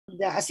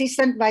the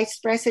Assistant Vice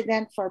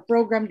President for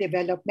Program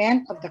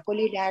Development of the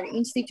Culinary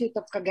Institute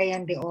of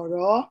Cagayan de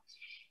Oro.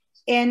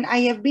 And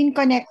I have been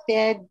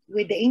connected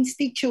with the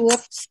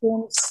Institute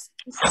since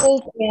it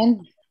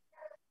opened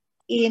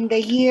in the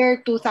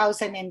year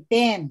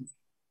 2010.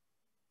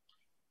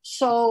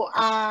 So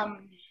I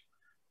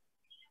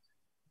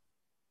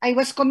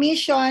was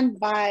commissioned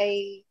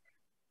by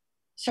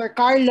Sir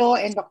Carlo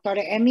and Dr.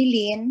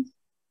 Emeline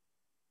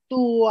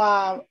to,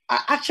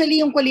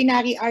 actually yung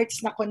culinary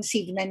arts na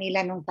conceive na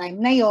nila nung time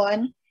na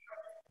yon,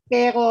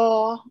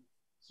 pero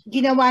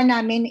ginawa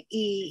namin,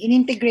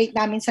 in-integrate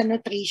namin sa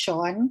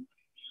nutrition.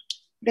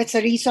 That's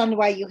the reason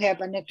why you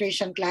have a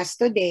nutrition class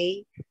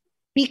today,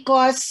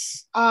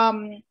 because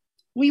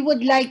we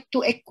would like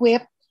to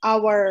equip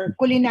our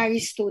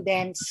culinary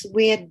students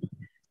with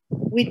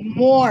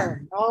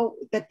more, no,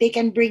 that they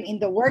can bring in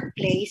the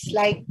workplace.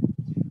 Like,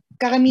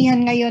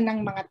 karamihan ngayon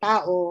ng mga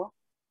tao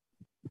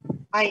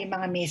ay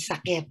mga may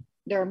sakit.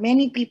 There are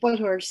many people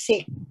who are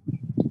sick.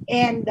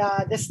 And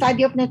the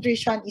study of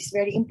nutrition is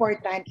very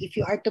important if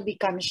you are to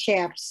become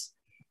chefs,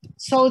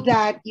 so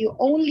that you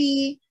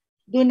only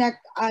not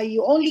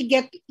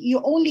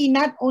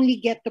only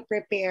get to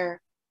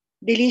prepare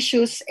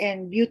delicious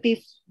and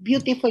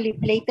beautifully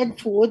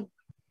plated food.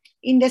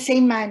 In the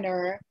same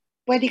manner,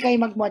 pwede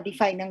kayo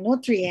mag-modify ng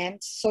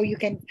nutrients so you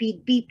can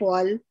feed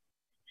people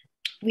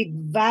with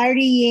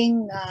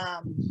varying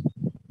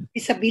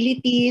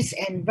disabilities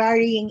and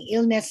varying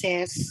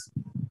illnesses,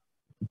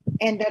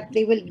 and that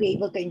they will be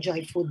able to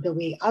enjoy food the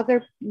way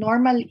other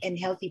normal and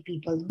healthy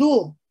people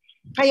do.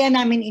 Kaya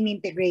namin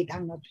in-integrate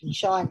ang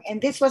nutrition. And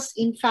this was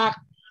in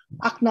fact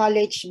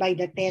acknowledged by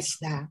the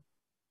TESDA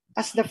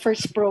as the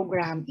first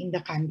program in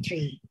the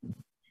country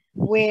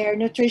where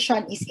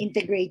nutrition is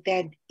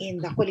integrated in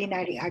the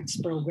culinary arts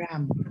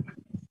program.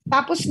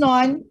 Tapos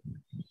nun,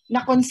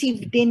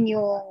 na-conceive din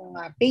yung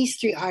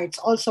pastry arts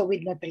also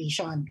with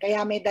nutrition.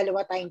 Kaya may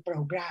dalawa tayong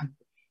program.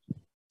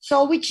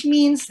 So which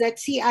means that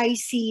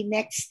CIC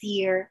next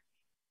year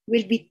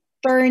will be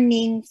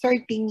turning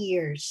 13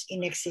 years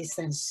in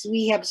existence.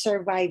 We have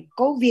survived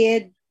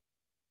COVID.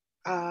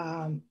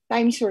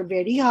 Times were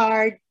very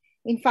hard.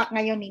 In fact,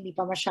 ngayon hindi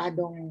pa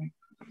masyadong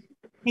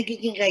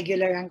nagiging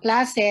regular ang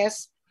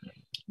classes.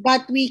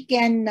 But we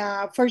can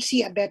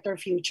foresee a better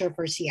future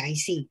for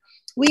CIC.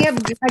 We have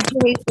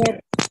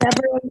graduated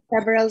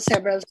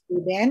several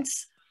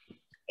students,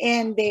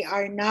 and they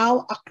are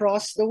now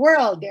across the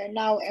world. They are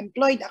now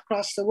employed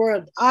across the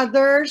world.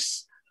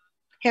 Others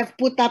have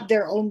put up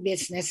their own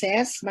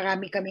businesses.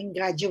 Marami kaming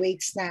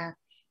graduates na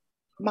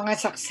mga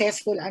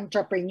successful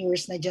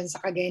entrepreneurs na dyan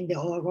sa Cagayan de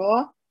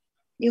Oro.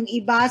 Yung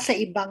iba sa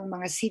ibang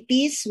mga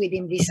cities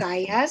within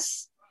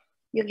Visayas.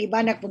 Yung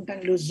iba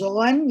nagpuntang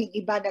Luzon. Yung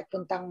iba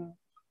nagpuntang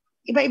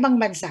iba-ibang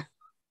bansa.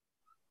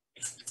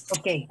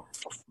 Okay.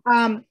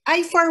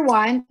 I, for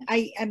one,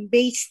 I am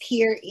based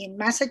here in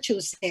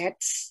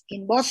Massachusetts,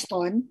 in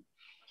Boston.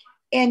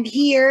 And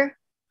here,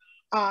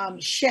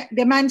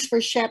 demands for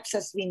chefs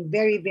has been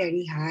very,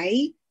 very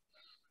high.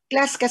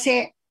 Plus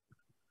kasi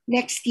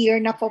next year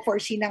na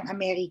po-foresee ng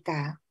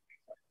Amerika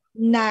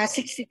na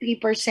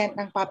 63%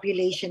 ng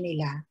population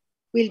nila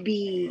will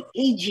be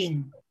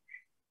aging.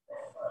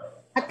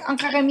 At ang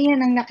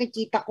karamihan ng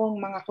nakikita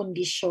kong mga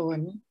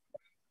kondisyon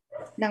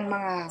ng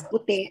mga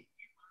puti,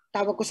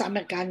 tawag ko sa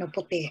Amerikano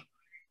puti.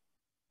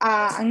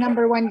 Ang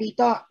number one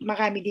dito,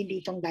 marami din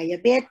ditong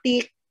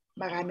diabetic,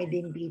 marami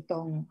din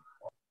ditong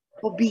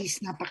obese,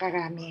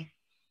 napakarami.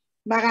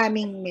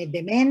 Maraming may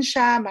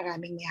dementia,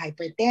 maraming may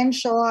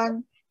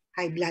hypertension,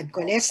 high blood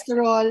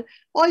cholesterol,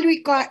 all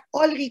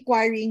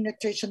requiring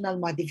nutritional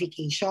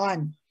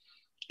modification.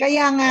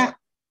 Kaya nga,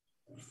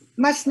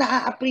 mas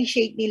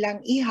na-appreciate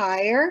nilang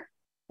i-hire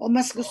o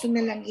mas gusto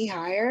nilang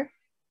i-hire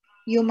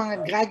yung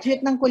mga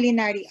graduate ng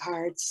culinary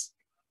arts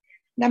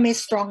na may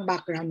strong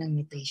background ng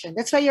nutrition.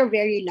 That's why you're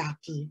very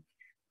lucky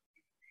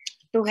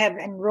to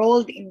have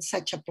enrolled in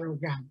such a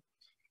program.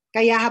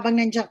 Kaya habang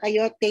nandiyan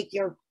kayo, take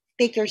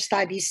your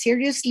studies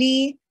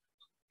seriously.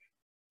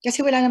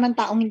 Kasi wala naman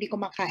taong hindi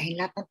kumakain.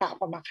 Lahat ng tao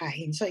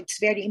kumakain. So it's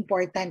very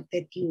important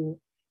that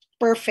you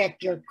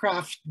perfect your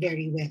craft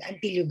very well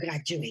until you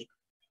graduate.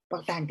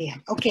 Importante yan.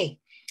 Okay.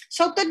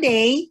 So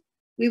today,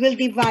 we will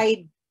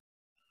divide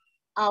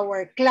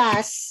our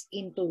class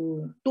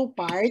into two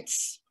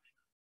parts.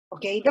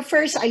 Okay, the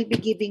first, I'll be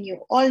giving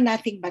you all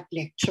nothing but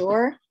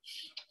lecture.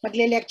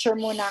 Magle-lecture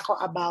muna ako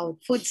about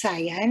food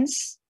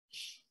science.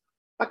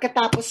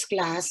 Pagkatapos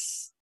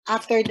class,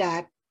 after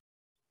that,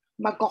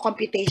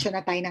 magko-computation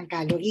na tayo ng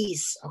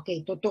calories.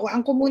 Okay,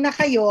 tuturuan ko muna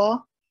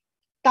kayo,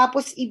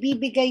 tapos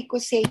ibibigay ko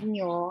sa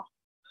inyo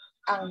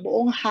ang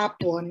buong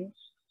hapon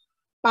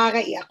para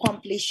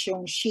i-accomplish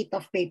yung sheet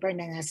of paper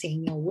na nasa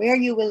inyo, where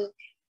you will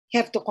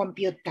have to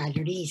compute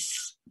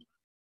calories.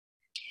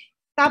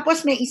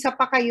 Tapos may isa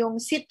pa kayong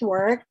sit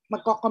work,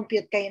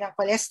 magko-compute kayo ng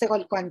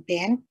cholesterol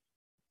content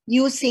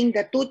using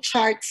the two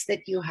charts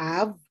that you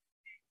have.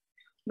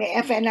 May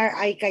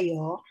FNRI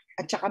kayo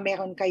at saka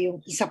meron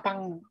kayong isa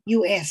pang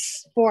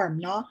US form,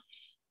 no?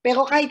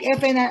 Pero kahit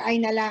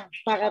FNRI na lang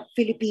para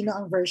Filipino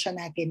ang version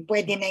natin,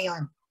 pwede na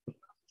yon.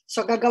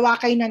 So gagawa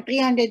kayo ng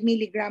 300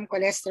 mg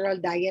cholesterol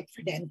diet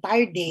for the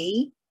entire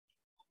day,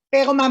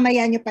 pero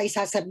mamaya nyo pa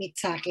isasubmit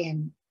sa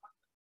akin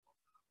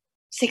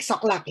 6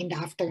 o'clock in the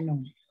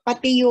afternoon.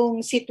 Pati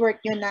yung sit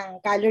work nyo ng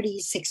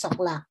calories, 6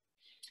 o'clock.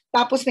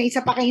 Tapos may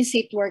isa pa kayong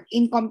sit work,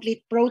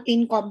 incomplete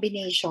protein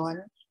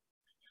combination,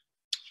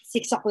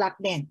 6 o'clock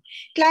din.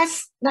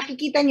 Class,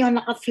 nakikita nyo,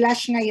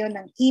 naka-flash ngayon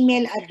ng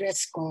email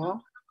address ko,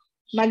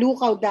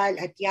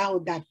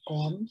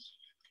 malukaudal@yahoo.com.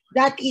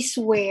 That is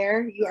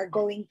where you are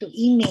going to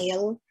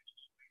email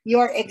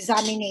your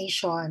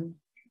examination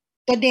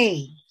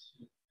today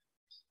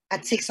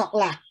at 6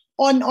 o'clock,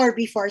 on or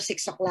before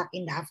 6 o'clock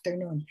in the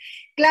afternoon.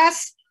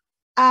 Class,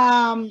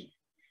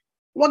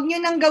 wag nyo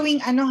nang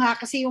gawing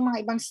kasi yung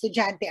mga ibang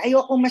estudyante,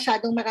 ayoko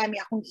masyadong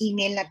marami akong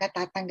email na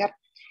natatanggap,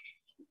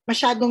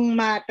 masyadong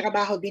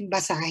matrabaho din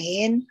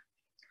basahin.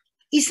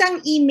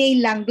 Isang email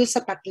lang doon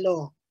sa 3.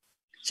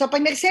 So pag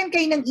nag-send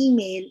kayo ng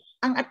email,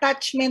 ang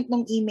attachment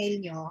ng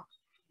email nyo,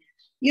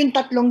 yung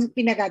 3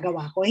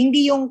 pinagagawa ko.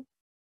 Hindi yung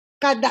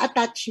kada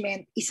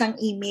attachment, isang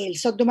email.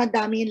 So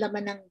dumadami yung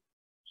laman ng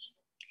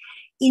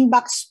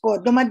inbox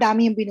ko,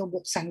 dumadami yung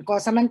binubuksan ko.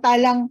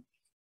 Samantalang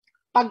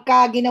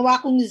pagka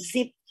ginawa kong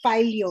zip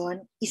file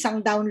yon,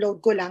 isang download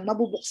ko lang,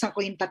 mabubuksan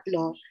ko yung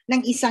 3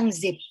 ng isang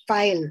zip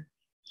file.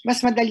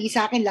 Mas madali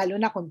sa akin, lalo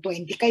na kung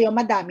 20 kayo,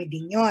 madami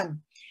din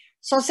yon.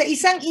 So sa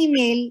isang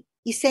email,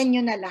 isend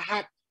nyo na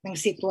lahat ng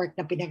sit work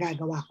na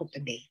pinagagawa ko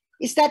today.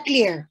 Is that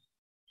clear?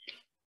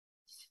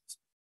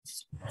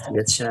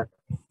 Yes, sir.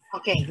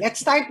 Okay,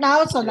 let's start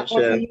now. So Yes,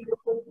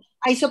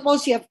 I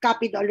suppose you have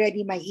copied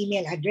already my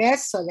email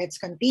address. So let's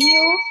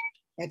continue.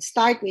 Let's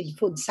start with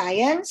food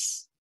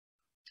science.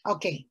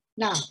 Okay,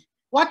 now,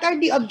 what are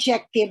the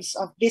objectives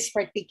of this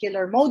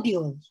particular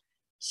module?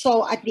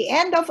 So at the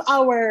end of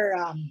our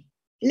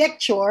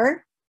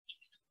lecture,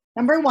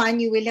 number 1,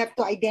 you will have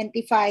to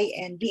identify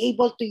and be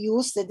able to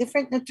use the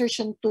different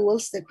nutrition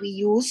tools that we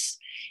use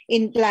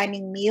in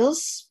planning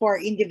meals for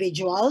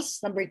individuals.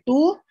 Number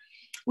 2,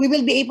 we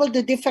will be able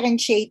to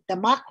differentiate the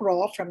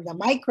macro from the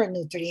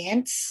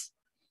micronutrients.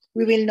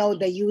 We will know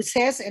the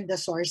uses and the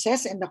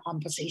sources and the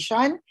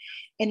composition.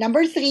 And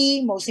number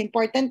 3, most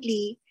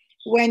importantly,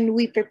 when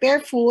we prepare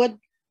food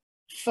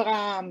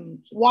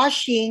from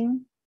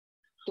washing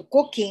to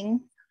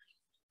cooking,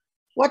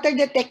 what are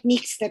the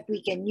techniques that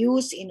we can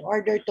use in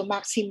order to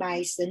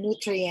maximize the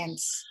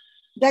nutrients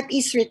that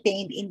is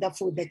retained in the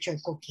food that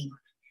you're cooking?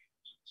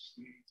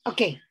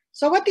 Okay,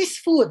 so what is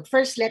food?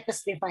 First, let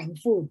us define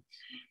food.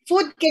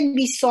 Food can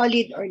be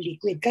solid or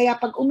liquid. Kaya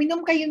pag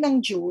uminom kayo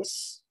ng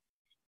juice,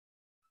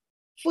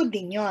 food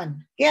din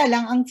yon. Kaya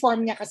lang ang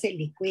form niya kasi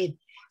liquid.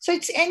 So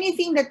it's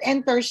anything that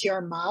enters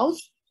your mouth,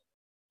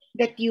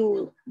 that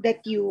you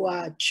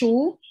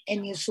chew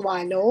and you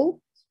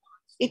swallow.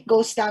 It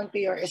goes down to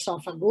your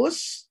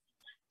esophagus,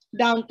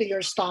 down to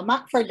your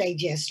stomach for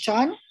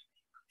digestion.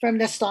 From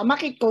the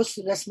stomach, it goes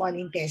to the small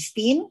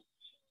intestine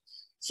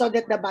so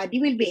that the body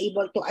will be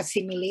able to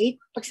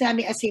assimilate. Pag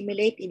sinabi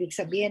assimilate, ibig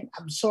sabihin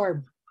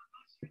absorb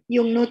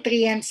yung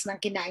nutrients ng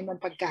kinain mong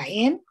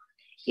pagkain.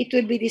 It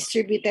will be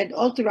distributed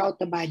all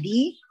throughout the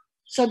body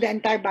so the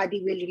entire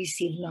body will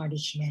receive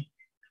nourishment.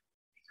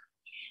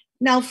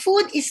 Now,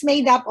 food is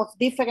made up of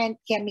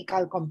different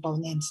chemical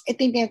components.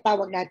 Ito yung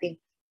tinatawag natin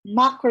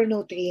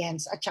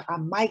macronutrients at saka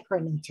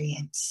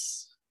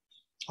micronutrients.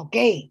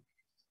 Okay.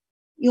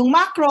 Yung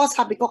macro,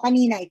 sabi ko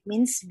kanina, it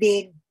means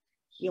big.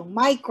 Yung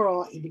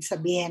micro, ibig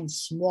sabihin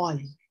small.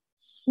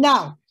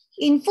 Now,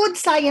 in food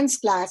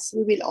science class,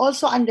 we will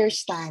also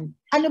understand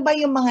ano ba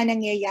yung mga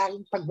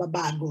nangyayaring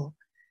pagbabago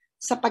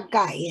sa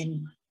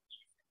pagkain,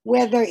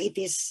 whether it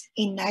is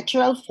in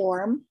natural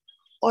form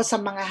o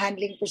sa mga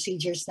handling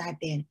procedures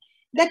natin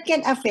that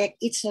can affect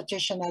its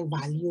nutritional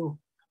value.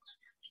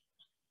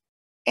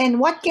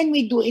 And what can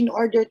we do in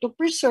order to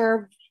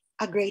preserve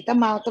a great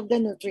amount of the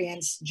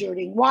nutrients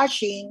during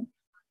washing,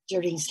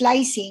 during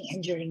slicing, and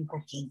during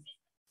cooking?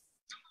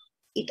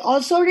 It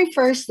also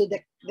refers to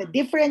the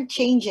different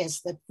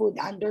changes that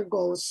food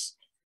undergoes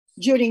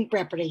during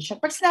preparation.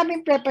 Pag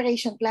sinabing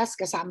preparation class,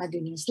 kasama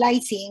din yung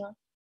slicing,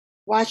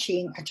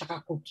 washing, at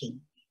saka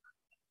cooking.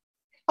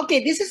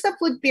 Okay, this is the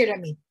food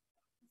pyramid.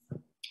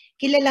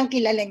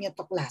 Kilalang-kilala nyo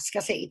to class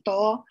kasi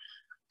ito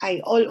ay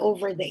all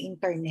over the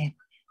internet.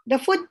 The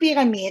food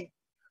pyramid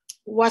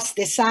was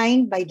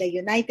designed by the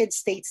United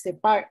States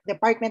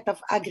Department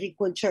of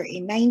Agriculture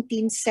in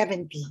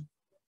 1970.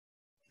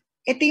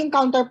 Ito yung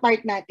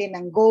counterpart natin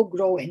ng Go,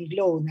 Grow, and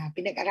Glow na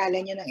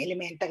pinag-aralan nyo ng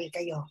elementary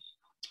kayo.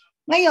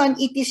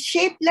 Ngayon, it is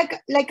shaped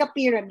like a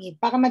pyramid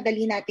para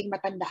madali nating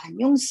matandaan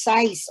yung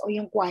size o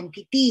yung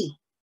quantity.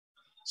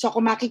 So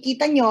kung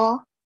makikita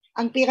nyo,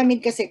 ang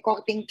pyramid kasi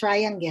korteng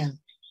triangle.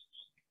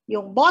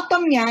 Yung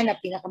bottom niya na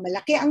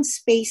pinakamalaki ang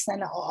space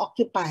na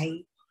na-occupy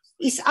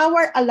is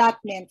our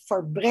allotment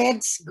for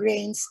breads,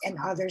 grains, and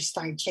other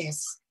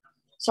starches.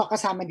 So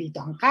kasama dito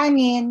ang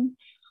kanin,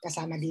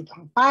 kasama dito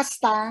ang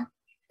pasta,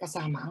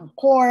 kasama ang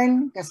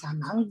corn,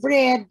 kasama ang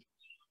bread.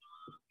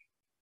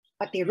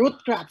 pati root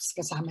crops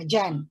kasama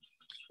dyan.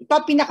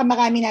 Ito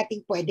pinakamarami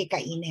nating pwede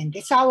kainin.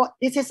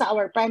 This is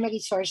our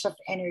primary source of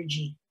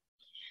energy.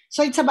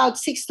 So it's about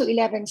 6 to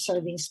 11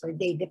 servings per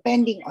day,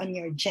 depending on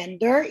your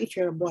gender, if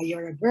you're a boy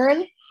or a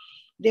girl,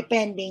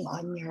 depending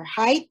on your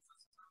height,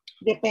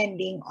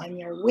 depending on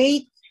your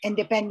weight, and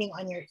depending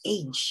on your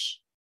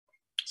age.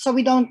 So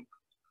we don't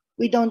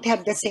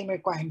have the same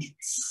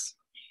requirements.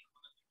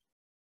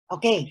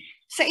 Okay.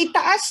 Sa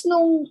itaas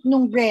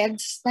nung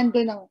breads,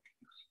 nandun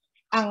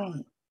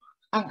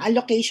ang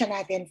allocation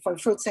natin for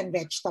fruits and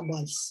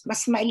vegetables.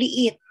 Mas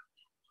maliit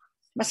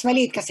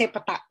kasi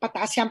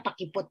pataas yan,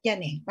 pakipot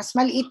yan eh. Mas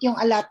maliit yung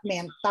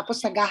allotment,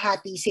 tapos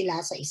naghahati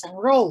sila sa isang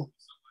row.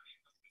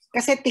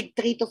 Kasi tig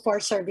 3 to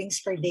 4 servings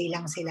per day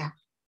lang sila.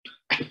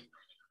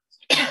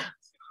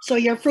 So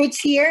your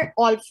fruits here,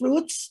 all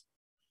fruits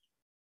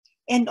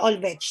and all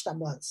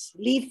vegetables,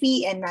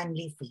 leafy and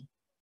non-leafy.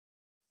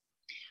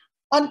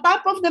 On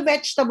top of the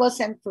vegetables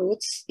and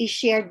fruits is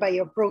shared by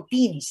your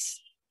proteins.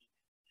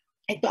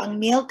 Ito ang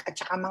milk at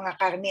saka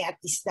mga karne at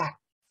isda,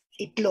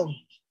 itlog.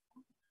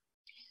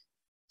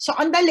 So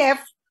on the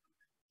left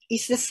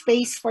is the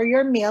space for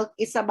your milk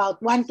is about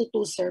 1 to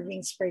 2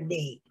 servings per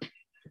day.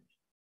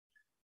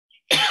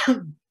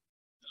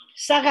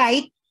 Sa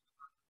right,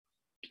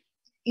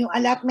 yung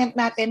allotment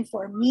natin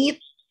for meat,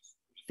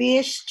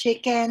 fish,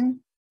 chicken,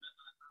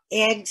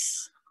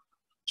 eggs,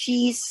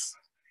 cheese,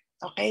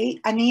 okay?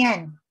 Ano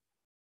yan?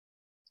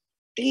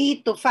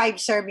 3 to 5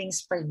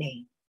 servings per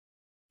day.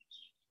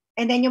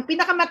 And then yung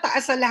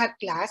pinakamataas sa lahat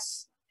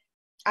class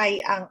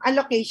ay ang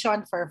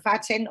allocation for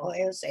fats and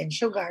oils and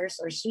sugars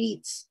or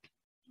sweets.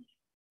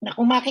 Na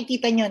kung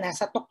makikita nyo na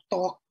sa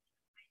tuktok,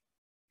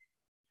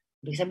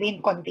 ibig sabihin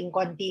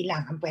konting-konti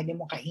lang ang pwede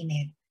mo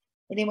kainin.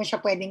 Hindi mo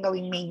siya pwedeng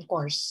gawing main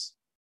course.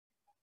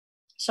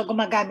 So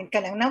gumagamit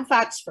ka lang ng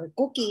fats for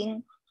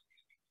cooking,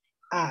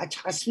 at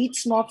saka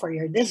sweets mo for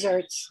your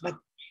desserts, but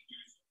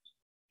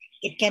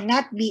it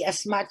cannot be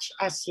as much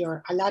as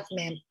your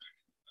allotment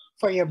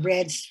for your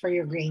breads, for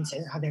your grains,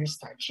 and other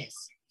starches.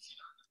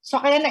 So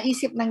kaya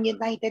naisip ng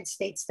United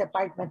States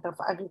Department of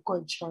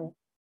Agriculture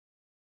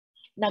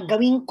na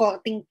gawing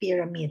korting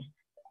pyramid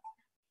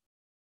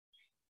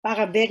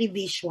para very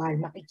visual,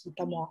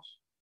 makikita mo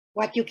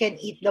what you can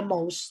eat the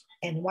most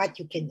and what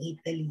you can eat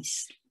the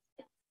least.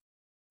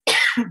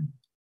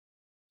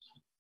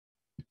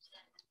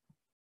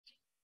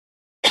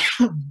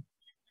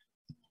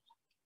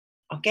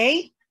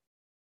 Okay?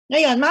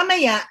 Ngayon,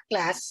 mamaya,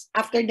 class,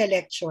 after the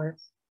lecture,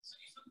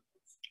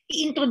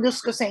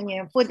 i-introduce ko sa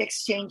inyo yung food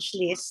exchange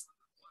list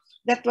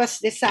that was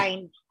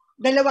designed.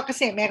 Dalawa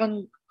kasi,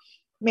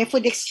 may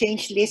food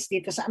exchange list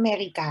dito sa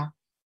Amerika.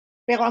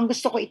 Pero ang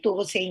gusto ko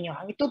ituro sa inyo,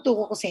 ang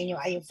ituturo ko sa inyo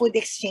ay yung food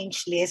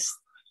exchange list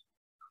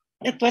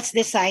that was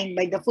designed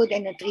by the Food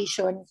and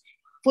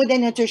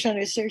Nutrition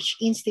Research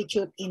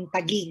Institute in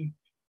Taguig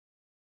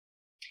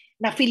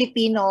na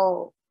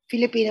Filipino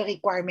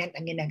requirement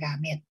ang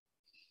ginagamit.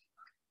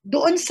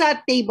 Doon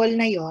sa table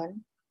na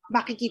yon,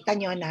 makikita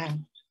nyo na,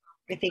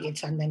 I think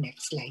it's on the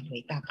next slide.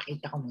 Wait,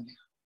 pakita ko muna.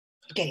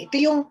 Okay, ito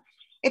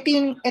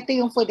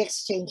yung food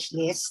exchange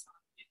list.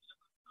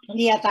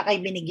 Hindi yata kayo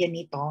binigyan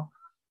nito.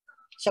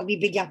 So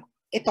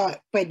ito,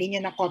 pwede nyo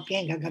na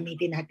kopya,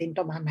 gagamitin natin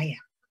to mamaya.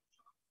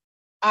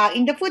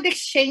 In the food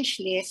exchange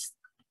list,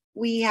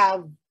 we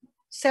have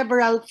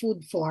several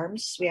food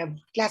forms. We have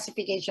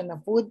classification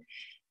of food.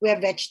 We have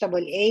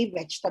vegetable A,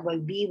 vegetable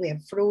B, we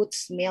have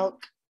fruits,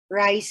 milk,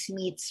 rice,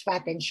 meats,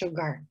 fat, and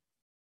sugar.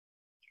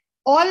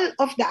 All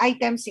of the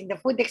items in the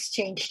food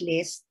exchange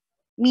list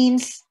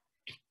means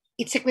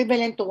it's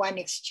equivalent to one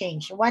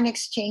exchange. One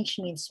exchange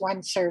means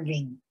one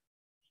serving.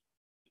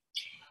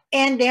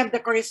 And they have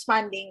the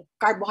corresponding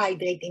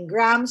carbohydrate in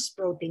grams,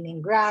 protein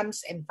in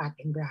grams, and fat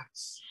in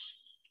grams.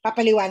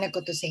 Papaliwanag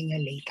ko to sa inyo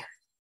later,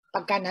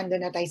 pagka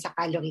nandun na tayo sa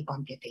calorie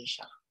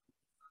computation.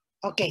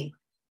 Okay,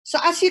 so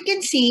as you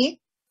can see,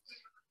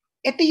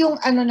 ito yung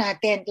ano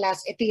natin,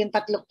 class, ito yung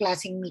tatlong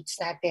klaseng meats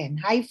natin.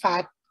 High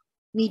fat,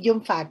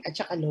 medium fat, at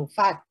saka low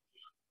fat.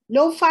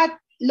 Low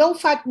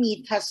fat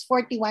meat has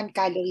 41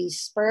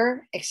 calories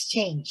per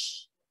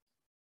exchange.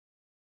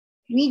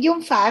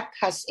 Medium fat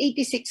has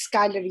 86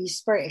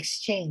 calories per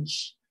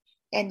exchange.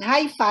 And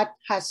high fat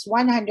has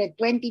 122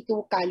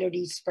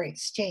 calories per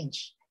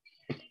exchange.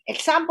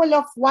 Example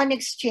of one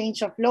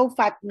exchange of low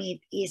fat meat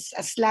is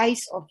a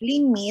slice of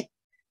lean meat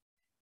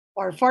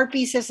or 4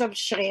 pieces of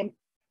shrimp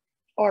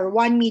or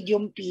 1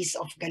 medium piece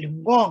of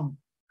galunggong.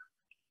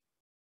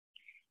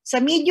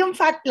 Sa medium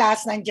fat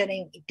class, nandiyan na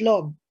yung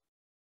itlog.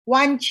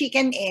 1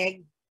 chicken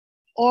egg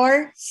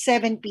or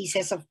 7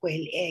 pieces of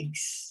quail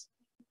eggs.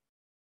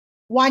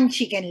 1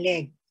 chicken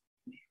leg.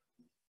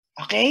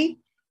 Okay?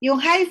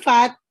 Yung high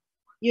fat,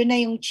 yun na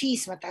yung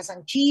cheese. Mataas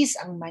ang cheese,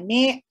 ang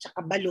mani,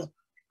 tsaka balut.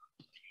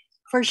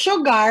 For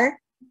sugar,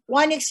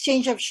 1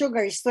 exchange of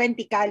sugar is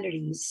 20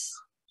 calories.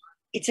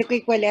 It's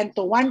equivalent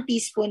to 1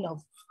 teaspoon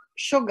of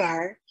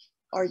sugar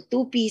or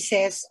 2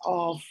 pieces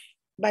of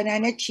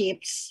banana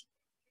chips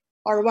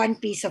or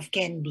 1 piece of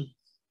candy.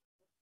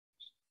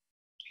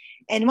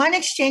 And 1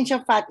 exchange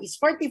of fat is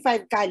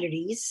 45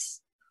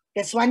 calories.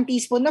 That's 1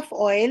 teaspoon of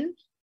oil,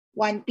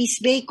 1 piece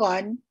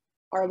bacon,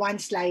 or 1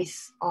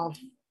 slice of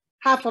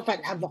half of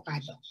an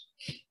avocado.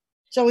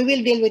 So we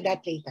will deal with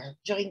that later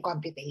during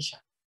computation.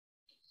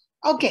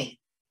 Okay.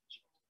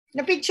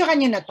 Napicturean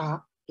nyo na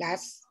to,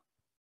 class?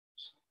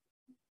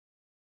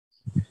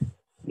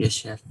 Yes,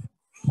 Chef.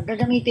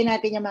 Gagamitin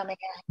natin yung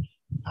mamaya.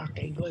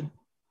 Okay, good.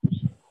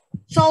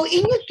 So,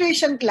 in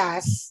nutrition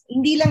class,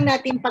 hindi lang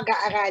natin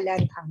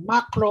pag-aaralan ang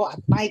macro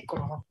at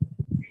micro.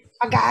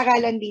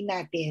 Pag-aaralan din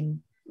natin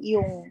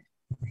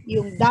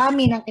yung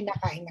dami ng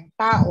kinakain ng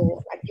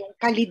tao at yung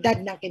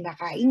kalidad ng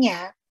kinakain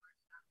niya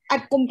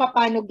at kung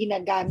paano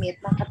ginagamit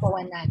ng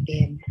katawan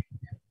natin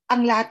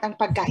ang lahat ng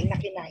pagkain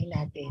na kinain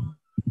natin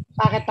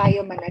para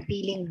tayo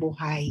manatiling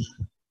buhay.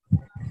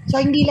 So,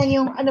 hindi lang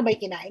yung ano ba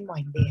kinain mo,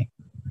 hindi.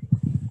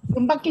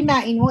 Yung bang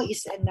kinain mo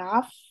is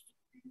enough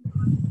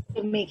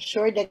to make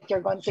sure that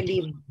you're going to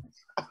live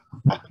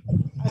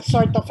a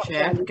sort of a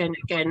Chef,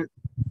 quality.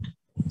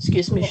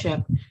 Excuse me,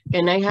 Chef.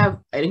 Can I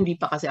have, hindi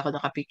pa kasi ako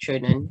naka-picture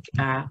nun.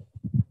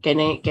 Can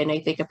I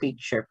take a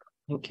picture?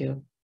 Thank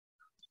you.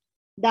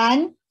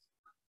 Dan?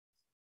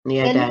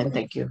 Yeah, Dan,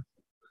 thank you.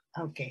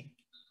 Okay.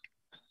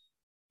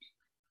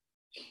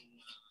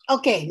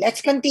 Okay, let's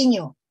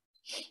continue.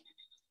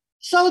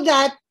 So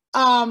that,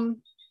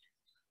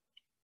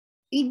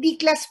 hindi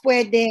class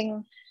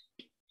pwedeng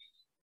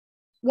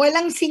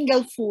walang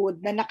single food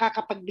na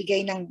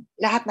nakakapagbigay ng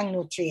lahat ng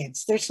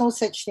nutrients. There's no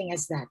such thing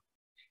as that.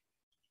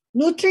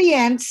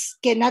 Nutrients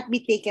cannot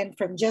be taken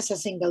from just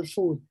a single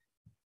food.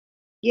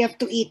 You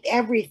have to eat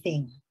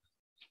everything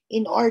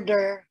in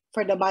order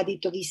for the body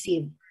to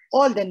receive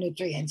all the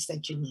nutrients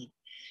that you need.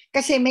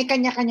 Kasi may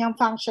kanya-kanyang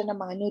function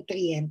ng mga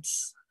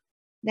nutrients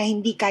na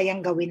hindi kayang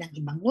gawin ng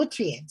ibang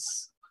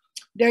nutrients.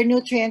 There are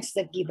nutrients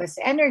that give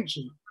us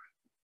energy.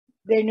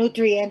 There are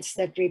nutrients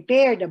that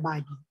repair the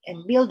body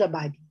and build the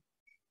body.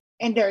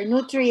 And there are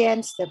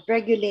nutrients that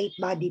regulate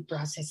body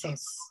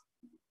processes.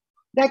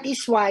 That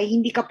is why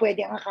hindi ka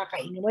pwede ang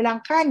kakainin. Walang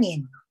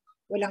kanin,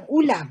 walang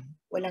ulam,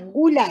 walang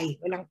gulay,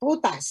 walang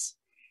prutas.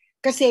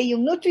 Kasi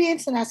yung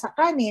nutrients na nasa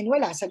kanin,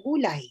 wala sa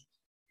gulay.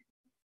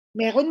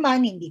 Meron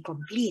man, hindi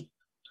complete.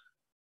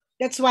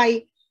 That's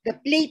why the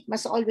plate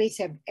must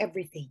always have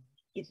everything.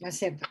 It must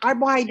have the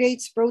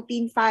carbohydrates,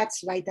 protein,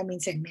 fats,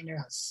 vitamins, and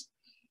minerals.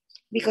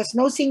 Because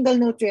no single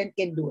nutrient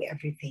can do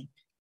everything.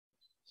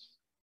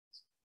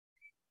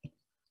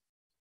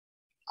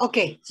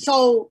 Okay,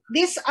 so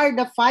these are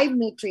the 5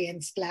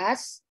 nutrients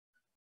class.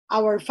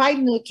 Our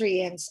 5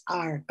 nutrients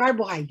are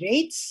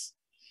carbohydrates,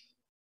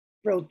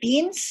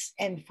 proteins,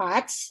 and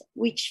fats,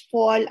 which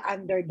fall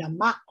under the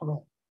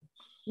macro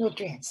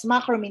nutrients.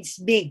 Macro means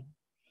big.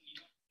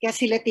 Kaya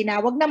sila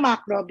tinawag na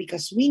macro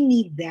because we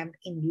need them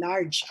in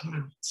large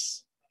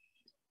amounts.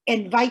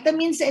 And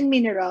vitamins and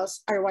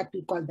minerals are what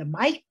we call the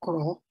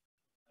micro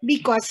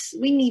because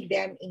we need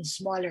them in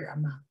smaller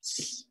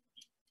amounts.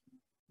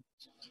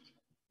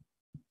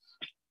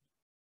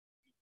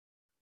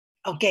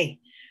 Okay,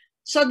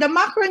 so the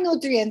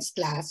macronutrients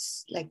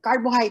class, like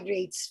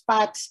carbohydrates,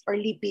 fats, or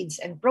lipids,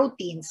 and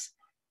proteins,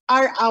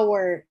 are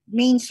our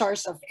main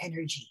source of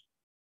energy.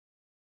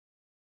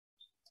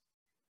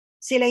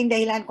 Sila yung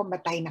dahilan kung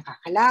ba't tayo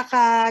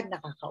nakakalakad,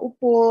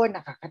 nakakaupo,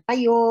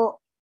 nakakatayo,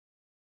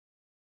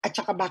 at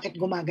saka bakit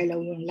gumagalaw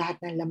yung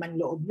lahat ng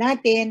laman loob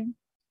natin.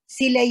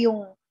 Sila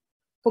yung,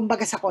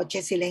 kumbaga sa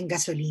kotse, sila yung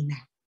gasolina.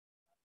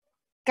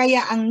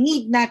 Kaya ang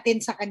need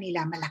natin sa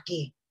kanila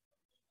malaki.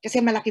 Kasi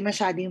malaki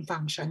masyado yung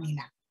function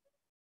nila.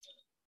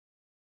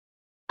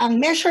 Ang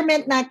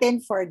measurement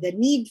natin for the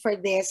need for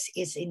this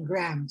is in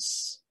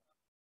grams.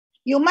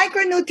 Yung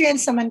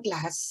micronutrients naman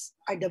class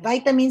are the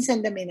vitamins and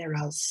the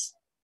minerals.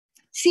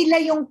 Sila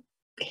yung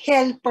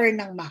helper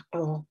ng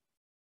macro.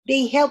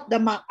 They help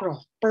the macro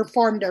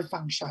perform their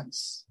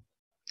functions.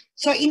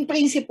 So in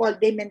principle,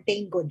 they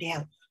maintain good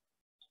health.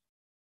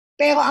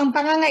 Pero ang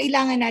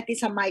pangangailangan natin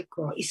sa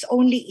micro is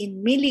only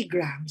in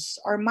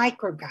milligrams or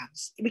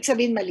micrograms. Ibig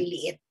sabihin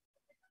maliliit.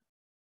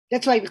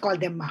 That's why we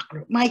call them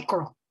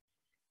micro.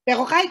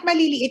 Pero kahit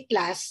maliliit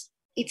class,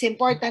 it's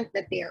important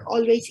that they are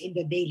always in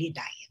the daily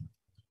diet.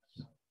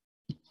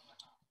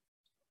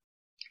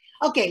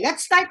 Okay,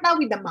 let's start now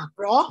with the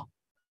macro.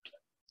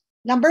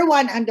 Number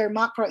 1 under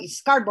macro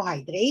is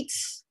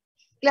carbohydrates.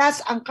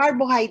 Class, ang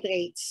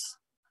carbohydrates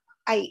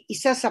ay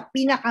isa sa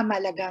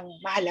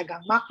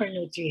mahalagang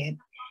macronutrient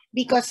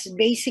because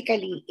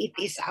basically it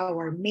is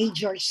our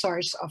major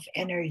source of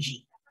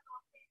energy.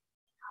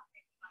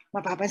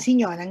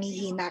 Mapapansin nyo,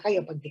 nangihina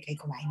kayo pag di kayo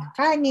kumain ng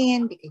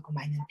kanin, di kayo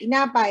kumain ng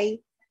tinapay.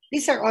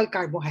 These are all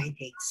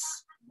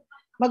carbohydrates.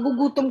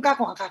 Magugutom ka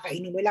kung ang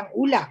kakainin mo lang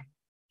ulam.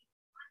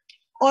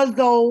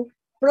 Although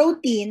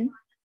protein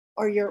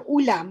or your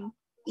ulam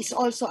is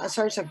also a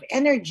source of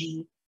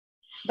energy,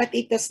 but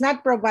it does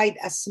not provide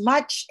as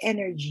much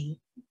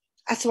energy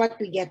as what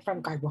we get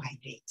from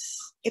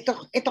carbohydrates.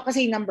 Ito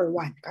kasi number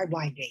 1,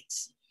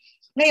 carbohydrates.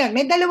 Ngayon,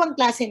 may dalawang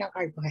klase ng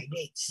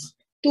carbohydrates.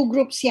 2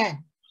 groups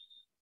yan.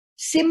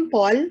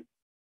 Simple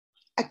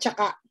at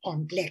saka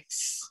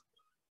complex.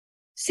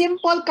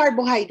 Simple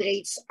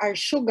carbohydrates are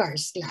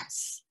sugars,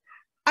 class.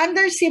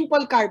 Under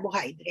simple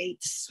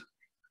carbohydrates,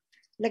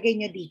 lagay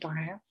nyo dito,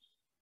 ha?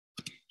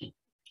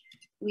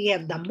 We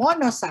have the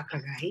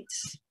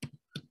monosaccharides.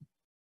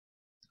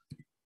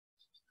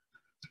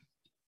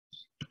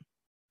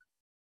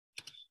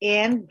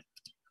 And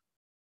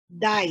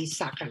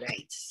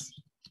disaccharides.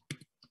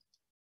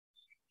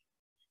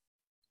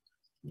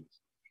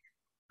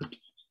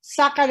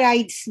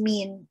 Saccharides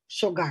mean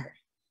sugar.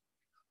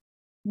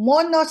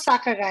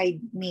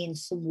 Monosaccharide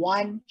means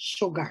one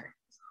sugar.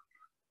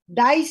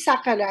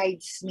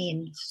 Disaccharides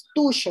means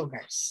two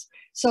sugars.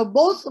 So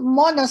both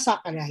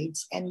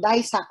monosaccharides and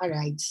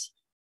disaccharides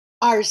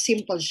are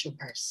simple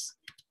sugars.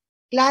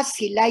 Class,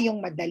 sila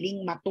yung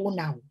madaling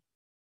matunaw.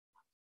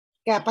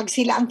 Kaya pag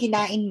sila ang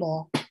kinain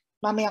mo,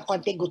 mamaya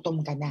konti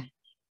gutom ka na.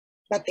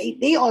 But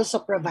they also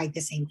provide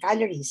the same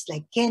calories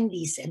like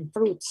candies and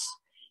fruits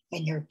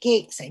and your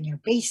cakes and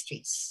your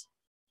pastries.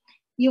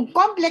 Yung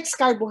complex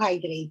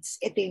carbohydrates,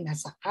 ito yung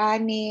nasa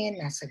kanin,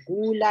 nasa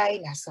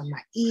gulay, nasa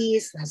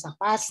mais, nasa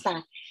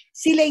pasta.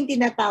 Sila yung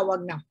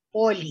tinatawag na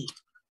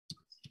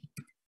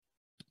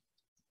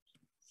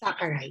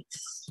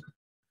polysaccharides.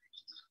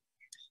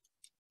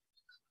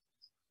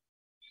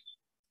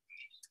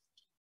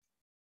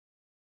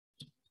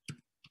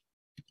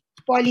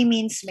 Poly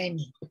means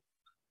many.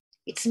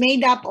 It's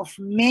made up of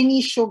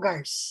many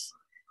sugars.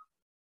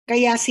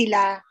 Kaya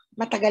sila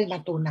matagal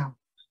matunaw.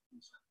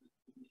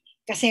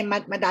 Kasi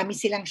madami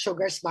silang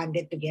sugars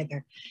bonded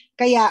together.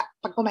 Kaya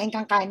pag kumain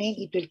kang kanin,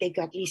 it will take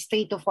you at least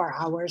 3 to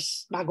 4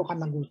 hours bago ka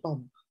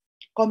magutom.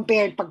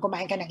 Compared pag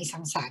kumain ka ng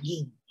isang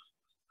saging.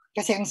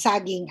 Kasi ang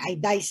saging ay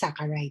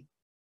disaccharide.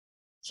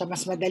 So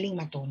mas madaling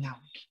matunaw.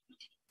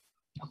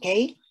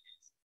 Okay?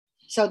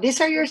 So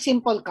these are your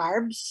simple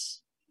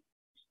carbs.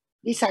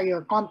 These are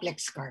your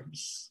complex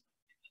carbs.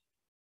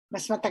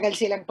 Mas matagal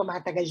silang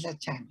tumatagal sa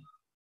tiyan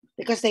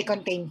because they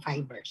contain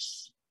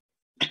fibers.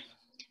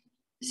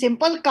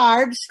 Simple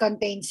carbs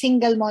contain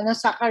single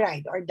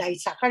monosaccharide or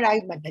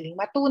disaccharide, madaling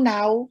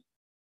matunaw.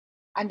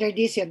 Under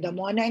this, you have the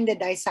mono and the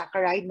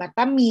disaccharide,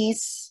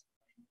 matamis,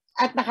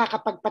 at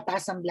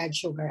nakakapagpataas ng blood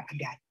sugar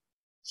agad.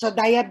 So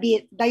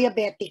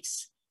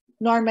diabetics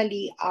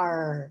normally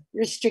are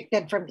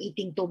restricted from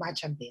eating too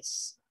much of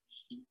this.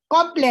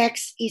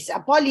 Complex is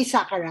a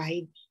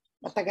polysaccharide,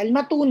 matagal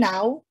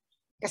matunaw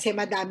kasi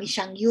madami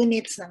siyang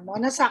units ng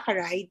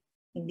monosaccharide,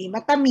 hindi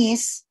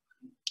matamis,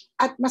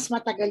 at mas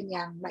matagal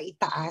niyang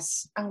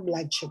maitaas ang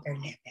blood sugar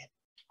level.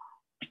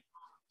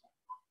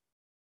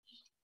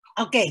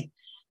 Okay,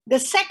 the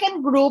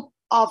second group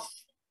of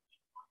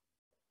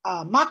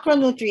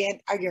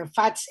macronutrient are your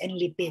fats and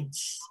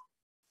lipids.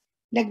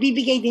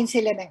 Nagbibigay din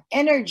sila ng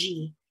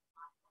energy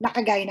na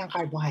kagaya ng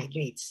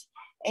carbohydrates.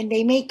 And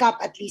they make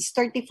up at least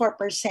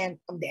 34%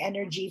 of the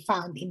energy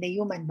found in the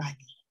human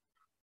body.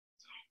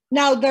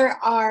 Now, there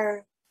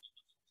are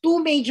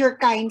two major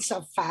kinds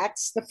of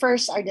fats. The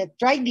first are the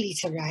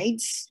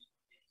triglycerides.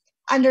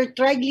 Under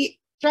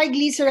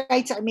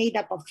triglycerides are made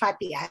up of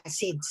fatty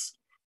acids.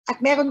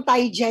 At meron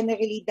tayo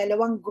generally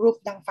dalawang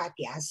group ng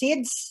fatty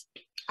acids.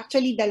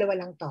 Actually, dalawa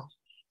lang to.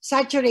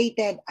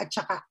 Saturated at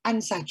saka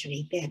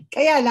unsaturated.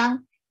 Kaya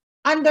lang,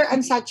 under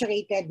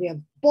unsaturated, we have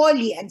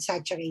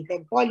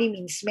polyunsaturated. Poly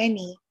means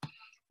many,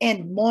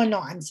 and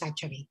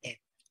monounsaturated.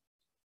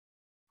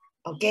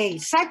 Okay,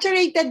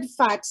 saturated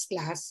fats,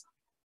 class,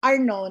 are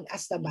known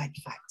as the bad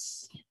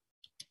fats.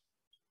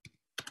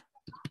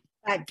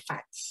 Bad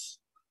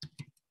fats.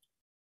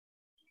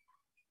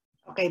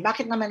 Okay,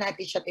 bakit naman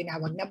natin siya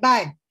tinawag na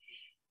bad?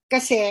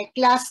 Kasi,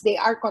 class, they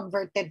are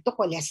converted to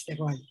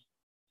cholesterol.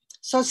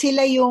 So,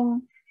 sila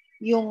yung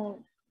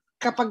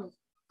kapag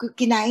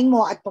kinain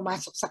mo at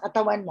pumasok sa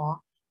katawan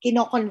mo,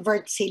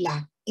 kino-convert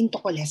sila into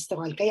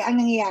cholesterol. Kaya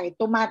ang nangyayari,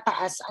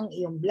 tumataas ang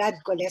iyong blood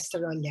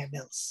cholesterol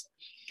levels.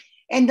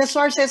 And the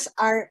sources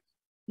are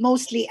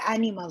mostly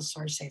animal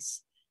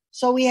sources.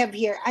 So we have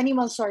here,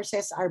 animal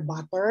sources are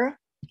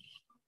butter.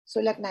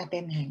 Sulat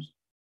natin, ha?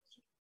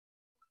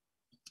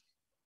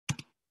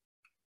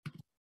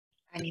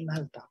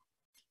 Animal to.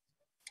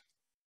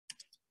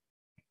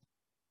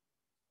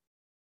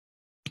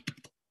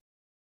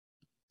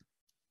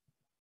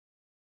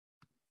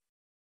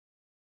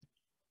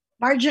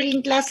 Margarine,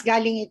 class,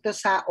 galing ito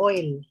sa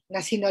oil na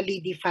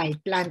sinolidify.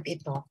 Plant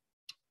ito.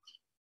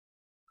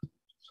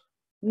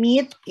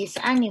 Meat is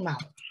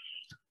animal.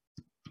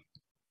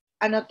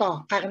 Ano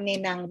to? Karne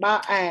ng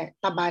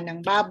taba ng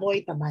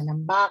baboy, taba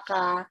ng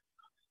baka.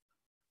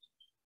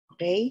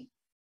 Okay?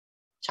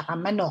 Tsaka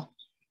manok.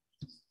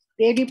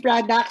 Dairy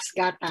products,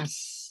 gatas.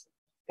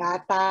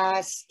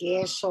 Gatas,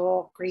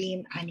 keso,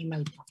 cream,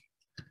 animal to.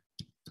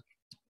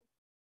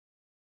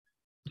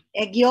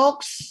 Egg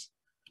yolks,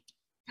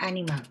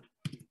 animal.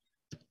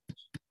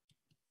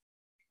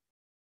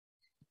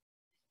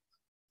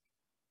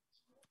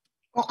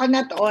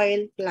 Coconut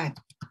oil, plant.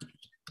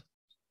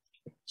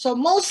 So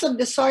most of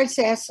the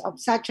sources of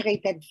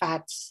saturated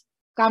fats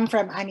come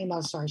from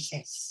animal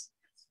sources.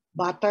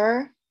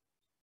 Butter,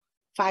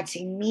 fats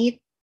in meat,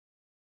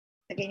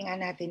 lagyan nga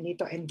natin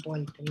dito, and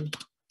poultry.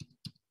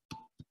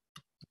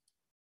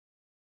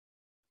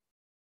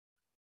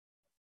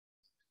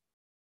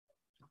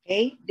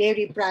 Okay,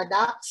 dairy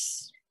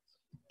products,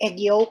 egg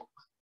yolk,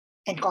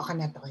 and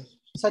coconut oil.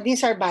 So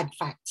these are bad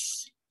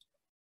fats.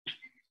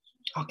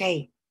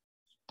 Okay.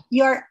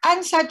 Your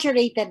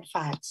unsaturated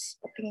fats.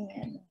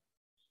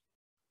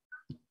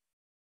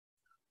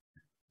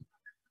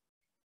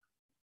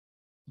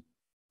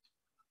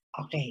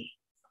 Okay.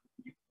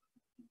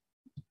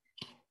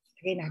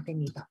 Lagay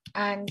natin dito.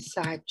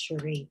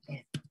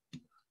 Unsaturated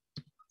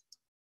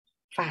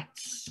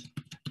fats.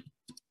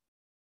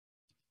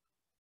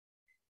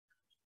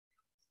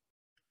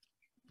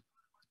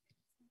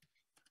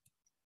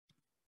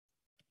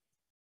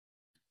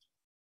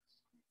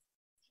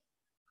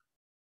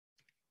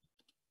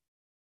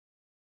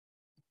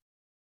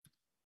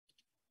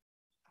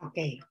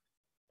 Okay.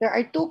 There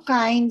are two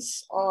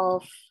kinds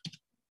of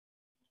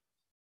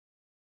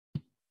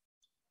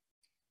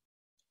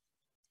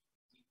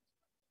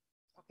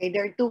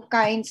there are two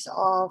kinds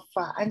of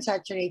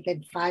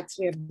unsaturated fats.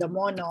 We have the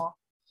mono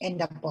and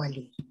the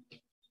poly.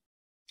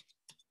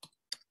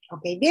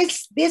 Okay,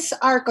 these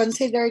are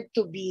considered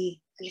to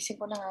be, alisin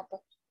ko na nga to.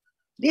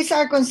 These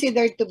are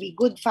considered to be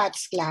good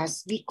fats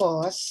class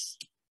because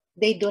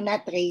they do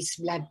not raise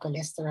blood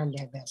cholesterol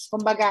levels.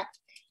 Kumbaga,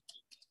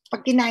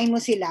 pag kinain mo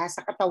sila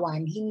sa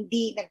katawan,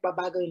 hindi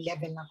nagbabago yung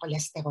level ng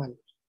cholesterol.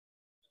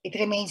 It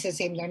remains the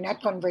same. They're not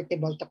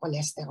convertible to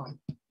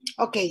cholesterol.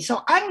 Okay,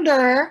 so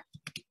under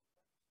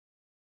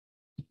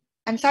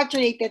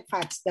unsaturated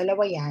fats,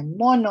 dalawa yan,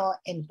 mono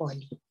and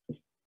poly.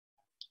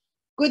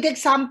 Good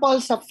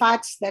examples of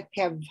fats that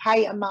have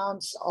high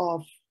amounts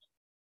of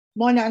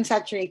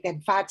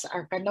monounsaturated fats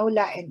are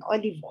canola and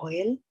olive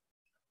oil.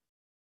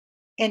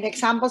 And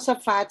examples of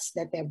fats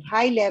that have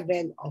high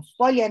level of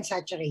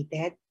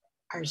polyunsaturated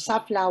are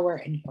safflower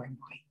and corn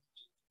oil.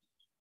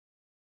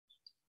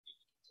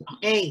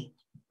 Okay.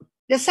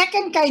 The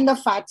second kind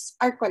of fats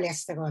are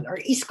cholesterol or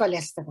is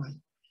cholesterol.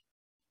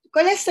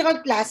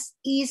 Cholesterol class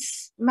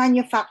is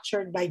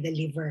manufactured by the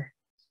liver.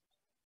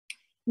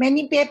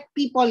 Many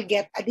people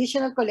get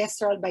additional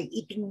cholesterol by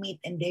eating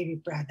meat and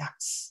dairy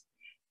products.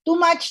 Too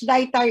much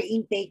dietary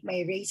intake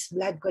may raise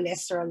blood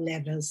cholesterol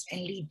levels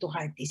and lead to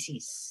heart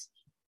disease.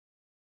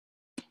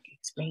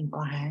 Explain ko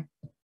ha.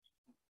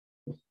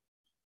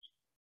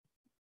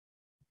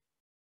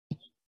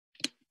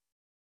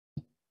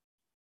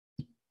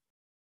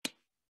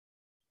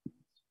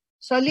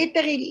 So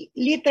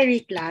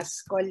literary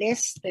class,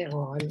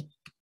 cholesterol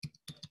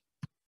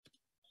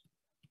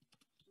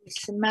is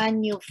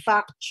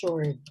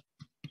manufactured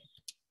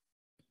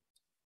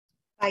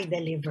by the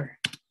liver.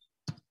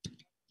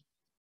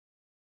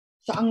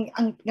 So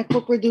ang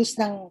nagpo-produce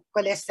ng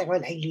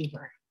cholesterol ay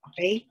liver.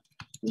 Okay?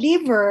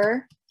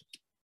 Liver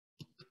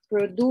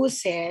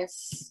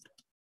produces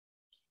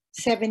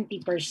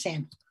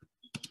 70%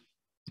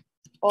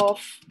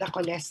 of the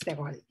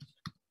cholesterol.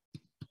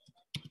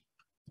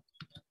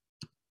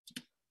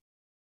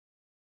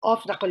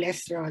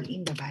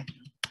 In the body.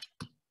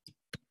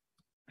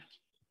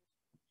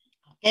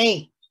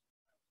 Okay.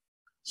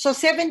 So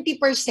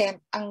 70%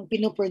 ang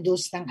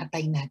pinoproduce ng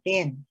atay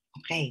natin.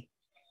 Okay.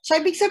 So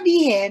ibig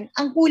sabihin,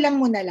 ang kulang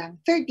mo na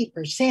lang 30%.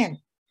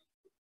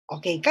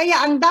 Okay. Kaya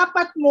ang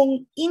dapat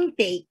mong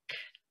intake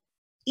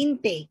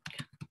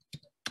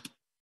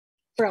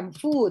from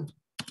food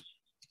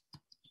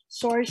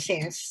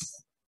sources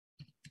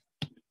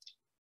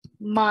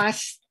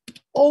must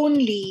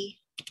only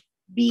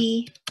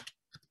be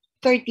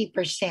 30%.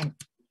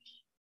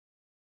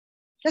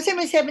 Kasi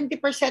may 70%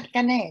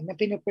 ka na na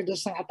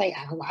pinoproduce ng atay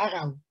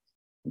araw-araw.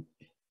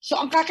 So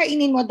ang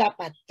kakainin mo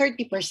dapat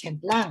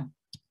 30% lang.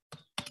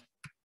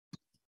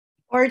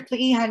 Or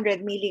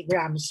 300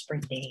 milligrams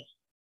per day.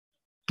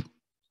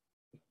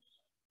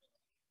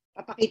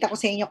 Papakita ko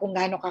sa inyo kung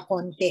gaano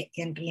kakonti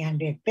yung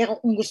 300. Pero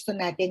kung gusto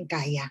natin,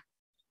 kaya.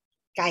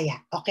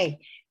 Kaya.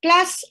 Okay.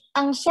 Class,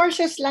 ang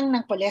sources lang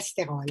ng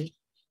cholesterol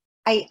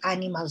ay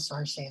animal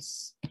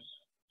sources.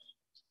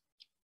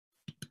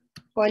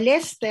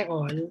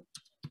 Cholesterol,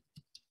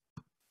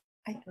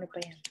 ay, ano pa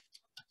yan?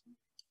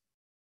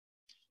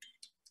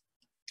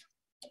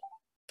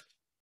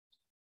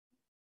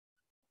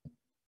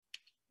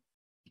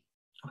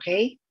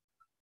 Okay?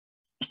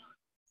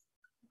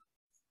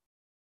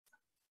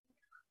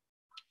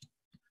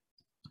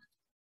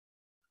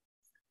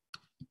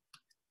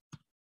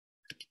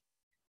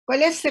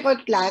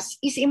 Cholesterol class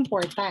is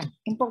important.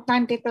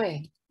 Importante ito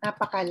eh.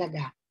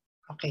 Napakalaga.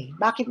 Okay.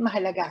 Bakit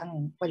mahalaga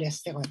ang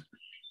cholesterol?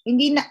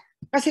 Hindi na,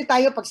 kasi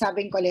tayo pag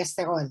sabing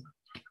cholesterol,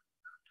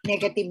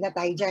 negative na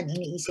tayo dyan,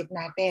 iniisip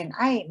natin,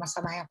 ay,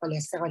 masama yung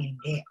cholesterol.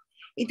 Hindi.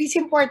 It is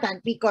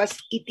important because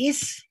it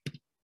is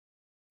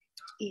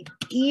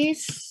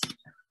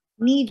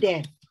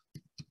needed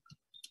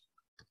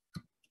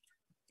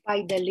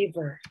by the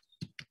liver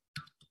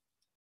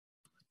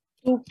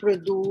to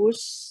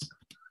produce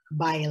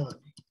bile.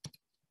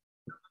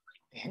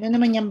 Ano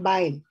naman yung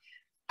bile?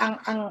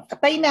 Ang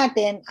atay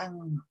natin,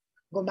 ang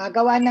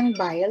gumagawa ng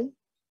bile,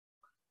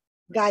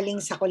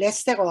 galing sa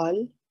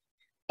cholesterol,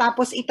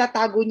 tapos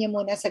itatago niya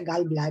muna sa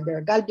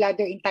gallbladder.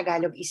 Gallbladder in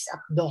Tagalog is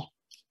abdo.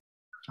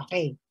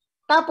 Okay.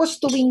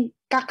 Tapos tuwing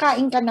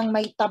kakain ka ng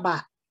may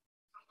taba,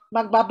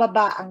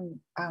 magbababa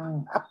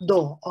ang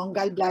apdo o ang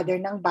gallbladder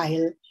ng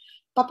bile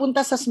papunta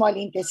sa small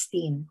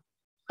intestine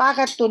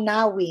para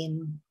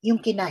tunawin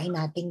yung kinain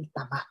nating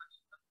taba.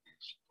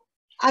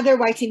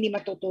 Otherwise, hindi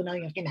matutunaw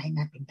yung kinain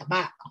nating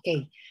taba.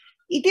 Okay.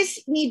 It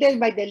is needed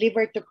by the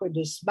liver to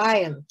produce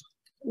bile,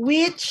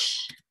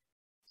 which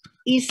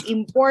is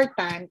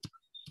important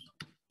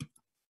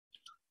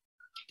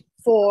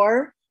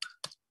for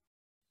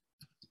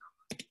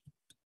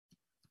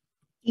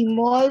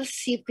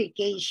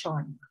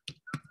emulsification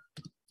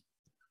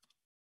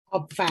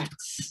of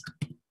fats.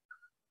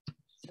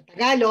 Sa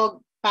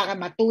Tagalog, para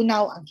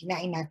matunaw ang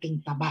kinain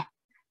nating taba.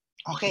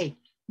 Okay.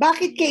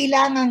 Bakit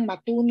kailangang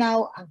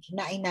matunaw ang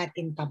kinain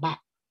nating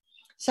taba?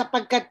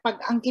 Sapagkat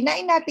pag ang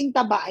kinain nating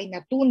taba ay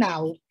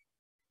natunaw,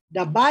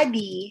 the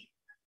body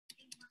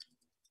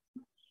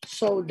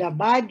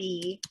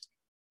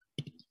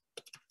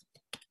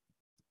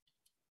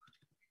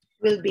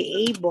will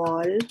be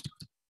able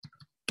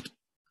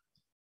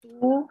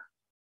to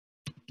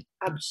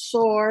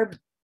absorb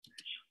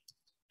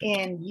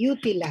and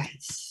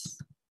utilize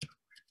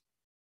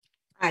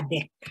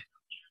ADEK.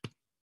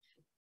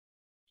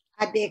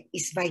 ADEK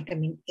is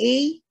vitamin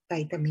A,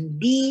 vitamin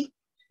D,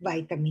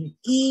 vitamin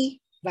E,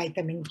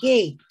 vitamin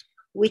K,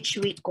 which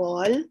we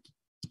call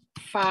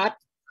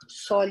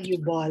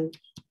fat-soluble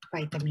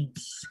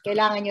vitamins.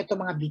 Kailangan nyo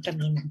itong mga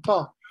vitaminan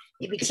to.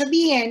 Ibig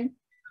sabihin,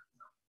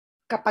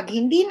 kapag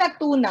hindi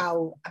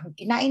natunaw ang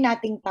kinain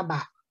nating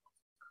taba,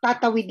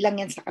 tatawid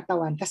lang yan sa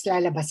katawan, tas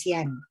lalabas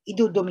yan.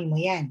 Idudumi mo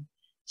yan.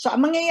 So,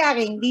 ang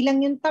mangyayari, hindi lang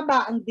yung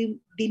taba ang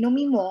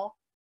dinumi mo,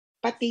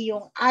 pati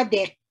yung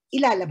ADEK,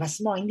 ilalabas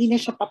mo. Hindi na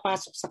siya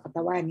papasok sa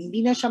katawan.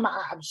 Hindi na siya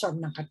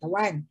maa-absorb ng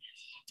katawan.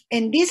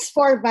 And these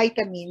 4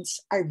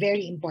 vitamins are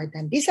very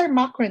important. These are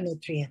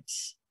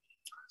macronutrients.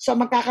 So,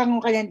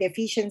 magkakaroon ka ng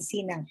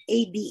deficiency ng A,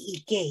 D, E,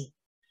 K.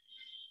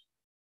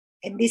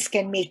 And this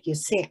can make you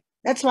sick.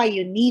 That's why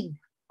you need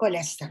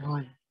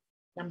cholesterol.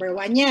 Number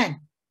 1 yan.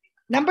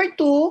 Number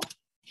 2,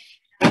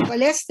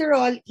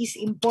 cholesterol is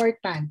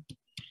important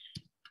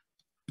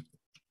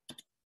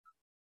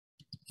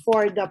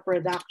for the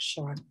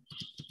production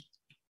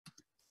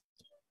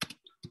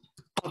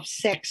of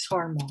sex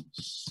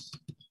hormones.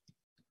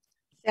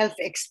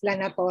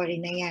 Self-explanatory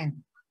na yan.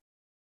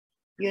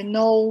 You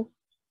know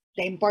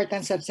the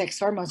importance of sex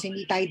hormones.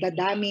 Hindi tayo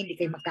dadami, hindi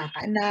kayo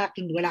magkakaanak,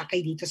 hindi wala kayo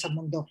dito sa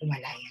mundo kung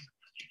wala yan.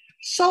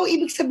 So,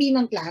 ibig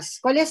sabihin ng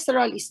class,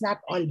 cholesterol is not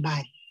all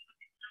bad.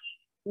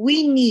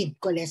 We need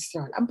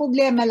cholesterol. Ang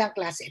problema lang,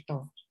 class,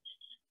 ito.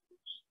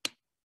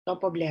 Ito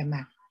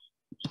problema.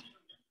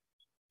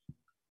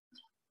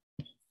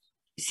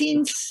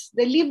 Since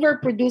the liver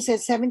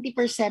produces 70%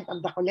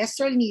 of the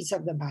cholesterol needs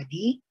of the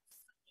body,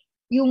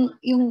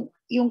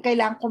 yung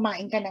kailangan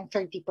kumain ka ng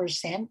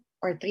 30%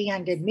 or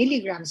 300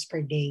 milligrams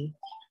per day,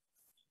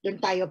 doon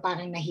tayo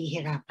parang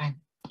nahihirapan.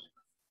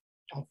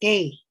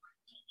 Okay.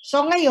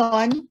 So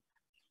ngayon,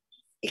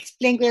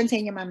 explain ko yan sa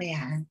inyo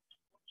mamaya.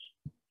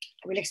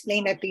 I will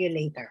explain that to you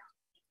later.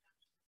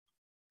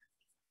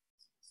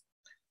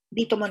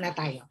 Dito muna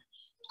tayo.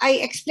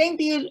 I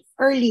explained to you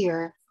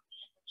earlier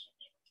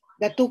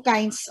the 2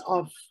 kinds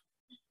of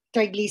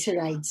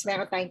triglycerides.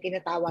 Meron tayong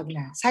tinatawag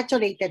na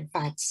saturated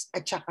fats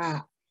at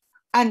saka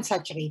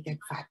unsaturated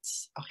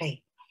fats.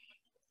 Okay.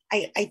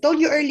 I told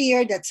you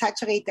earlier that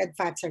saturated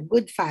fats are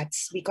good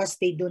fats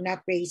because they do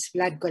not raise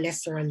blood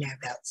cholesterol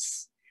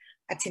levels.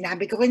 At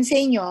sinabi ko rin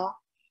sa inyo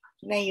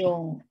na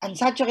yung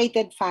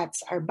unsaturated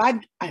fats are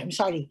bad,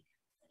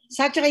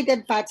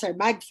 saturated fats are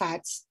bad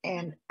fats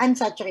and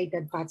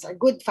unsaturated fats are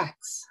good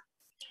fats.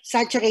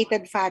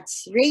 Saturated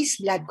fats raise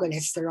blood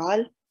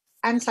cholesterol.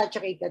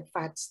 Unsaturated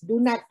fats do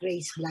not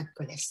raise blood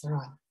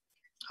cholesterol.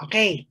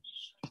 Okay.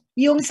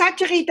 Yung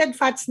saturated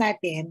fats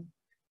natin,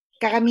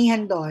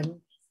 karamihan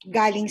doon,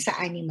 galing sa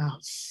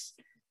animals.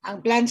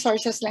 Ang plant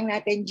sources lang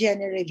natin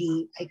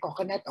generally ay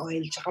coconut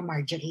oil tsaka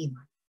margarine.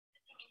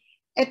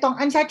 Etong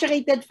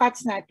unsaturated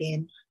fats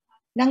natin,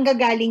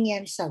 nanggagaling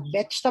yan sa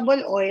vegetable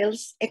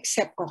oils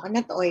except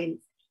coconut oil.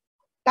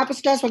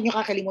 Tapos class, huwag nyo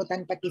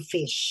kakalimutan pati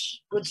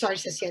fish. Good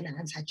sources yan ng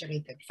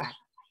unsaturated fat.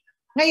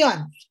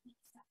 Ngayon,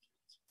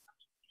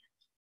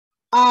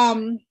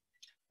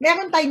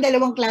 meron tayong 2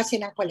 klase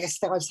ng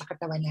cholesterol sa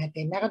katawan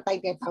natin. Meron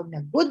tayong tinatawag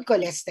na good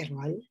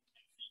cholesterol,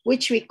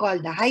 which we call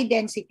the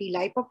high-density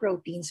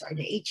lipoproteins or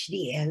the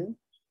HDL,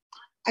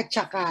 at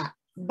saka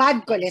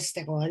bad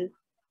cholesterol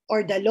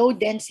or the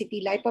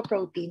low-density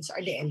lipoproteins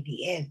or the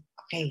LDL.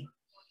 Okay.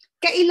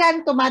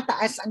 Kailan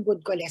tumataas ang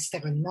good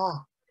cholesterol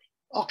mo?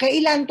 O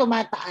kailan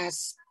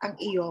tumataas ang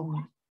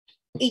iyong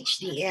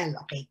HDL?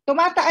 Okay.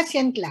 Tumataas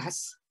yan,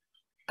 class,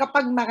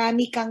 kapag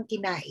marami kang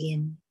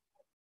kinain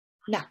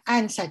na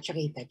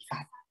unsaturated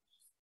fat.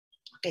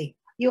 Okay.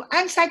 Yung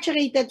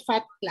unsaturated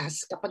fat,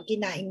 class, kapag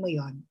kinain mo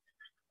yon,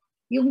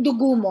 yung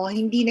dugo mo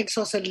hindi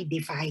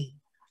nagsosolidify.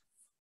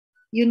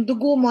 Yung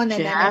dugo mo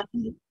na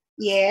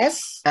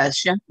yes?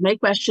 Chef, may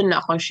question na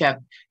ako, Chef.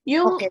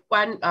 Yung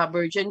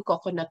virgin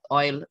coconut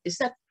oil, is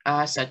that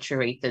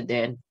saturated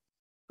then?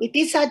 It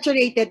is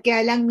saturated,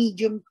 kaya lang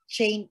medium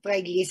chain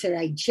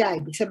triglyceride siya.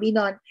 Ibig sabihin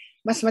nun,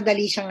 mas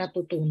madali siyang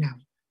natutunaw.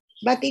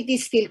 But it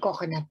is still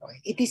coconut oil.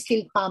 It is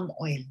still palm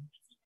oil.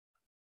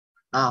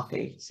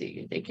 Okay,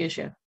 sige. Thank you,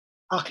 Chef.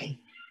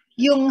 Okay.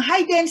 Yung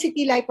high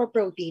density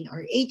lipoprotein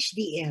or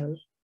HDL,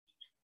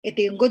 ito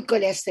yung good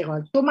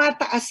cholesterol,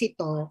 tumataas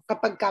ito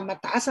kapag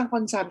mataas ang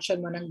consumption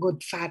mo ng good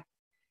fat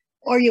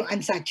or yung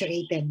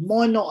unsaturated,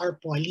 mono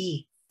or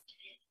poly.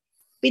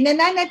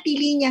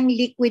 Pinananatili niyang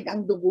liquid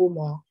ang dugo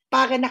mo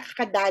para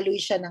nakakadaloy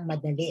siya ng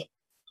madali.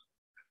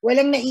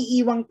 Walang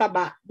naiiwang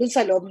taba dun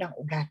sa loob ng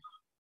ugat.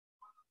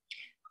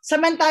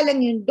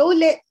 Samantalang yung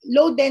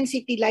low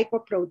density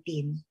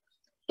lipoprotein,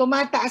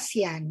 tumataas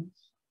yan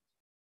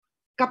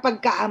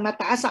kapag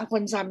mataas ang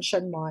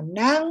consumption mo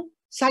ng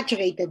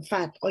saturated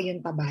fat o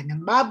yung taba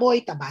ng baboy,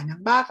 taba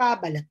ng baka,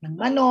 balat ng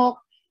manok,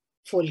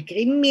 full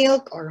cream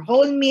milk or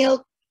whole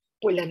milk,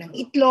 pula ng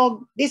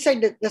itlog. These are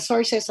the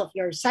sources of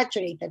your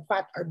saturated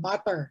fat or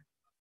butter.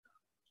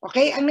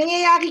 Okay? Ang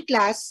nangyayari,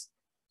 class,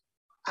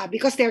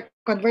 because they're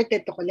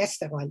converted to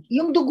cholesterol,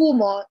 yung dugo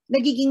mo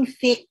nagiging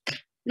thick,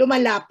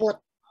 lumalapot.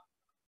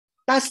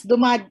 Tapos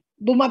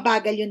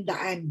bumabagal yung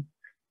daan.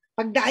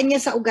 Pagdaan niya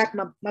sa ugat,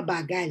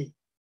 mabagal.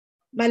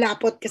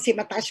 Malapot kasi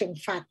mataas yung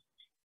fat.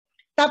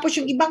 Tapos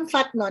yung ibang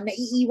fat no,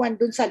 naiiwan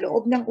dun sa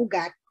loob ng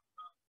ugat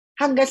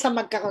hanggang sa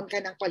magkaroon ka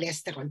ng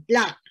cholesterol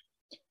plaque.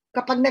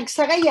 Kapag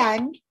nagsara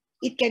yan,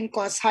 it can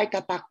cause heart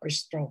attack or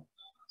stroke.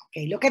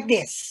 Okay, look at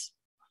this.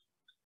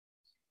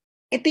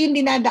 Ito yung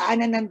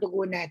dinadaanan ng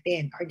dugo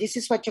natin, or this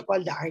is what you call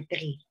the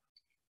artery.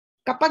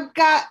 Kapag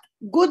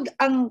good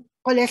ang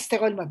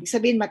cholesterol mo, ibig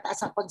sabihin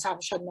mataas ang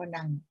consumption mo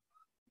ng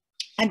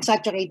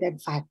unsaturated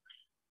fat,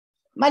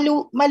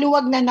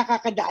 maluwag na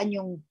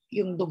nakakadaan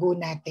yung dugo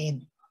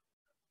natin.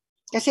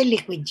 Kasi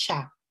liquid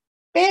siya.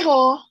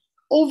 Pero,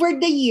 over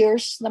the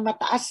years na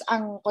mataas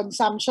ang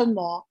consumption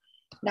mo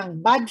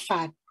ng bad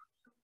fat,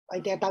 o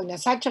tinatawag na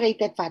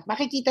saturated fat,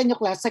 makikita nyo,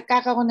 class,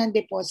 nagkakaroon ng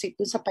deposit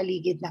dun sa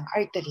paligid ng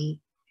artery,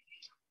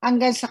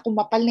 hanggang sa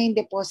kumapal na yung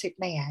deposit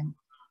na yan,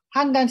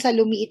 hanggang sa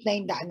lumiit na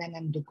yung daanan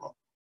ng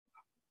dugo.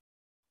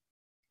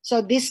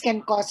 So, this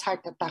can cause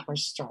heart attack or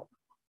stroke.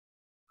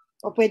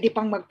 O pwede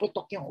pang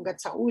magputok yung ugat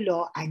sa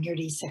ulo,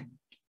 aneurysm.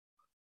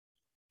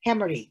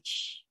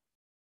 Hemorrhage.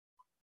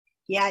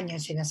 Yan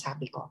yung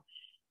sinasabi ko.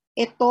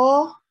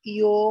 Ito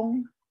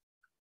yung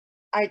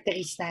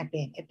arteries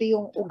natin. Ito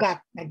yung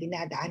ugat na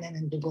dinadaanan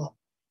ng dugo.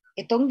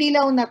 Itong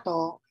dilaw na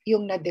to,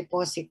 yung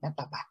na-deposit na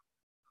taba.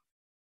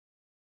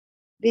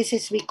 This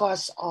is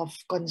because of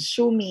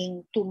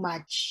consuming too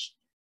much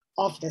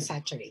of the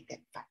saturated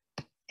fat.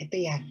 Ito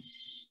yan.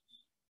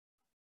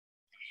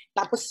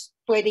 Tapos,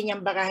 pwede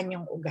niyang barahan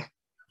yung ugat.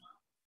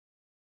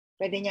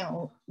 Pwede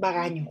niyang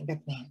barahan yung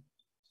ugat na yan.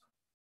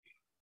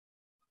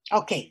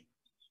 Okay.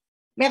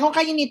 Meron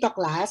kayo nito,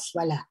 class?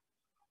 Wala.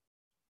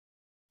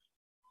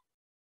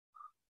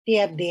 Do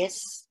you have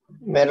this?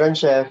 Meron,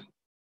 Chef.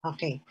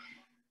 Okay.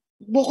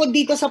 Bukod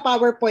dito sa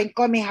PowerPoint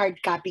ko, may hard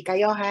copy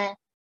kayo, ha?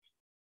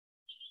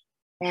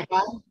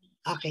 Meron?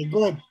 Okay,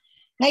 good.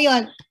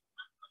 Ngayon,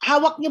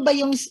 hawak nyo ba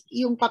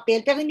yung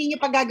papel? Pero hindi nyo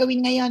pa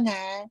gagawin ngayon,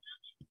 ha?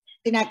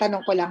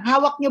 Tinatanong ko lang,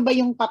 hawak nyo ba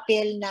yung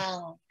papel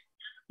ng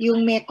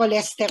yung may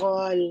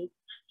cholesterol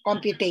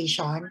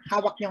computation?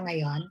 Hawak nyo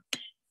ngayon?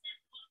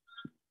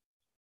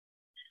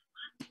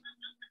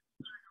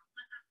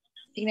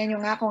 Tingnan nyo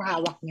nga kung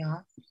hawak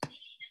nyo.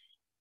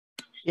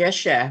 Yes,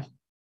 Chef.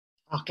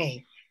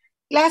 Okay.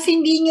 Class,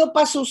 hindi nyo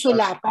pa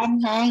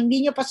susulatan, ha?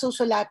 Hindi nyo pa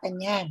susulatan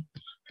yan.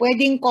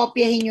 Pwedeng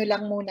kopyahin nyo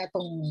lang muna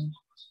itong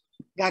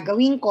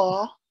gagawin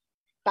ko,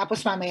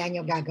 tapos mamaya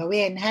nyo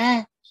gagawin,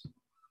 ha?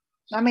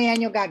 Mamaya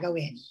nyo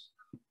gagawin.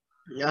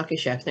 Okay,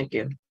 Chef. Thank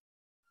you.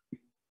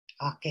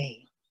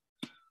 Okay.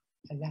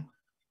 Wala.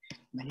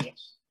 Mali.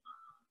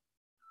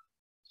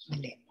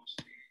 Mali.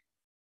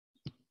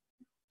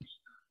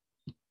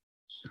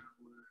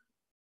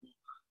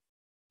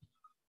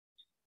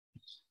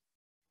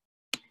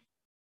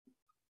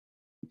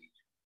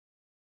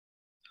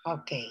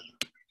 Okay.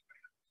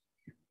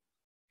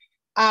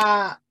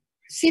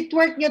 Sit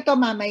work nyo to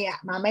mamaya.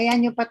 Mamaya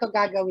nyo pa to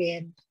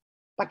gagawin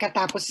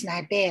pagkatapos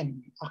natin.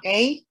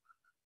 Okay?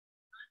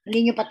 Hindi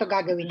nyo pa to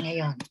gagawin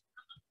ngayon.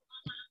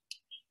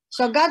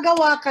 So,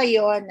 gagawa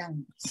kayo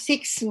ng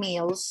 6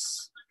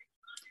 meals,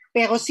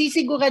 pero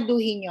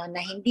sisiguraduhin nyo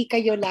na hindi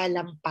kayo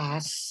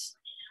lalampas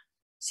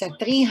sa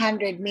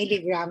 300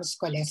 milligrams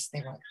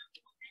cholesterol.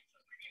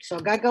 So,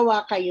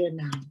 gagawa kayo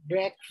ng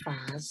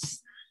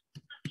breakfast,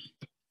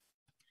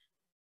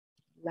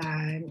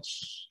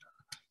 lunch,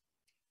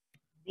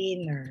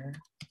 dinner,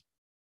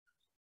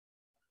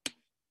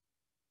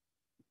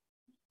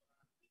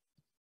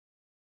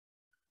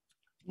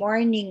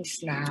 morning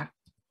snack,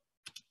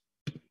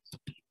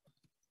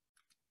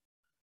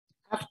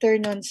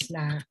 afternoon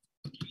snack,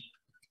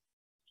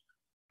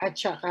 at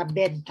saka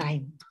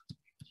bedtime.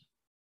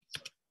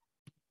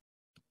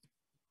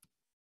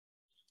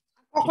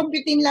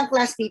 Kukumputin lang,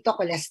 class, dito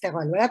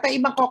cholesterol. Wala tayong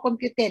ibang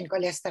kukumputin,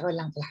 cholesterol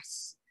lang,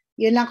 class.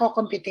 Yun lang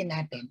kukumputin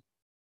natin.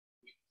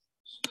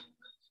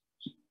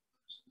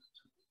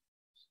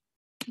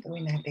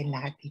 Gawin natin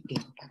lahat itim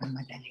para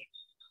madali.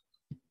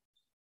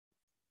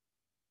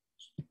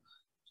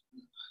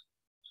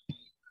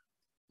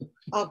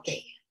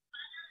 Okay.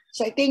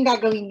 So, ito yung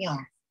gagawin nyo.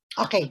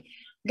 Okay.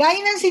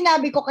 Gaya ng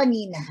sinabi ko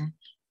kanina,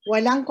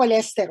 walang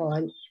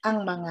kolesterol ang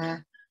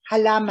mga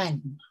halaman.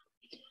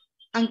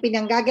 Ang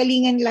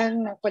pinanggagalingan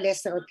lang ng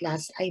cholesterol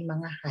class ay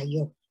mga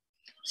hayop.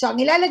 So,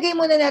 ang ilalagay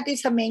muna natin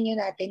sa menu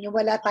natin, yung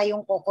wala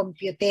tayong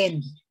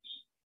kukomputin.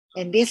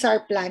 And these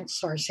are plant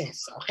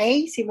sources.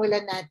 Okay?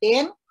 Simulan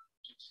natin.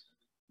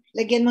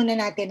 Lagyan muna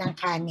natin ng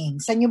kanin.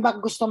 Saan nyo ba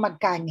gusto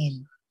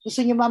magkanin? Gusto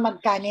nyo ba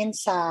magkanin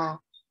sa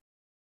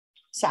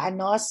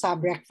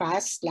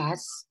breakfast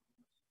class?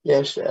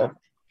 Yes, chef.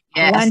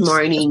 Yes, Lunch.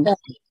 morning.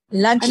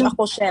 Lunch Ano?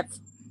 ako, chef.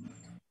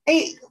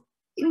 Eh,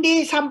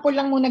 hindi, sample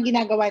lang muna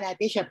ginagawa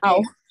natin, syempre.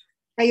 Oh.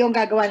 Kayo ang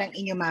gagawa ng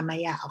inyo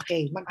mamaya.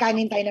 Okay,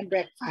 magkanin tayo ng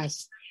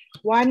breakfast.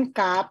 1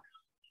 cup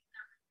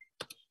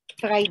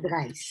fried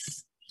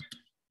rice.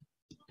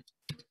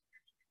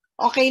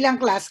 Okay lang,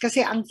 class,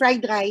 kasi ang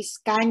fried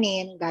rice,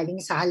 kanin, galing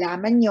sa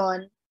halaman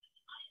yon,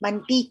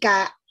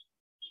 mantika,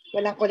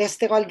 walang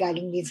kolesterol,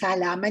 galing din sa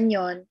halaman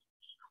yon,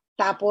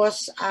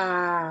 tapos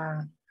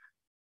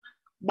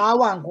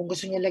bawang, kung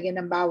gusto niyo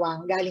lagyan ng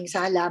bawang, galing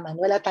sa halaman,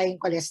 wala tayong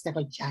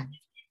kolesterol dyan.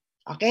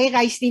 Okay,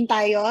 rice din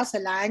tayo sa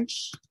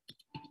lunch.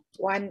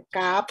 1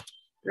 cup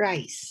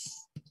rice.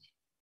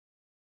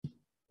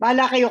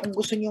 Bahala kayo kung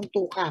gusto niyo 2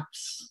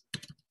 cups.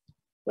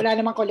 Wala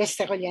namang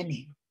kolesterol yan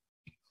eh.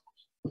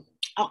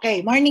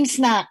 Okay, morning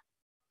snack.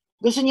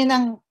 Gusto niyo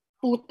ng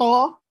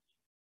puto?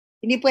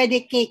 Hindi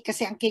pwede cake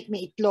kasi ang cake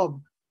may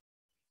itlog.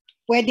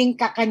 Pwedeng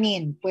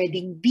kakanin,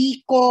 pwedeng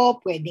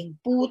biko,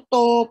 pwedeng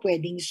puto,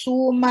 pwedeng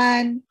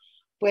suman,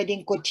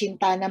 pwedeng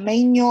kutsinta na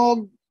may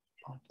nyog.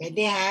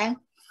 Pwede ha?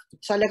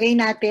 So lagay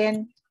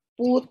natin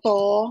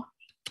puto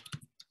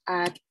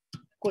at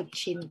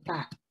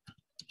kutsinta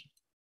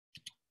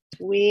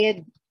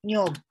with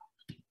nyog.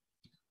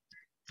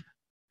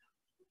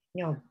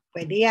 Nyog.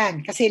 Pwede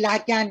yan. Kasi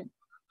lahat yan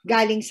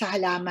galing sa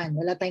halaman.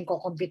 Wala tayong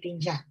kukumpitin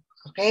dyan.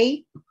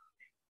 Okay?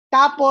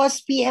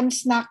 Tapos, PM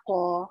snack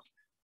ko,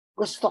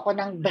 gusto ko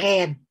ng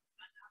bread.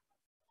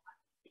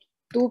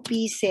 2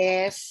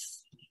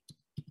 pieces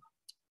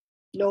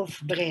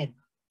loaf bread.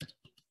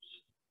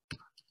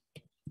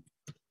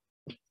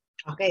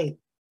 Okay.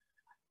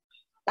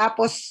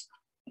 Tapos,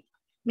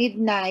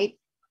 midnight,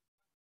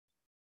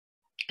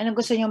 anong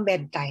gusto nyong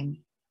bedtime?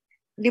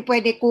 Hindi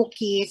pwede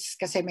cookies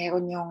kasi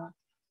meron yung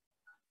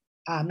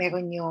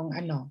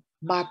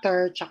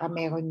butter, tsaka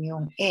meron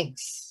yung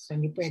eggs. So,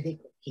 hindi pwede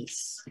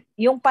cookies.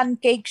 Yung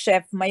pancake,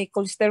 chef, may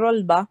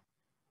cholesterol ba?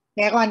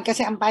 Meron,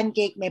 kasi ang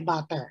pancake may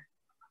butter.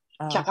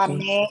 Tsaka Okay.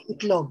 may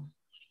itlog.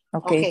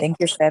 Okay, Okay.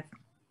 thank you, chef.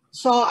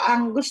 So,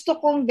 ang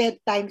gusto kong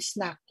bedtime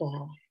snack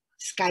ko,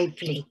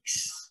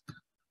 Skyflakes.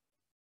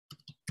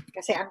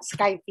 Kasi ang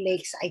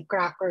Skyflakes ay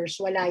crackers.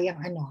 Wala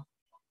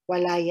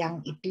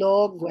yung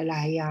itlog,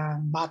 wala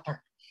yung butter.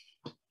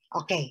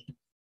 Okay.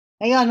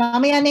 Ngayon,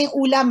 mamaya na yung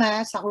ulam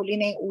ha. Sa huli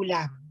na yung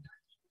ulam.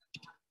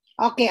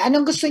 Okay,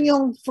 anong gusto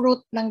nyong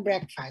fruit ng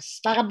breakfast?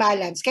 Para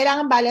balance.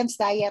 Kailangan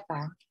balance diet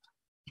ha.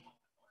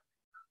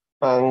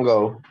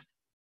 Mango.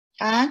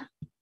 Ha?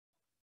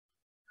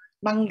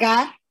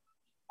 Mangga?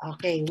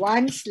 Okay,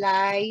 1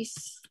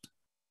 slice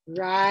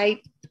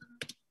ripe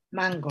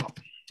mango.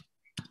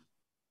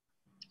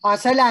 O,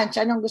 sa lunch,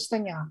 anong gusto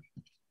nyo?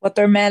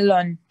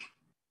 Watermelon.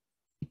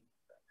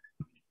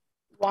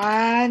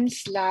 1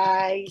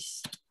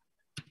 slice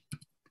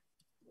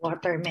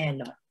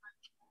watermelon.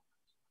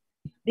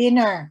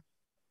 Dinner.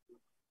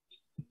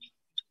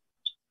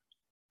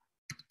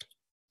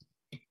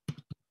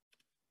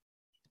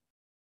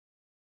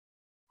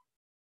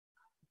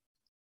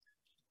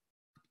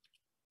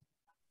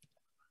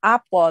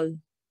 Apple.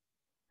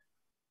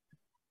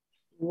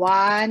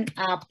 1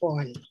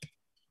 apple.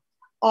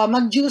 O,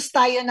 mag-juice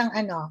tayo ng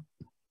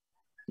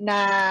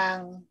ng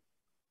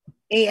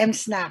AM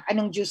snack.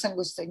 Anong juice ang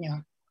gusto nyo?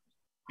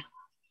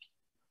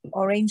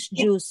 Orange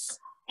juice.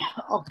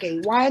 Okay,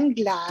 1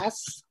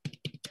 glass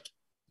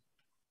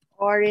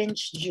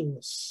orange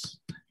juice.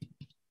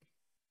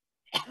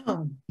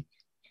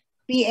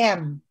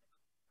 PM.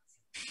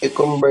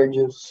 Cucumber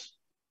juice.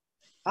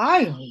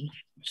 Ay,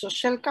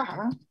 social ka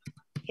ha?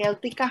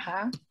 Healthy ka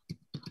ha?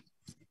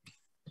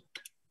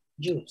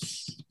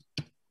 Juice.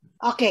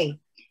 Okay.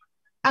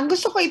 Ang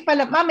gusto ko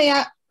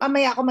mamaya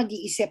ako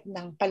mag-iisip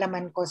ng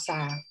palaman ko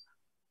sa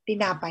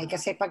tinapay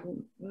kasi pag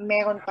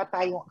meron pa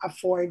tayong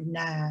afford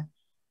na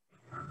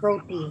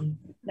protein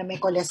na may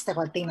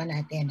cholesterol, tingnan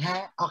natin,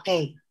 ha?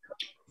 Okay.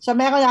 So,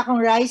 meron akong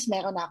rice,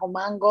 meron akong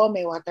mango,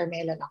 may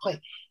watermelon ako eh.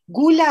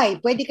 Gulay,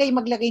 pwede kayo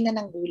maglagay na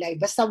ng gulay,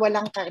 basta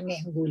walang karne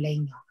ang gulay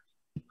nyo.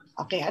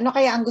 Okay, ano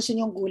kaya ang gusto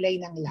nyong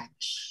gulay ng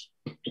lunch?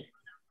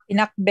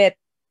 Pinakbet.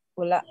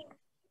 Wala.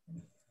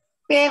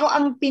 Pero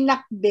ang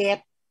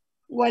pinakbet,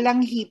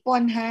 walang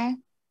hipon, ha?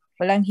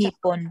 Walang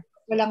hipon.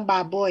 Walang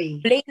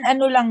baboy. Plain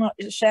lang,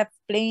 chef.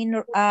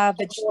 Plain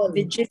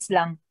veggies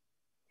lang.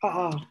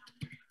 Oo.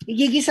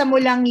 Igigisa mo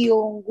lang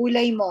yung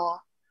gulay mo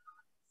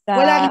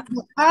Wala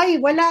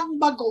walang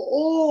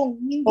bagoong.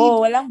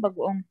 Walang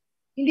bagoong.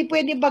 Hindi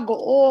pwede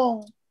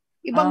bagoong.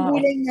 Ibang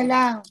gulay na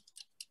lang.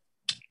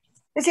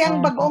 Kasi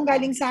ang bagoong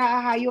galing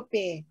sa hayop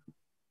eh.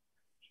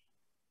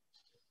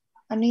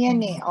 Ano yan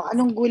eh? O,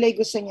 anong gulay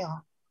gusto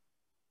nyo?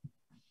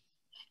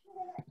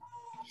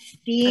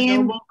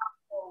 Steam.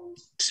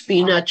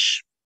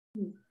 Spinach.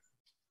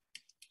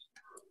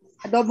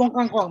 Adobong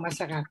kangkong,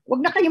 masarap.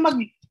 Huwag na kayo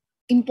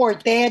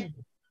mag-imported.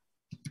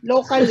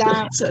 Local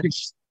lang. Sorry.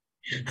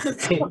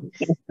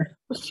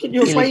 Gusto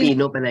nyo pa yun?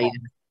 Filipino pala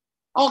yun.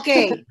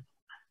 Okay.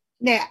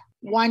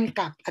 1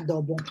 cup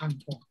adobong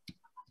kangkong.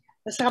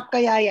 Masarap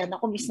kaya yan.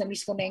 Ako miss na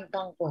miss ko na yung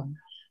kangkong.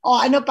 O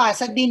ano pa?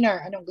 Sa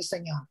dinner, anong gusto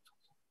nyo?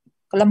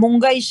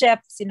 Kalamunggay, chef.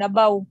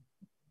 Sinabaw.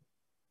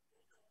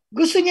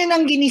 Gusto nyo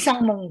ng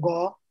ginisang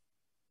munggo?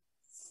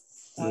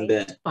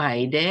 Hindi.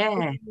 Pwede.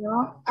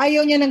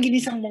 Ayaw niya ng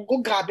ginisang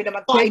munggo. Grabe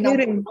naman to. Pwede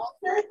rin.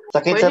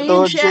 Sakit Pwede sa yun,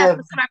 tuhod, chef. chef.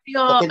 Masarap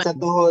yun. Sakit sa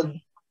tuhod.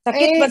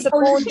 Sakit ba sa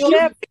tuhod,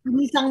 chef?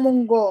 Ginisang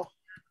munggo.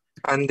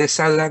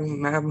 Pandesal lang,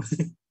 ma'am.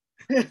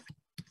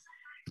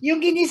 Yung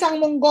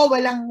ginisang munggo,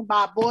 walang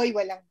baboy,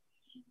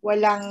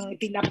 walang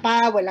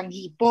tinapa, walang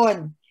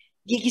hipon.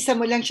 Gigisa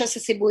mo lang siya sa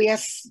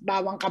sibuyas,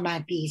 bawang,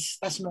 kamatis,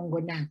 tas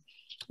munggo na.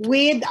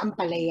 With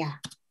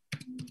ampalaya.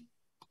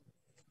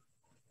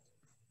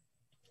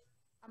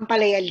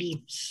 Ampalaya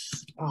leaves.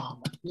 Oh,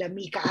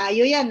 lami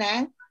kaayo yan,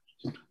 ha?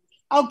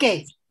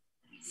 Okay.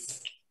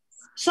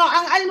 So,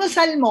 ang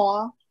almusal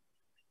mo,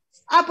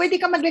 pwede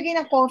ka maglagay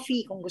ng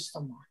coffee kung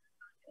gusto mo.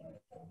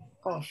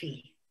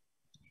 Coffee.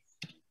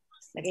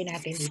 Lagay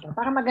natin dito.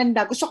 Para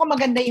maganda. Gusto ko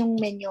maganda yung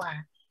menu,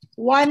 ha?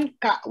 1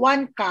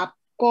 cup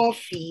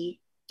coffee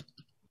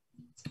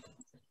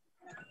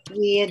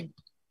with,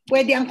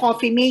 pwede ang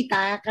Coffee Mate,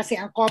 ha? Kasi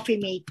ang Coffee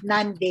Mate,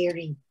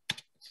 non-dairy.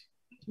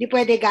 Hindi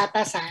pwede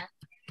gatas, ha?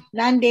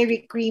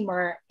 Non-dairy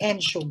creamer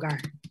and sugar.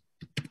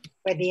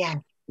 Pwede yan.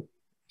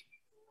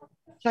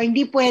 So,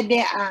 hindi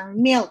pwede ang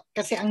milk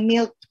kasi ang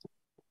milk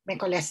may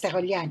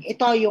cholesterol yan.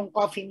 Ito yung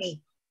Coffee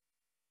Mate.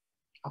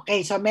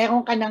 Okay, so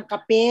meron ka ng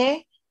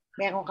kape,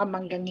 meron kang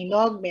manggang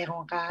hinog,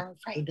 meron kang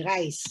fried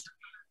rice.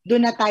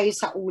 Doon na tayo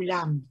sa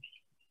ulam.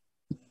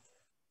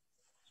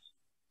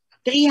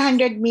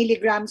 300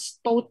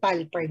 milligrams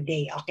total per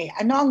day. Okay,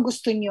 ano ang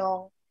gusto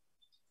nyo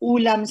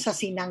ulam sa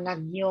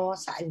sinangag nyo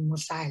sa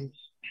almusal?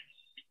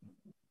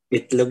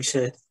 Itlog,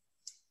 chef.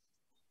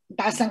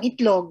 Taas ng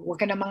itlog,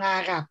 huwag ka na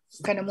mangarap.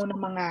 Huwag ka na muna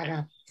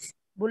mangarap.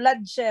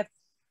 Bulad, chef.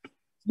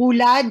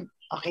 Bulad.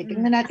 Okay,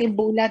 tingnan natin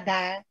bulad,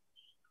 ha?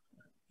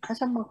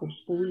 Asan mo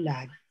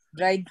bulad?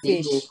 Dried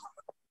fish.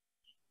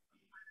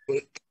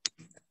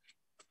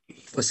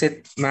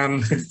 Pusit, ma'am.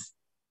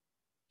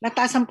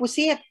 Nataas ang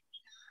pusit.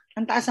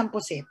 Ang taas ang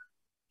pusit.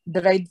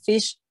 Dried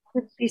fish.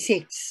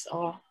 56.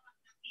 Oh.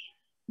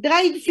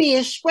 Dried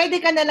fish, pwede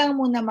ka na lang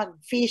muna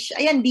mag-fish.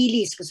 Ayan,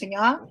 dilis. Gusto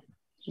nyo?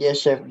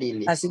 Yes, Chef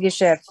Dilly. Sige,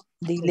 chef.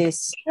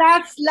 Dilis.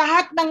 Plus,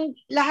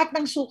 lahat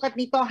ng sukat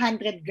nito,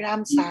 100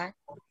 grams, ha?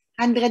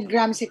 100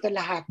 grams ito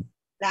lahat.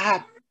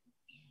 Lahat.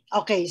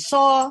 Okay,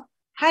 so,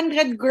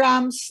 100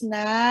 grams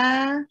na...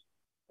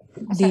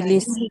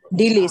 Dilis.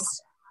 Dilis.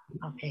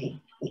 Okay.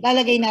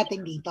 Lalagay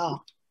natin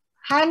dito.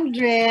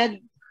 100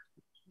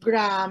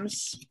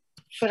 grams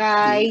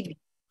fried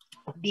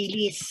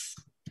dilis.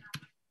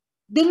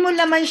 Doon mo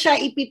naman siya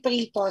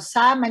ipiprito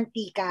sa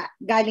mantika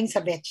galing sa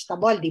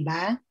vegetable, di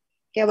ba?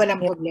 Kaya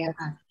walang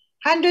problema.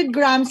 100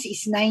 grams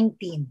is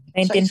 19.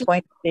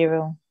 19.0.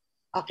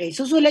 Okay,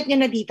 susulat nyo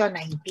na dito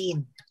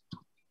 19.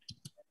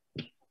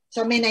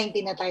 So may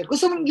 19 na tayo.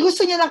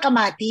 Gusto nyo ng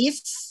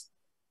kamatis?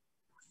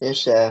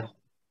 Yes, Chef.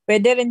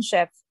 Pwede rin,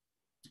 chef.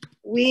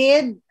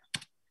 With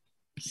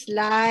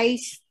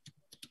sliced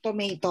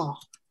tomato.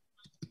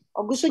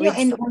 O gusto nyo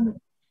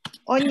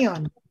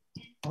onion?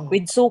 Oh.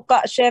 With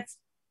suka, chef.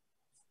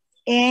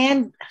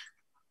 And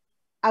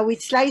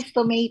with sliced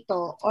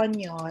tomato,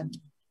 onion,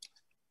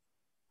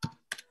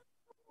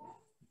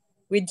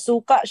 With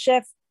suka,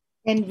 chef.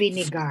 and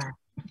vinegar.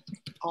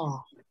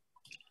 Oh.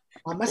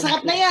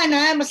 Masarap na yan,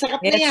 ha?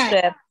 Masarap na Yes, yan.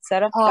 chef.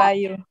 Sarap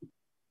kayo.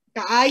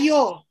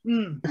 Kaayo.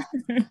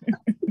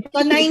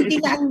 So,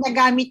 90 na ang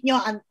nagamit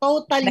nyo. Ang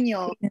total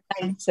nyo,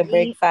 Sa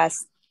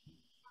breakfast.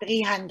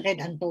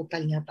 300 ang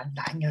total nyo.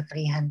 Tandaan nyo,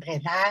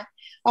 300, ha?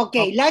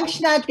 Okay,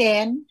 lunch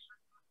natin,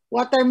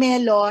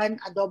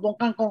 watermelon, adobong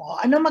kangkong. O,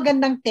 ano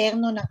magandang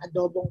terno ng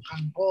adobong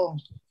kangkong?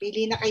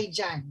 Pili na kayo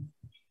dyan.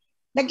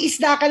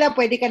 Nag-isda ka lang,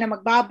 pwede ka na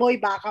magbaboy,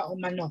 baka o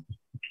manok.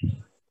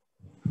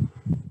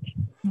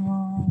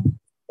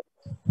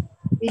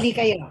 Pili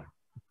kayo.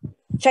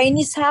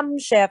 Chinese ham,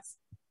 chef.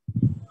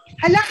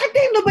 Hala ka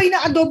terno ba yung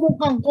adobong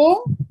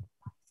kangkong?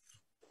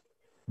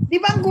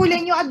 Di ba ang gulay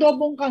nyo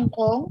adobong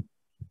kangkong?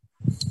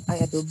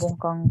 Ay, adobong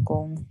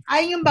kangkong.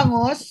 Ay, yung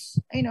bangos.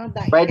 Ay, no,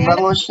 dahil. Fried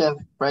bangus, Chef.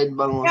 Fried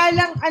bangus. Kaya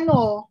lang,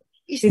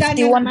 isda na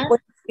naman.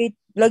 51.8.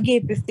 Lagi,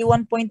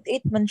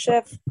 51.8 man,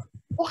 chef.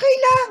 Okay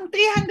lang,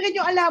 300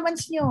 yung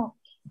allowance nyo.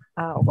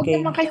 Huwag Okay.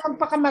 naman kayo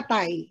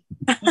magpakamatay.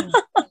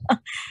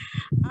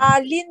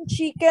 Lean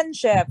chicken,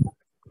 chef.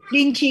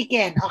 Lean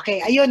chicken.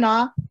 Okay, ayun,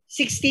 no?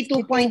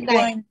 62.9.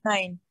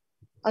 2.9.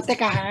 O,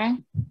 teka ha.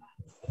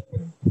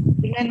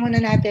 Tingnan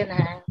muna natin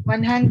ha.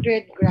 100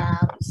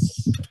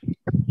 grams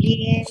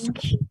lean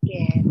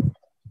chicken.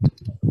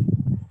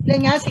 Ilan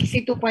nga?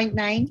 62.9?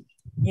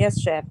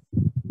 Yes, chef.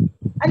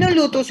 Anong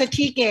luto sa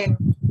chicken?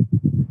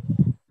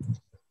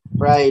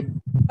 Fried.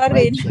 Pa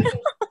rin. Chef.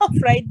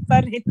 Fried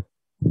pa rin.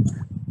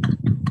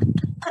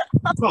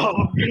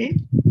 Okay.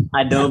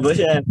 Adobo,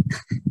 chef.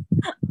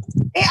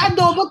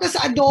 Adobo tas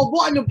adobo.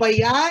 Ano ba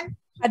yan?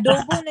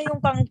 Adobo na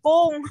yung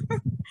kangkong.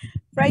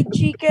 Fried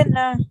chicken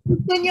na.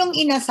 Yun yung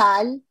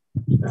inasal.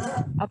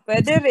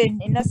 Pwede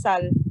rin.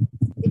 Inasal.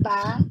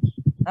 Diba?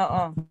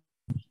 Oo.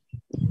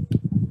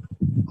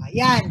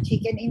 Ayan.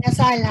 Chicken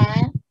inasal ha.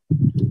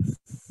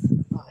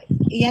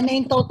 Iyan na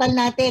yung total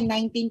natin,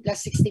 19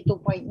 plus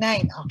 62.9.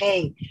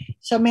 Okay.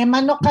 So may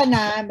manok ka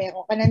na,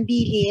 meron ka ng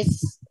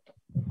dilis.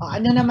 O,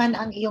 ano naman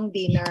ang iyong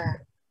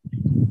dinner?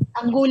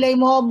 Ang gulay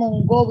mo,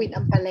 munggo with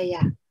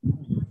ampalaya.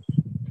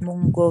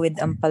 Munggo with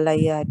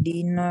ampalaya.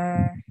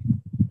 Dinner.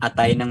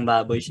 Atay ng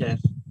baboy, chef.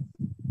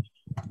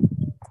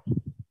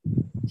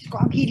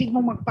 So, ang hilig mo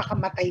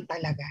magpakamatay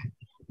talaga.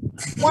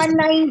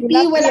 190,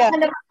 wala ka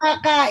na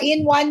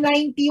makakain.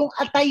 190 yung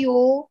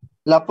atayo.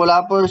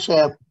 Lapu-lapu,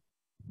 chef.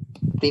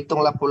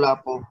 Pritong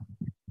lapu-lapu.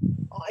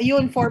 O,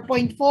 ayun,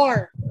 4.4.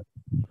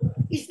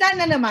 Isda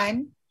na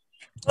naman.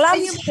 Clams,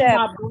 Ayun yung chef.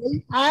 baboy.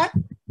 Ha?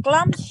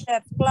 Clams,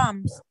 chef.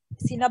 Clams.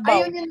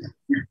 Sinabaw. Ayun yun.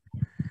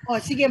 O,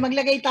 sige,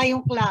 maglagay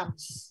tayong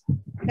clams.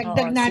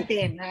 Dagdag Oo,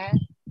 natin, ha?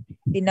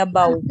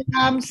 Sinabaw. Ang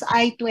clams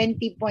ay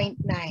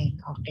 20.9.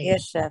 Okay.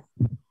 Yes, chef.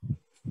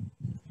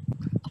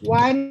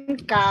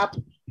 1 cup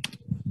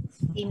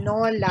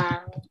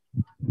tinolang.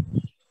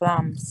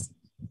 Clams.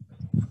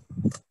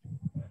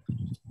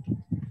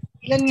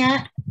 Ilan nga?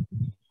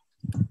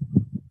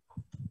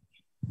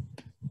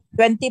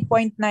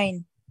 20.9.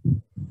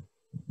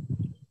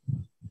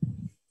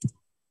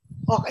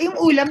 Okay, yung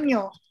ulam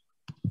nyo.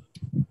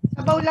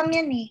 Sabaw lang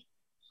yan eh.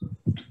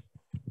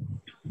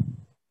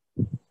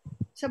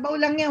 Sabaw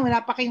lang yan.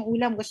 Wala pa kayong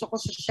ulam. Gusto ko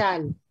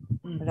sosyal.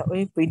 Wala,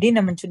 uy, pwede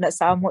naman siya na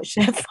samo,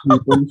 chef.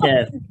 Hipon,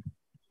 chef.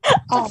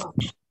 Oh.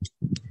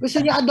 Gusto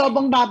nyo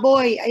adobong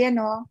baboy.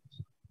 Ayan o.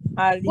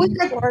 Uy,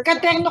 Lean pork.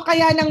 katerno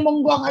kaya ng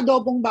munggo ang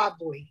adobong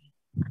baboy.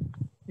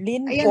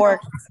 Lean Ayan,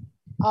 pork.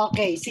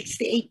 Okay,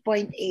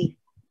 68.8.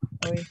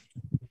 Uy.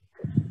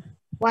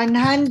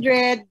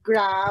 100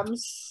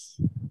 grams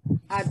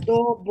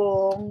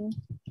adobong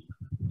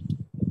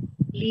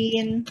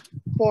lean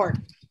pork.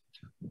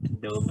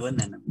 Adobo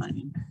na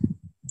naman.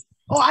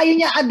 O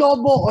ayun niya,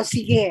 adobo. O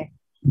sige.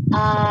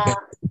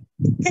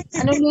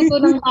 Anong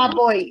luto ng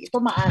baboy? Ito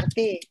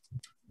maarte.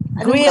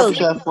 Anong Grilled.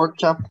 Chef, pork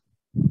chop.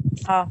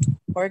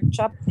 Pork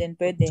chop din,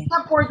 pwede.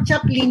 pork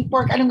chop, lean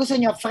pork. Anong gusto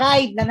niyo?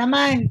 Fried na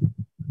naman.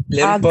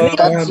 Limpo, grilled.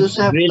 Katsu,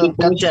 chef. Grilled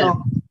po, chef.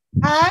 Katsu.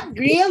 Ha?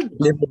 Grilled?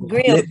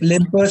 Grilled.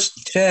 limpo,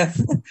 chef.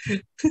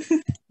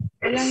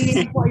 Walang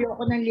liempo.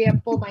 Ayoko ng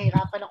liempo.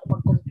 Mahirapan ako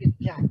mag-compute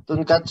dyan.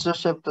 Tonkatsu,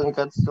 chef.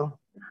 Tonkatsu.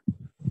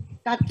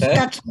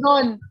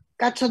 Katsudon.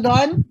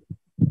 Katsudon?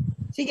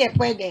 Sige,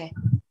 pwede.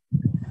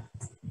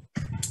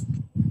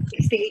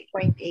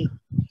 68.8.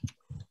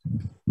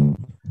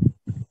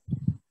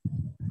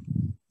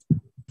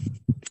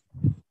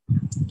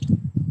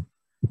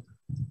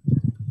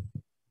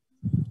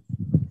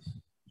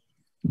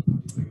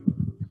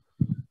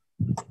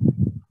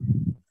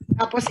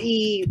 Tapos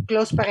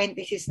i-close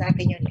parenthesis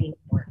natin yung lean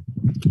pork.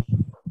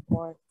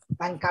 Pork.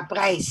 Pangka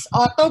price.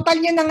 O,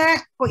 total nyo na nga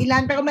kung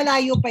ilan, pero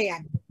malayo pa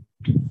yan.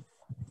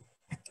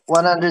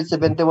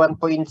 171.6,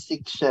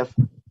 chef.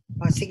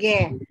 O,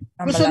 sige.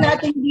 Gusto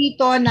natin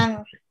dito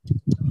ng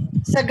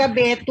sa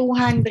gabi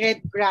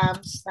 200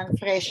 grams ng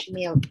fresh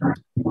milk.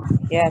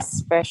 Yes,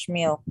 fresh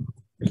milk.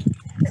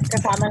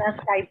 Kasama ng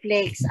Sky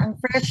Flakes.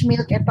 Ang fresh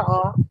milk,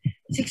 ito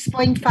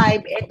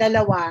 6.5,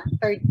 dalawa,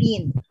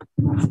 13.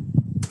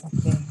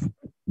 Okay.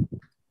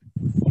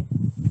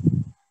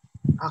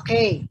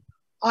 Okay.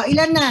 O,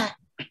 ilan na?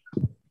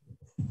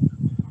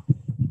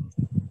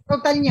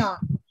 Total nyo.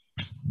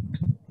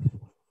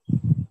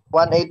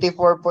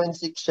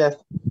 184.6, chef.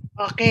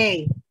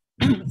 Okay.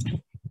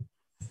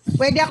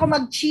 Pwede ako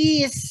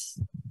mag-cheese.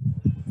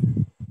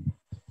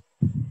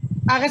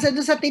 Para sa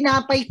doon sa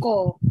tinapay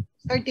ko,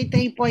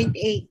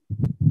 33.8.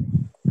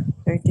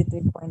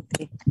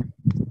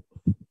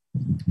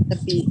 33.8. The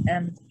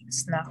PM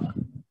snack.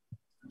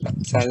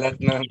 Salad,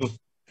 ma'am.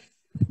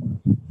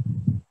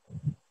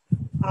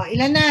 O,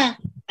 ilan na?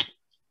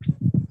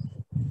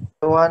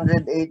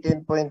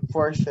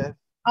 218.4, chef.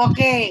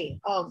 Okay.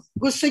 O,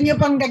 gusto nyo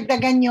pang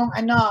dagdagan yung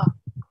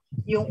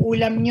yung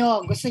ulam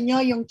nyo. Gusto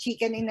nyo yung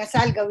chicken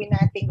inasal, gawin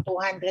nating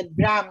 200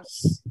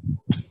 grams.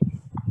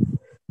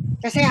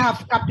 Kasi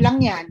half cup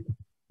lang yan.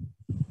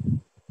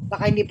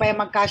 Baka hindi pa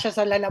yung magkasya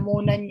sa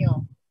lalamunan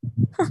nyo.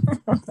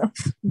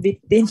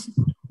 Bitin.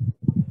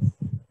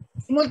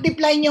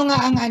 Multiply nyo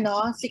nga ang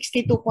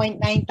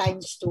 62.9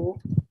 times 2.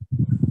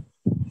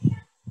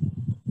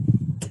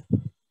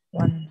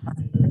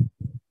 100.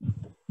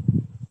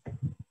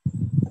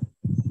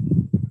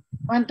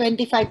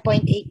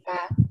 125.8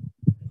 pa.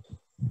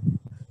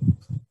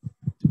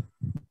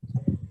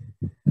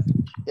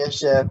 Yes,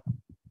 chef.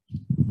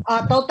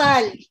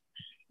 Total.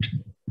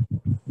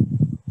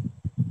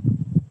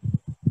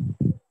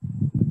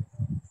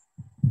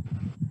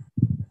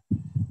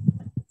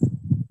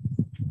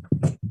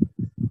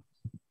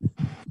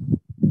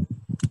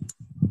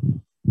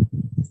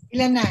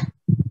 Ilan na?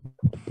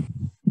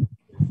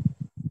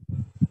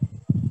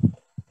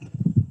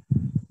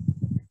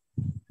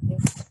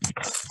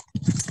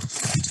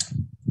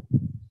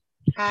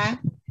 Ha?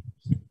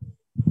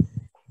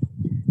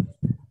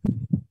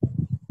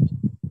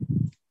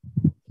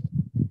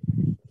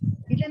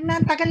 Ilan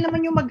na? Tagal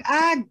naman yung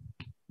mag-add.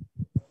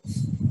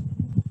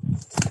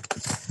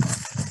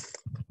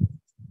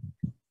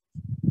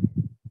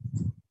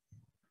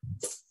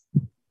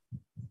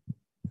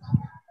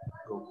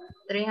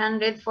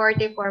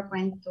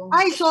 $344.2.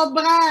 Ay,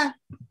 sobra.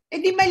 Eh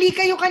di mali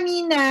kayo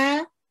kanina.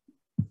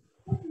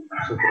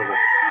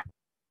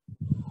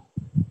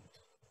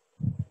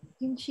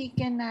 Yung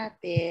chicken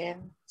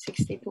natin,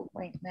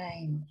 62.9.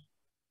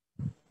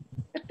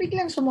 Ba't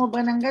biglang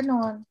sumobra ng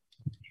ganon?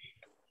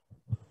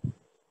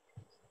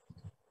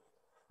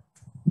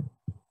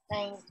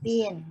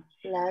 19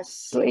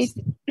 plus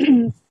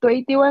 281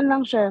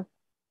 lang, chef.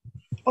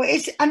 O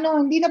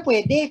hindi na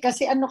pwede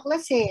kasi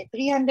class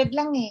 300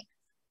 lang eh.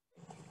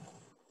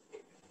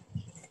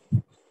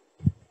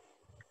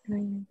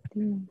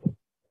 19.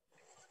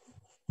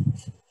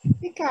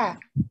 Teka,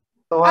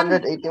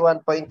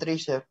 281.3,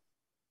 chef.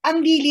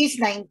 ang dilis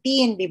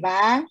 19, di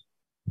ba?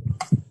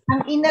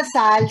 Ang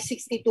inasal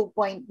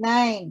 62.9.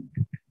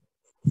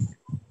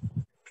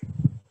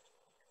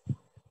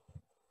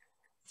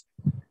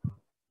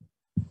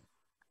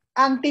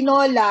 Ang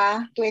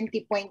tinola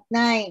 20.9.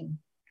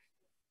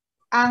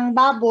 Ang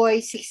baboy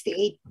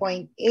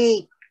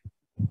 68.8.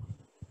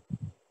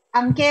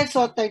 Ang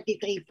keso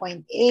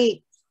 33.8.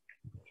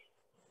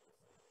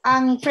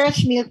 Ang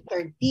fresh milk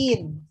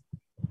 13.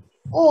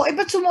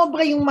 Ba't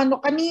sumobra yung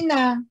manok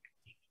kanina?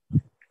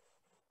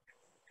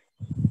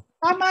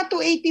 Tama,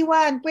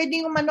 281.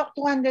 Pwede yung manok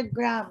 200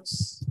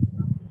 grams.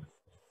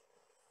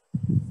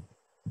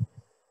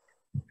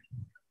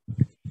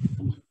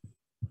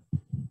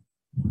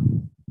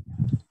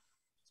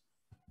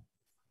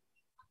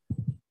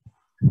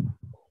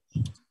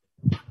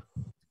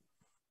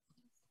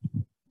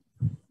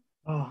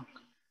 Oh.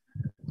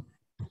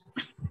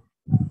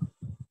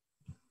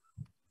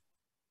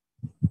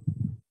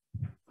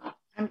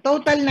 Ang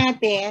total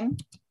natin,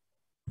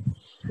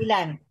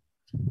 ilan?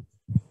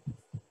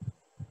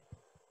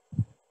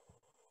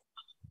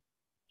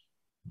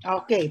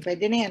 Okay,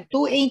 pwede na yan.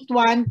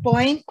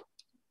 281.3.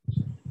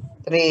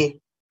 3.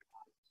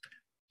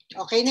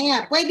 Okay na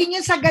yan. Pwede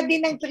nyo sagad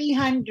din ng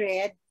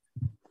 300.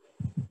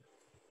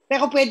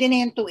 Pero pwede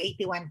na yan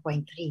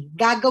 281.3.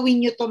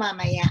 Gagawin nyo to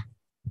mamaya.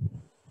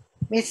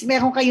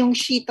 Meron kayong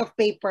sheet of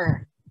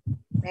paper.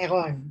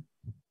 Meron.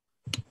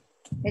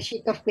 May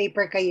sheet of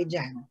paper kayo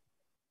dyan.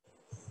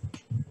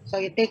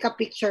 So you take a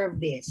picture of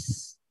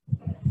this.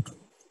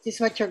 This is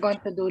what you're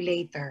going to do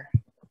later.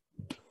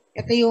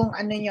 Ito yung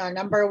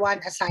number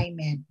 1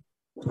 assignment.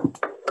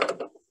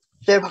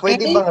 Chef, Okay.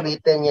 pwede bang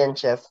written yan,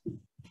 chef?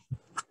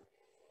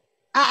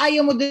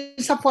 Ayaw mo dun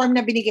sa form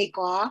na binigay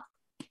ko?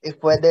 If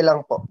pwede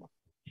lang po.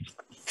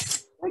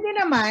 Pwede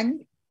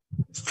naman.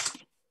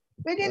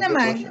 Pwede Pwede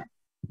naman. po, chef.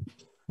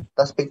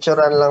 Tapos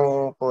picturean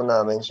lang po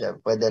namin, chef.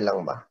 Pwede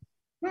lang ba?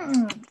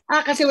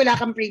 Kasi wala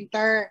kang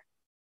printer.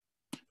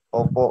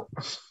 Opo.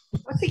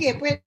 Sige,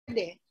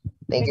 pwede.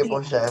 Thank you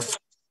po, chef.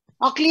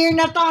 Clear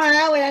na to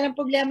ha. Wala nang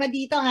problema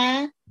dito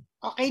ha.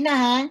 Okay na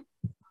ha.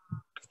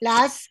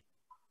 Last.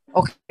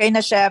 Okay na,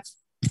 chef.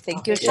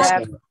 Thank you,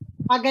 chef.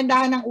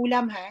 Pagandahan ng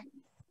ulam ha.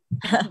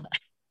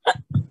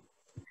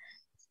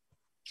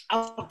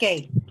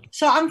 Okay.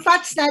 So ang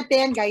fats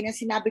natin, gaya ng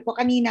sinabi ko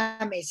kanina,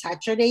 may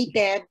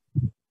saturated,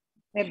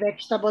 may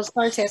vegetable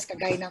sources,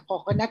 kagaya ng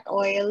coconut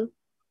oil,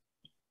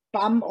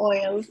 palm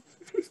oil,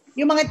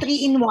 yung mga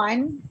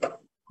 3-in-1.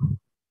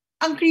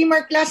 Ang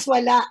creamer class,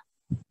 wala.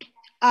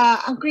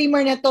 Ang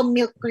creamer na to,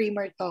 milk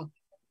creamer to.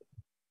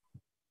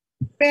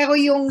 Pero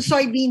yung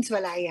soybeans,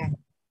 wala yan.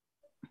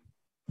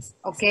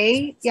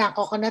 Okay? Yan,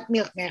 coconut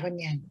milk, meron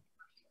yan.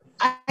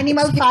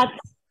 Animal fat,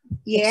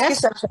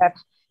 yes. Excuse me, chef.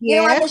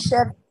 Yes.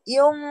 Chef,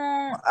 yung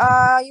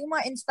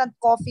mga instant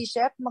coffee,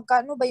 chef,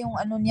 magkano ba yung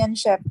niyan,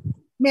 chef?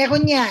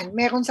 Meron yan.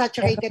 Meron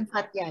saturated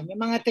fat yan.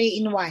 Yung mga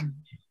 3-in-1.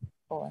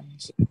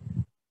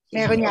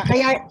 Meron yan.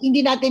 Kaya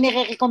hindi natin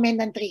nire-recommend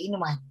ng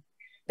 3-in-1.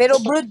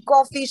 Pero brewed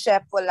coffee,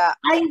 chef, wala.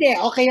 Hindi.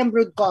 Okay yung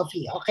brewed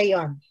coffee. Okay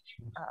yon.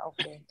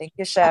 Okay. Thank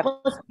you, chef.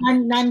 Tapos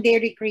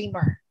non-dairy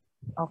creamer.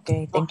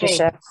 Okay. Thank you, Okay.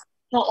 chef.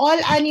 So all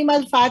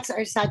animal fats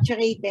are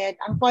saturated.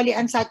 Ang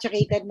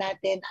polyunsaturated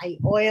natin ay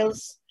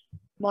oils,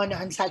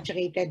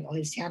 monounsaturated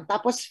oils yan.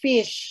 Tapos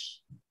fish,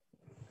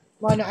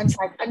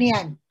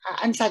 unsaturated.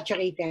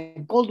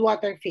 Cold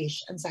water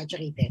fish,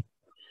 unsaturated.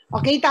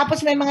 Okay,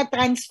 tapos may mga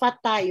trans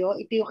fat tayo.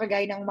 Ito yung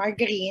kagaya ng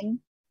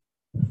margarine,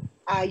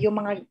 yung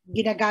mga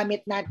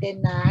ginagamit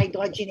natin na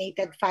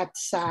hydrogenated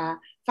fats sa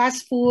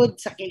fast food,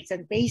 sa cakes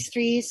and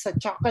pastries, sa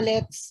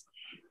chocolates,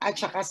 at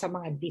saka sa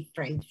mga deep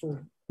fried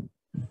food.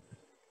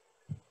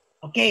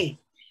 Okay.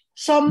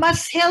 So,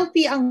 mas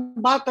healthy ang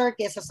butter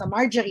kesa sa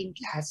margarine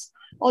class.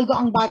 Although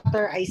ang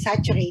butter ay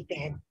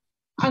saturated.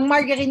 Ang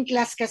margarine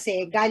class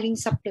kasi galing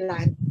sa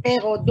plant,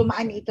 pero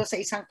dumaan ito sa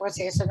isang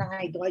proseso ng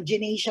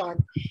hydrogenation.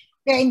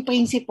 Kaya in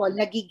principle,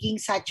 nagiging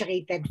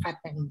saturated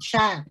fat na rin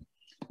siya.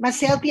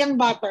 Mas healthy ang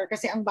butter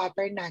kasi ang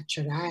butter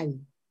natural.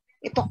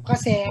 Ito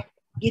kasi,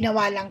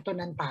 ginawa lang to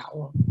ng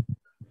tao.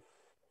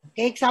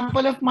 Okay,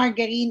 example of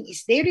margarine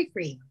is dairy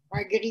cream.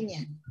 Margarine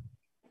yan.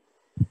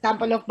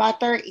 Example of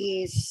butter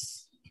is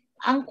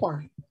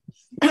Angkor.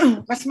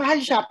 Mas mahal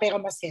siya pero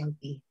mas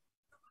healthy.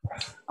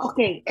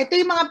 Okay, ito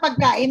yung mga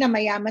pagkain na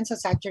mayaman sa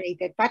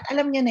saturated fat.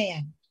 Alam niyo na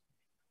yan.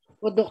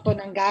 Produkto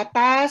ng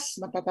gatas,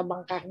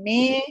 matatabang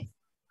karne,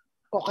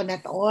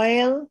 coconut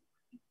oil,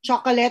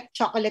 chocolate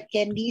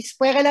candies.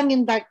 Pwera lang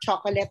yung dark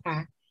chocolate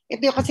ha.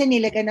 Ito yung kasi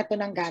nilagyan na to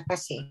ng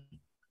gatas eh.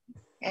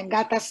 And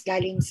gatas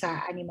galing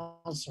sa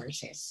animal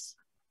sources.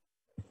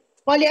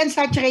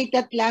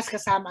 Polyunsaturated class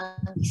kasama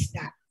ang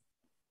isda.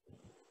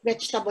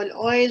 Vegetable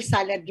oil,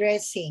 salad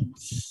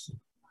dressings.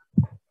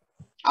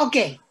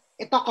 Okay,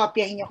 ito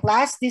kopyahin nyo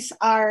class. These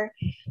are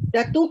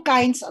the 2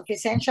 kinds of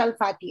essential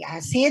fatty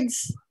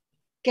acids.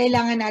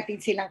 Kailangan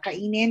natin silang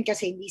kainin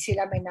kasi hindi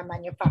sila may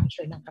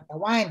na-manufacture ng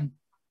katawan.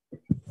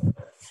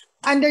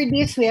 Under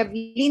this, we have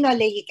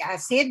linoleic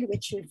acid,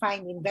 which we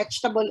find in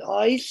vegetable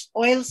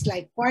oils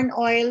like corn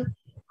oil,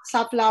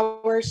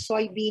 safflower,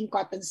 soybean,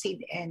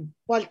 cottonseed, and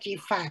poultry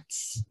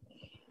fats.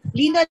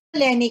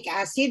 Linolenic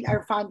acid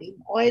are found in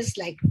oils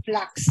like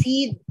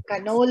flaxseed,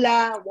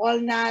 canola,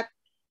 walnut,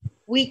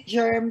 wheat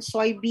germ,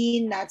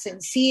 soybean, nuts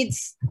and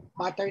seeds,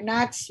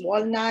 butternuts,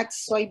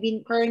 walnuts,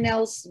 soybean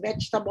kernels,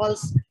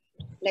 vegetables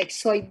like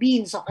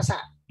soybeans. So kasi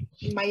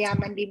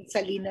mayaman din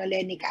sa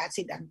linolenic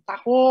acid ang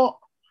taho,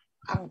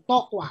 ang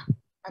tokwa,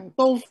 ang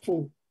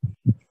tofu.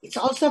 It's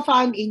also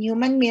found in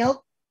human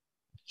milk,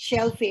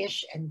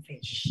 shellfish, and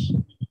fish.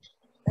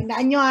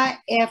 Tandaan nyo ha,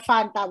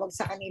 EFA ang tawag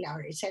sa kanila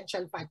or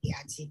essential fatty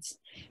acids.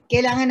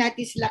 Kailangan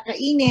natin sila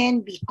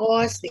kainin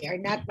because they are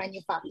not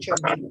manufactured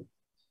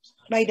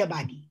by the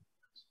body.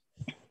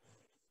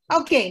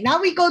 Okay, now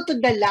we go to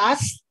the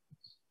last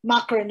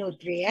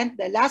macronutrient.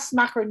 The last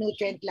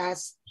macronutrient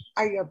class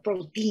are your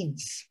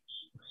proteins.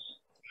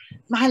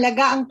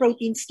 Mahalaga ang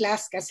proteins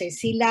class kasi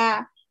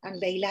sila ang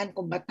dahilan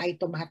kung ba't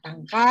tayo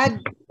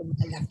tumatangkad,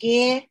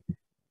 tumalaki.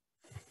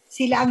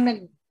 Sila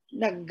ang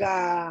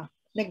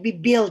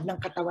nagbi-build ng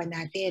katawan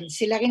natin.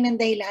 Sila rin ang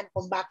dahilan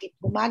kung bakit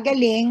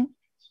gumagaling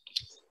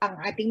ang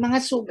ating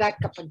mga sugat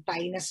kapag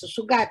tayo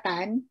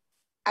nasusugatan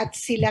at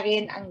sila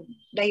rin ang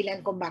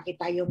dahilan kung bakit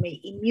tayo may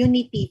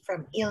immunity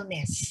from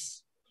illness.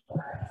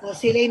 So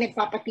sila yung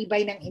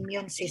nagpapatibay ng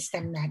immune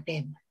system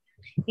natin.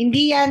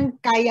 Hindi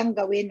yan kayang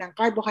gawin ng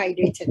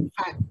carbohydrates and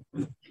fat.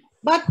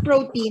 But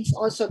proteins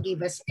also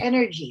give us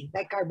energy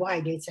like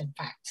carbohydrates and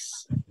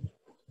fats.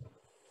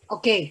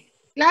 Okay.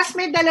 Class,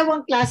 may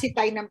dalawang klase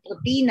tayo ng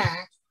protina.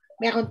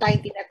 Meron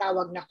tayong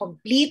tinatawag na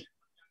complete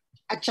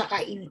at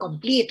saka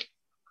incomplete.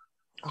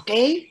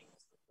 Okay?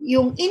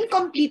 Yung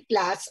incomplete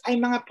class ay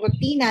mga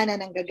protina na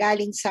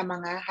nanggagaling sa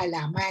mga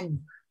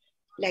halaman.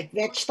 Like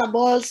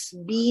vegetables,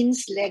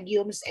 beans,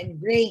 legumes, and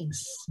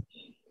grains.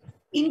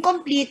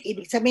 Incomplete,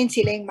 ibig sabihin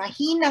sila yung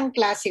mahinang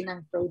klase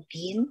ng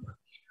protein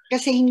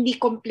kasi hindi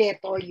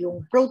kompleto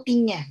yung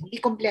protein niya. Hindi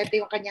kompleto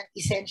yung kanyang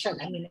essential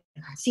amino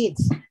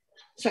acids.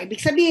 So,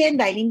 ibig sabihin,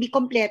 dahil hindi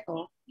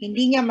kompleto,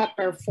 hindi niya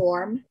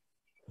ma-perform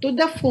to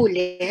the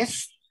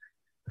fullest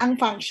ang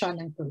function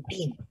ng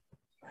protein.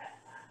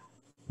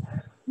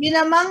 Yun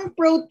namang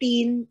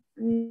protein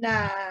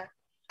na,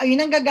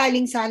 ayun ang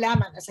gagaling sa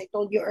halaman, as I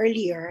told you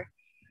earlier,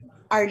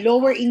 are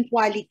lower in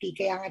quality,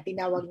 kaya nga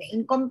tinawag na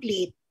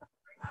incomplete.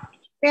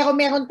 Pero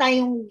meron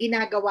tayong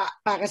ginagawa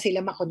para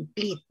sila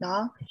ma-complete,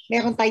 no?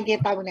 Meron tayong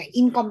tinatawag na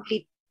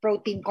incomplete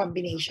protein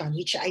combination,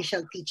 which I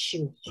shall teach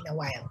you in a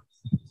while.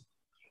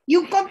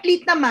 Yung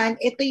complete naman,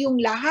 ito yung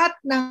lahat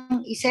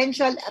ng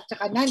essential at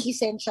saka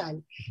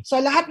non-essential. So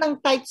lahat ng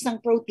types ng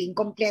protein,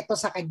 kompleto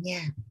sa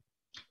kanya.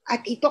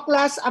 At ito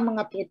class ang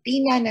mga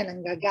protina na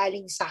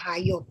nanggagaling sa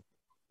hayop.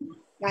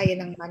 Gaya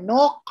ng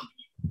manok,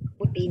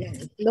 puti ng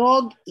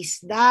itlog,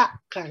 isda,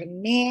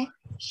 karne,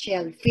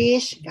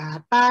 shellfish,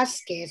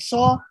 gatas,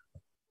 keso.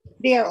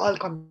 They are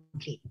all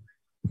complete.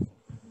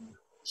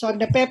 So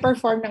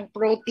nape-perform ng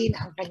protein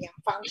ang kanyang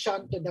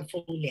function to the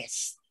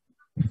fullest.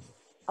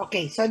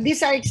 Okay, so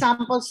these are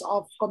examples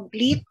of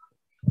complete: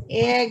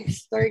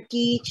 eggs,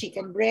 turkey,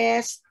 chicken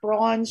breast,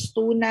 prawns,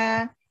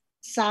 tuna,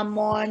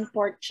 salmon,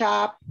 pork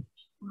chop,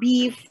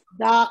 beef,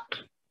 duck,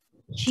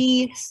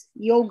 cheese,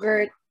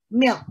 yogurt,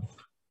 milk.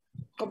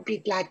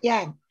 Complete lahat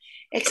yan.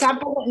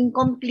 Example ng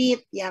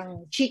incomplete,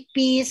 yung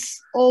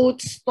chickpeas,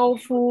 oats,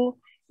 tofu,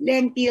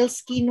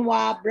 lentils,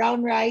 quinoa,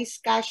 brown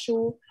rice,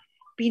 cashew,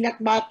 peanut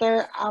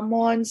butter,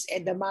 almonds,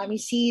 edamame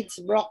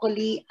seeds,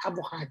 broccoli,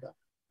 avocado.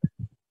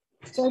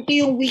 So ito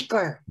yung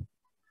weaker.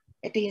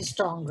 Ito yung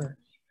stronger.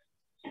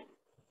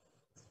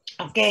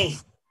 Okay.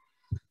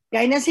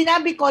 Gaya na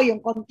sinabi ko,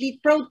 yung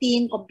complete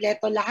protein,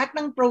 kompleto lahat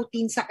ng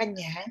protein sa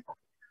kanya.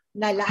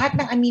 na lahat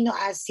ng amino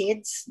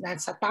acids na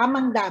sa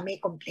tamang dami,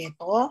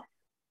 kompleto,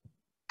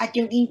 at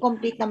yung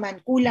incomplete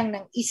naman kulang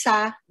ng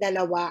 1,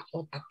 2,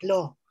 o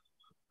 3.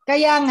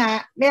 Kaya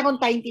nga,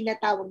 meron tayong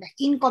tinatawag na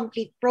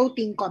incomplete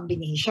protein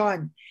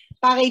combination.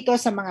 Para ito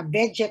sa mga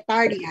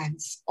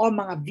vegetarians o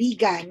mga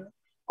vegan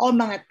o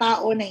mga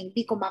tao na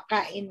hindi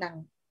kumakain ng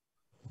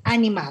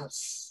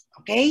animals.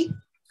 Okay?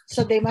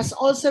 So they must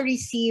also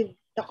receive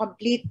the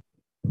complete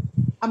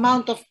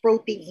amount of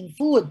protein in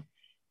food.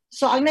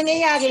 So ang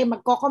nangyayari,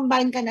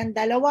 magko-combine ka ng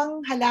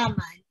 2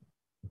 halaman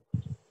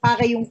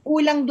para yung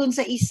kulang dun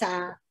sa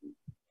isa,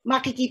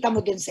 makikita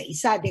mo dun sa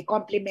isa. They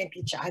complement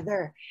each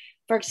other.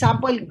 For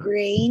example,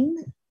 grain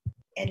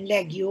and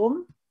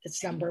legume.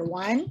 That's number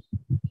 1.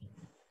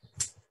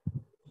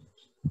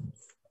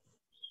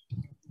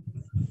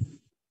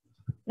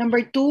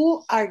 Number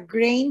 2 are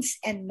grains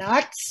and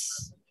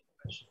nuts.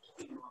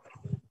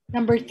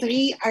 Number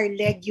 3 are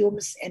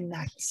legumes and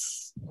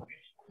nuts.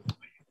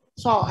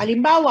 So,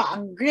 halimbawa,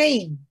 ang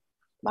grain,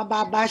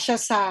 mababa siya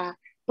sa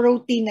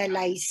protein na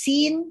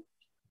lysine,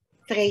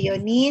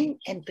 threonine,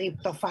 and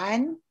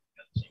tryptophan.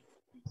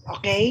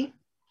 Okay?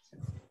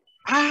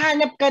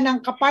 Hahanap ka ng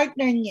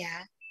kapartner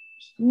niya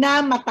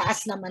na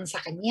mataas naman sa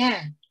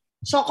kanya.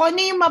 So, kung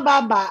ano yung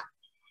mababa,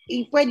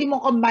 pwede mo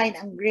combine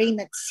ang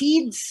grain at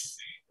seeds,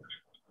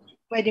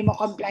 pwede mo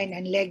combine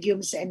ang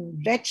legumes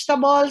and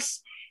vegetables.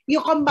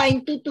 You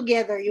combine 2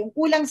 together, yung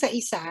kulang sa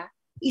isa,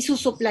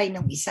 isusupply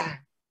ng isa.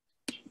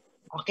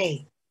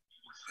 Okay.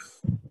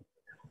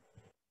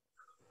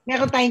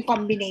 Meron tayong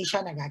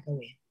combination na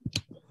gagawin.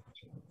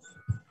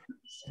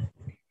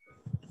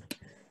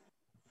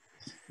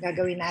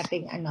 Gagawin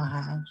natin ano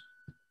ha.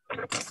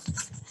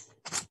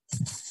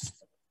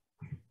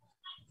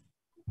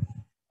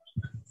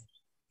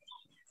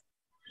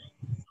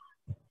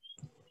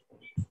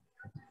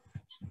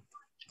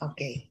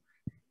 Okay.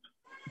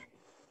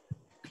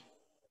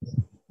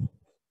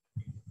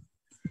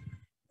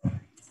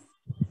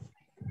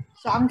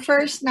 So, ang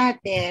first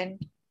natin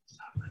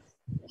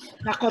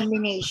na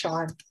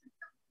combination,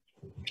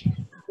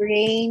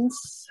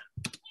 grains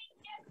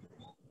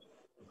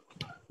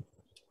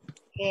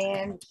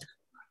and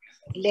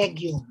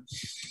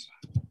legumes.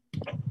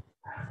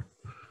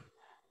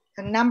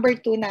 Ang number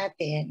 2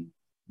 natin,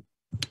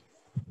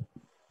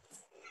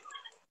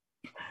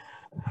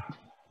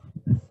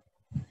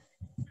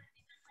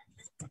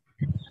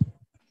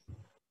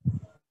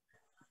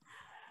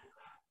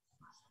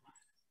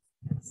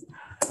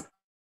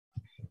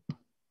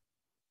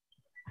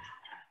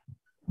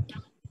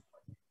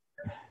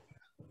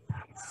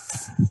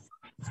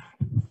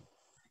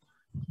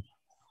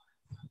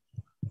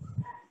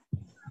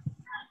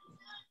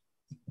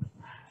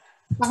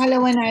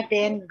 pangalawa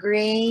natin,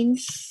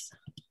 grains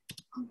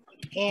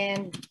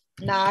and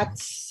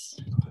nuts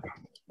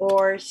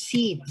or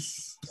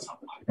seeds.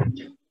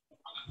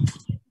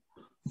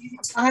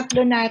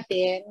 Pangatlo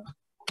natin,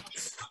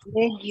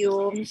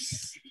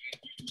 legumes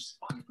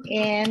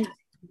and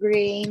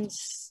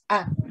grains,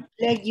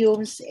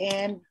 legumes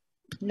and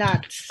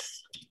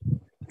nuts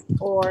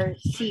or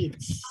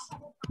seeds.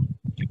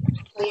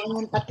 So,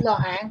 yan yung tatlo,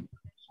 ha?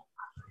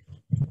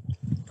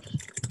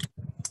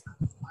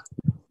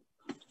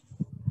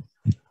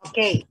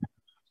 Okay.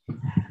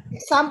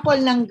 Example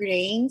ng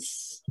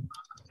grains.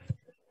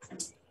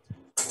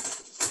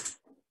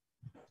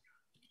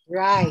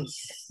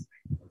 Rice.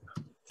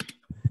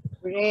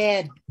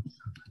 Bread.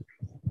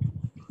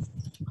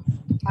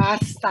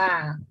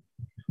 Pasta.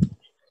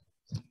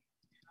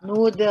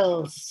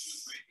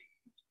 Noodles.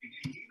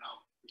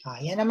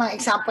 Yan ang mga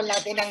example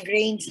natin ng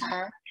grains,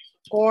 ha?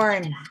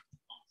 Corn.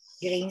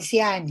 Grains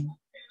yan.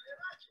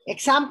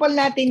 Example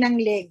natin ng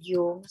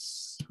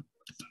legumes.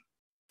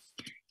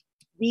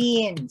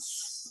 Beans,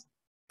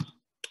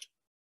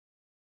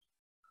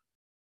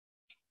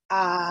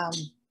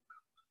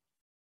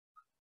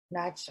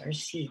 nuts or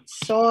seeds,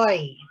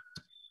 soy.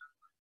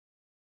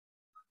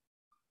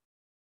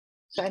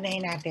 So,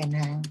 anahin natin,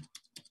 ha?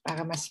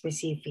 Para mas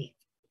specific.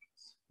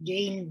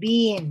 Green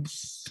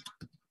beans,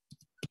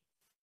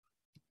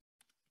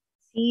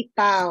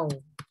 sitaw,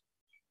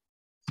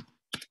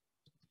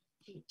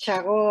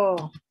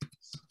 chicharo,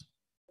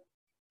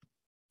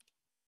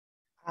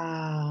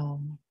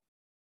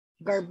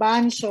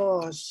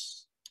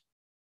 garbanzos,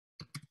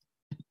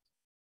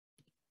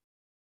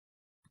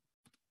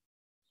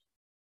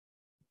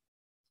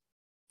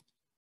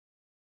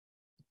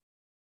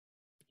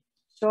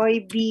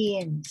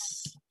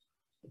 soybeans,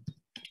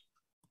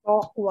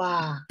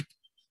 tokwa,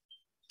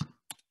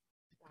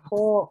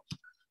 taho,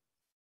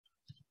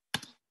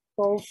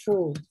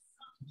 tofu.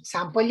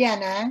 Sample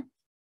yan, ha?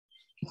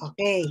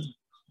 Okay.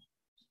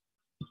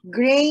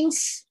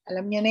 Grains,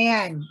 alam nyo na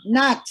yan.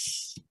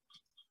 Nuts.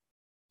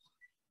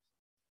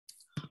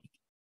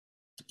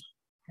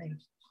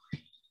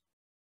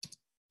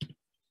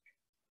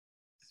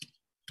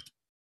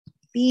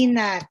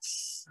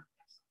 Peanuts,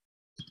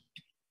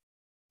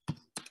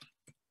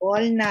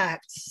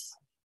 walnuts,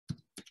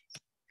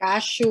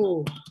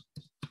 cashew,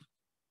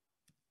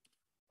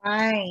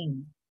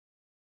 pine,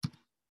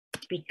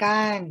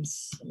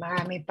 pecans,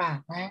 marami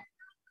pa, ha?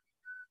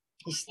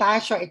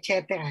 Pistachio,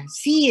 etc.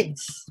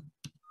 Seeds.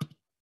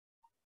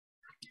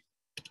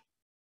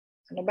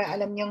 Ano ba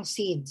alam niyong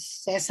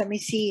seeds? Sesame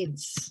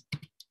seeds.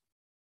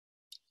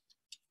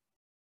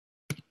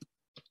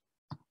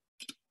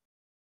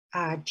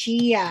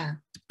 Chia.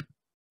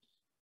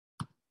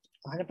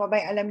 Ano pa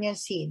ba yung alam niyong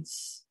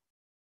seeds?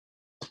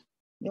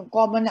 Yung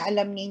common na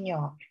alam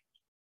ninyo.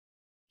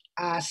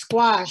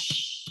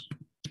 Squash.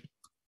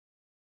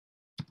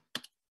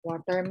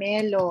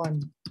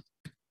 Watermelon.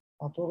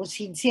 O, puro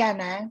seeds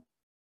yan, ha?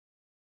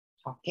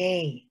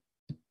 Okay.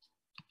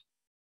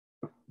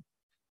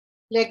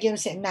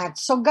 Legumes and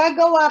nuts. So,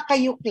 gagawa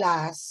kayo,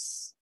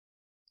 class,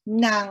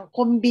 ng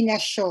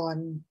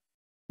kombinasyon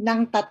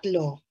ng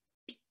tatlo.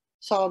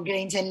 So,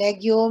 grains and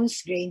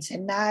legumes, grains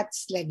and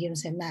nuts,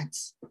 legumes and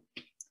nuts.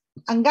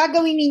 Ang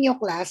gagawin ninyo,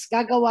 class,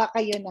 gagawa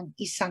kayo ng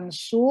isang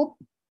soup.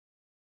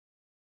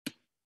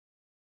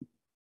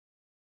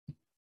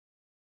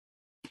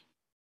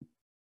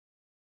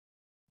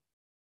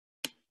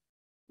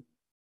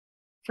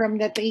 From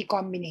the 3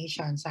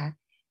 combinations, ha?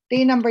 Ito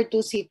yung number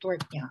 2 seat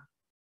work nyo.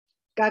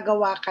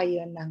 Gagawa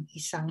kayo ng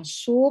isang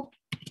soup.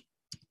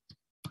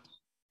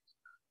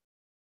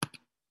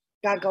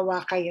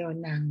 Gagawa kayo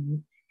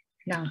ng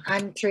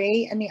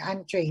entree. Ano yung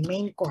entree?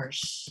 Main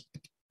course.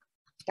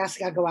 Tapos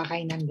gagawa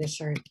kayo ng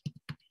dessert.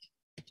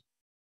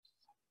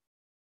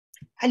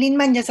 Alin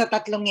man dyan sa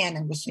tatlong yan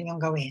ang gusto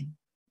nyong gawin.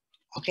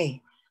 Okay.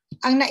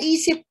 Ang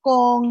naisip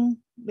kong,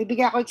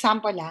 bibigyan ko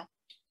example, ha?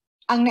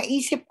 Ang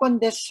naisip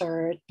kong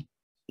dessert,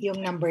 yung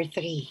number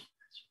 3.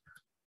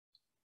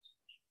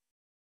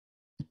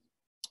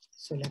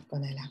 Sulat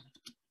ko na lang.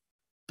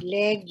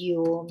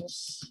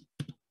 Legumes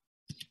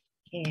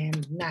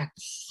and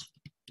nuts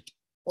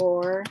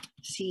or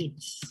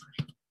seeds.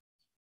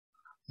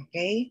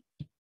 Okay?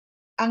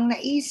 Ang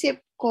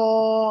naisip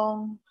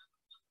kong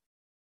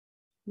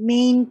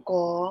main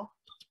ko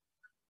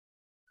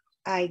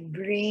ay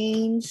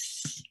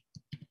grains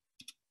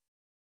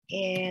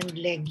and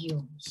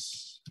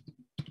legumes.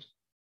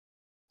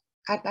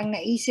 At ang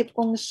naisip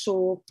kong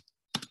soup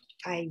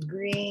ay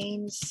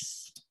grains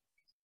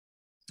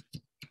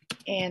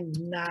and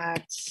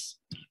nuts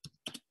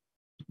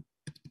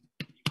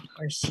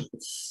or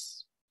seeds.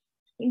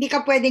 Hindi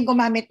ka pwedeng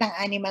gumamit ng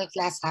animal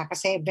class, ha,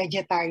 kasi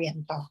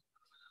vegetarian to.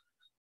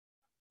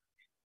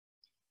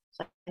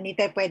 So, hindi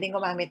tayo pwedeng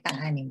gumamit ng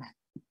animal.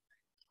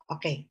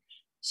 Okay.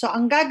 So,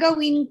 ang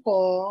gagawin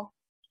ko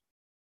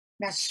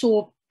na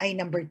soup ay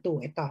number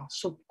 2. Ito,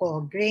 soup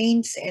ko.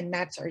 Grains and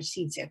nuts or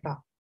seeds. Ito.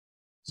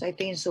 So,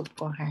 ito yung soup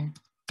ko, ha.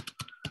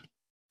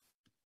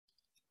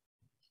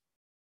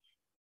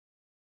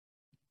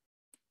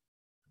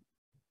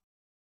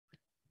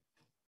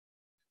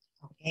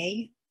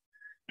 Okay.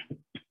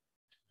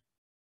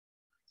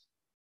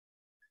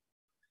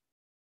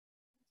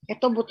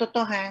 Ito, buto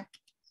to, ha.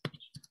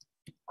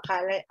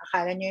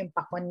 Akala nyo yung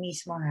pakwan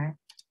mismo, ha.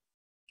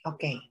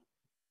 Okay.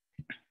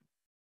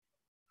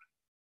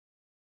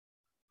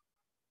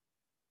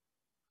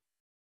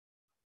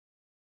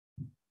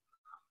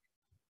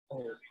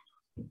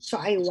 So,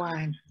 I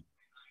want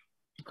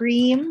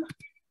cream.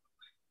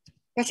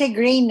 Kasi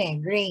grain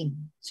eh,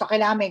 grain. So,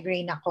 kailangan may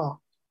grain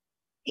ako.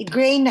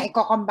 Grain na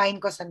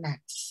i-combine ko sa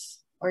nuts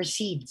or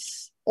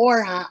seeds.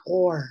 Or, ha,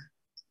 or.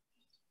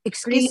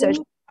 Excuse, sir.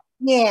 Cream,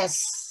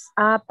 yes.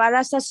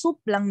 Para sa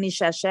soup lang ni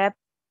siya, chef.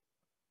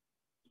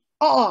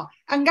 Oo.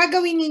 Ang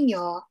gagawin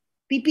ninyo,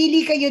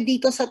 pipili kayo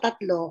dito sa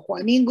tatlo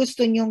kung ano yung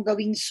gusto nyong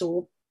gawing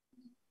soup.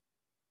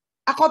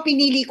 Ako,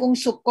 pinili kong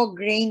soup ko,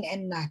 grain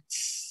and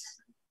nuts.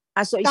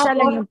 So isa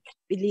lang yung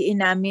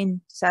piliin namin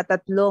sa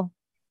tatlo.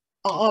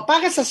 Oo,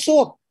 para sa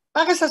soup.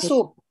 Para sa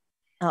soup.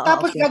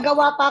 Tapos okay.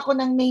 gagawa pa ako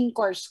ng main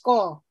course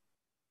ko.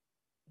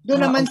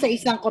 Doon naman sa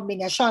isang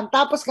kombinasyon.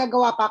 Tapos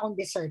gagawa pa akong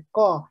dessert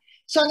ko.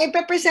 So, ang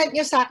ipe-present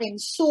nyo sa akin,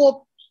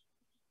 soup,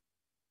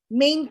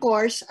 main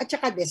course, at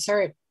saka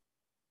dessert.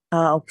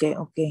 Okay.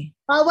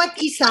 Bawat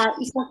isa,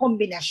 isang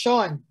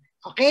kombinasyon.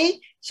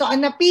 Okay? So,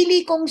 ang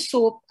napili kong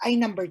soup ay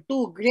number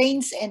 2,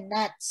 grains and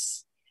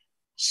nuts.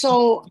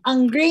 So,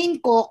 ang grain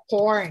ko,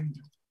 corn.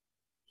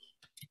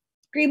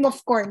 Cream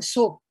of corn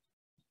soup.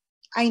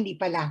 Ay, hindi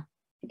pala.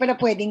 Hindi pala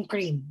pwedeng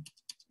cream.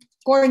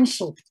 Corn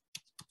soup.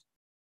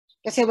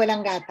 Kasi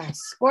walang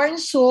gatas. Corn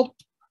soup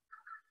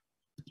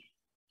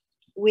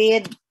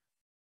with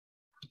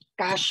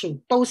cashew,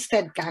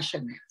 toasted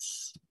cashew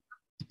nuts.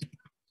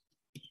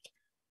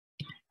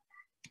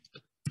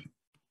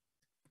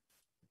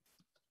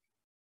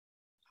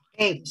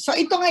 Okay, so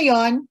ito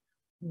ngayon,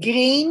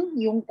 grain,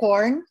 yung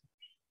corn,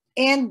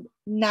 and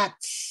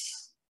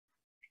nuts.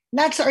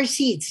 Nuts or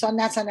seeds, so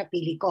nuts ang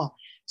napili ko.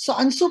 So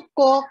ang soup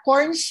ko,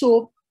 corn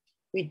soup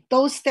with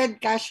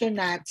toasted cashew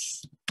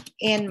nuts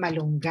and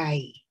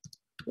malunggay.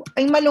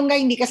 Ang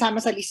malunggay hindi kasama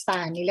sa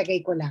listahan,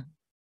 nilagay ko lang.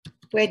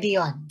 Pwede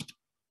yon.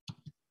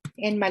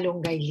 And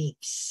malunggay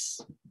leaves.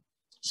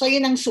 So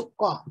yun ang soup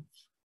ko.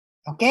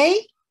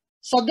 Okay?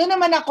 So doon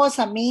naman ako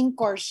sa main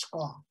course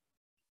ko.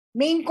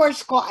 Main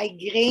course ko ay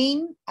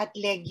grain at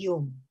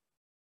legume.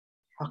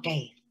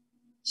 Okay.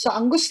 So,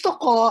 ang gusto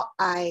ko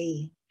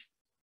ay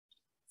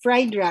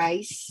fried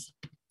rice.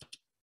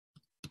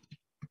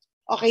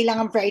 Okay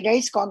lang ang fried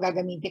rice ko. Ang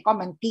gagamitin ko,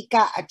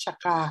 mantika at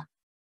saka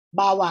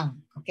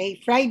bawang.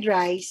 Okay? Fried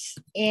rice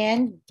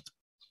and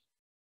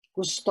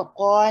gusto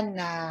ko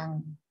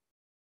ng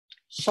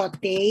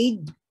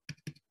sauteed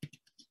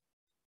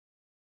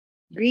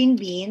green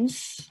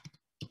beans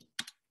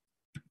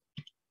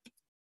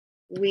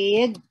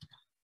with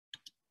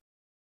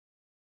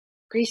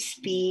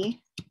crispy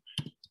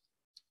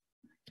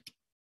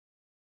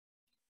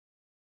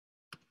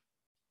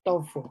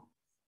tofu.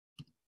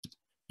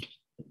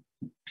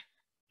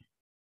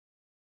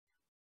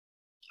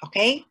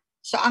 Okay?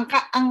 So ang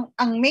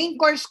main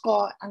course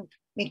ko,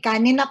 may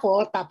kanin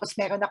ako, tapos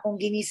meron akong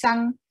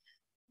ginisang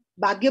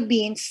Baguio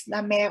beans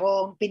na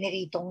merong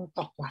piniritong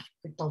tokwa,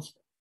 tofu.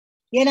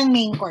 Yan ang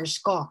main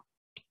course ko.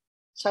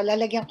 So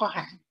lalagyan ko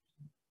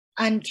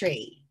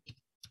entree.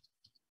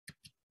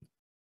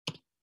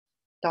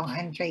 Itong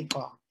entree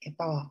ko.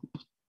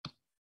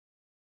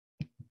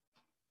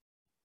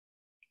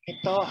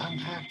 Ito ang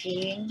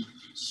aking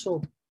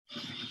soup.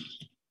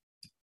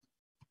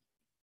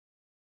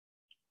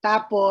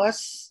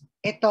 Tapos,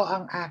 ito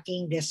ang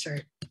aking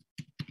dessert.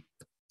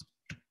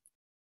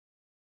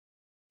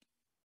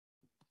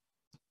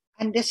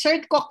 Ang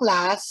dessert ko,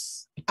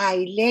 class,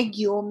 ay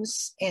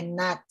legumes and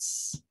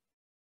nuts.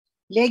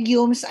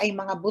 Legumes ay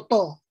mga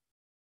buto.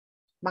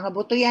 Mga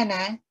buto yan,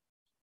 ha?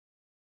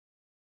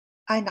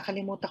 Ay,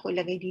 nakalimutan ko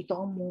ilagay dito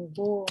ang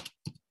munggo.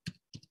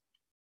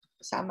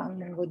 Kasama ang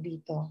munggo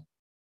dito.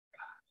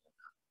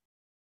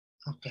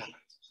 Okay.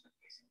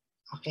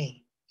 Okay.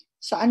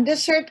 So, ang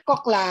dessert ko,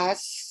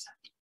 class,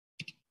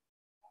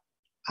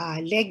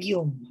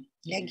 legume.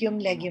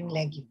 Legume.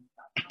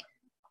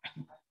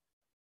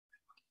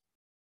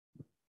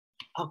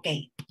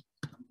 Okay.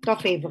 Ito,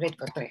 favorite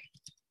ko ito.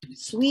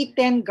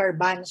 Sweetened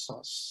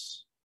garbanzos.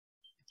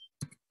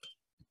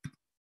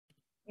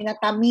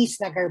 Pinatamis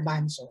na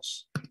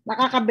garbanzos.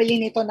 Nakakabili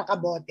nito,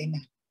 nakabote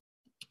na.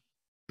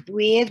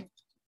 With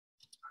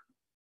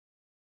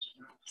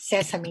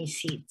sesame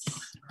seeds.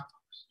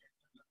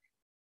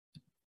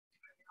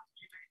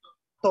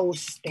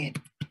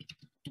 Toasted.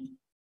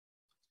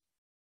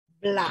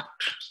 Black.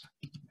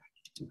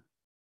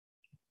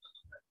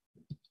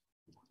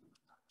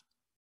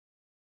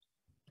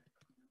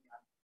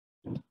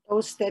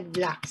 Toasted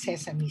black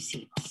sesame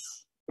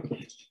seeds.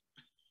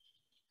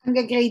 Ang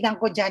gagradean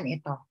ko dyan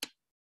ito.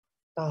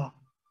 Ito.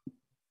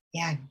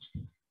 Yan.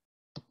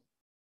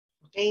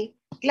 Okay?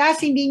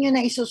 Class, hindi nyo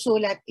na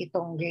isusulat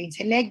itong grains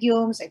and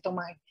legumes,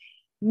 itong mga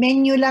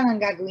menu lang ang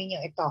gagawin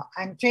nyo ito.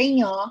 Ang tray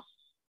nyo,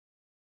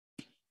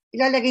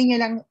 ilalagay nyo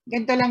lang,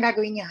 ganito lang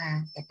gagawin nyo,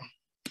 ha? Teka.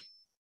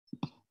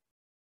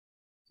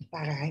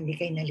 Para hindi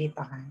kayo nalito,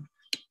 ha?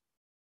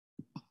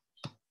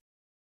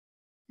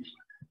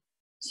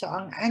 So,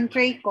 ang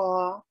entree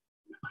ko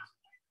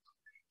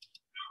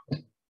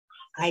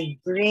ay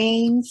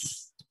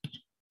grains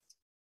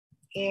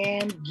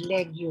and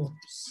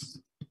legumes.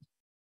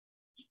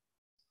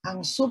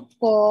 Ang soup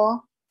ko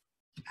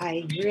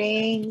ay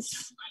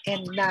grains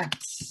and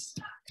nuts.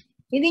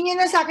 Hindi nyo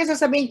na sa akin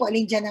sasabihin kung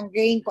alin dyan ang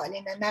grain, kung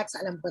alin ang nuts,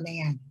 alam ko na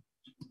yan.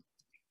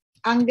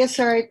 Ang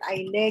dessert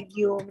ay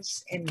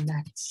legumes and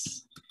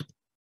nuts.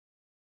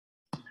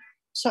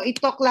 So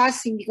ito,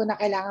 class, hindi ko na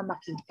kailangan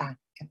makita.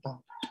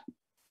 Ito.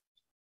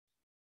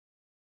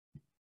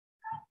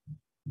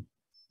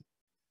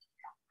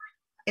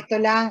 Ito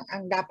lang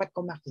ang dapat ko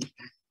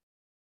makita.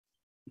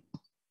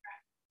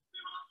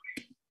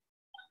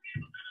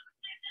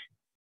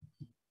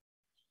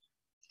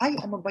 Ay,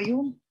 ano ba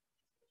yun?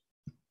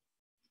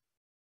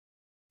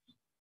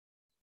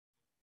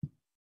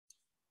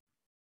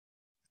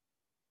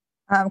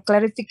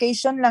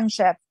 Clarification lang,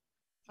 Chef.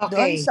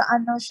 Doon Okay. sa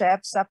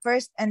Chef, sa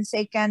first and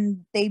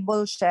second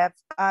table, Chef,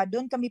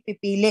 doon kami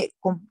pipili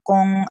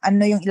kung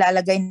ano yung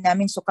ilalagay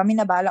namin. So kami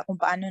na bahala kung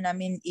paano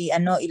namin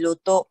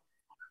iluto.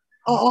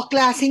 Oo,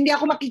 class. Hindi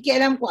ako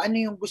makikialam kung ano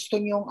yung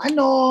gusto nyong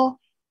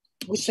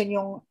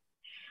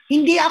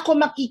hindi ako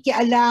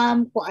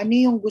makikialam kung ano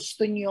yung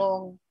gusto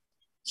nyong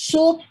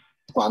soup.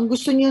 Kung ang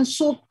gusto nyong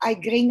soup ay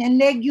grain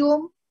and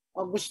legume, o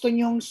gusto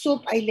nyong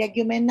soup ay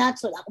legume and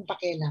nuts, wala akong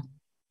pakialam.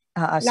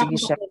 Sige,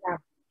 Chef.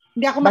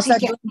 Hindi ako Basta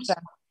makikialam. doon siya.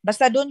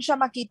 Basta doon siya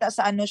makita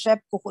sa Chef.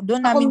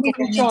 Doon namin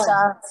kukunin Kombinasyon. sa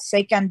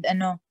second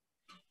table.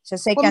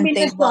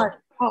 Kombinasyon.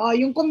 Oo,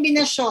 yung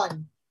kombinasyon.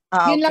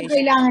 Yun lang Okay.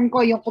 kailangan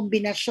ko, yung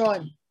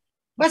kombinasyon.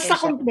 Basta Okay,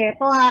 Chef.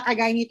 kompleto, ha?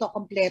 Kagaya nito,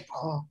 kompleto.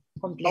 Oh,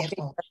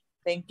 kompleto. Okay.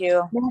 Thank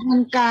you.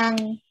 Meron kang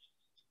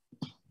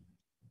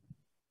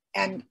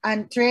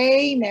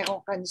entree,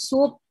 meron kang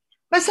soup.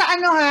 Basta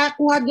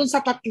kuha dun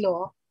sa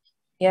tatlo.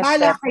 Yes,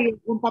 Bahala Chef. kayo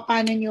kung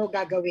paano nyo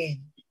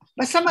gagawin.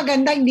 Basta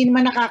maganda, hindi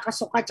naman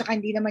nakakasukat, tsaka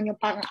hindi naman yung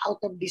parang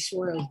out of this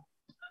world.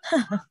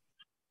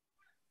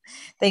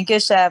 Thank you,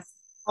 Chef.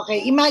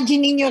 Okay,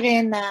 imagine niyo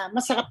rin na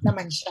masarap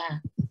naman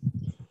siya.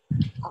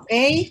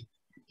 Okay?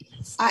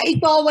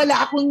 Ito,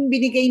 wala akong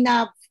binigay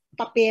na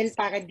papel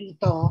para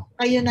dito.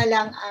 Kayo na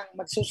lang ang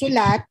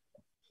magsusulat.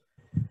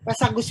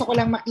 Basta gusto ko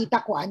lang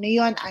makita kung ano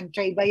yon,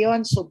 entree ba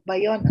yon, soup ba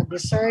yon, o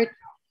dessert.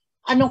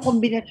 Anong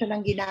kombinasyon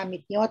ng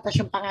ginamit nyo,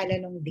 tapos yung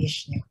pangalan ng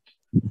dish nyo.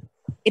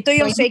 Ito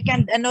yung So,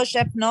 second,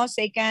 chef, no?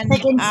 Second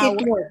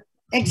sit work.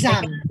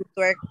 Exam. Second sit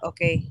work.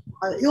 Okay.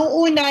 Yung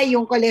una,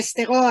 yung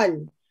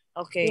cholesterol.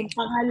 Okay. Yung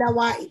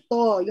pangalawa,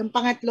 ito. Yung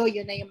pangatlo,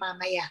 yun na yung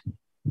mamaya.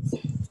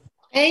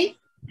 Okay?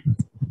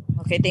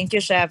 Okay, thank you,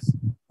 chef.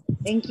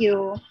 Thank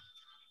you.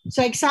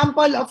 So,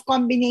 example of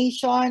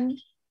combination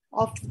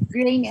of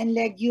grain and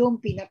legume,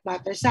 peanut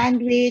butter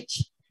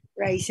sandwich,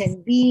 rice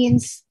and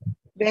beans,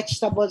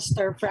 vegetable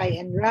stir fry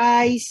and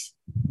rice,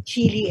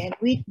 chili and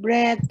wheat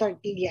bread,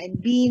 tortilla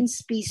and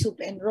beans, pea soup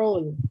and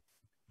roll.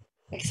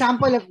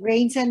 Example of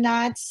grains and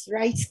nuts,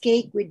 rice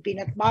cake with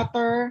peanut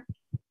butter,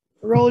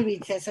 roll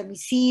with sesame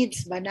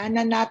seeds,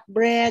 banana nut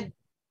bread,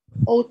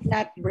 oat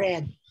nut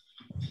bread.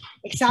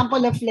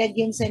 Example of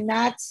legumes and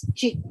nuts,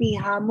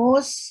 chickpea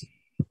hummus,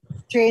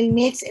 trail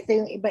mix, ito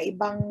yung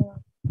iba-ibang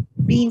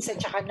beans at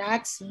saka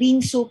nuts,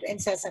 bean soup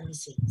and sesame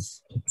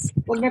seeds.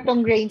 Huwag na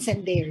tong grains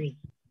and dairy.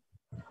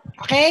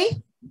 Okay?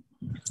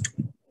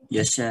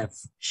 Yes, chef.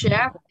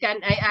 Chef,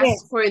 can I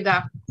ask for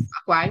the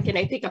kwan? Can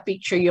I take a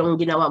picture yung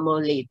ginawa mo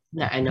late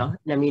na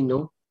na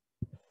menu?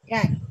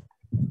 Yan.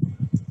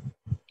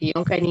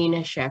 Yung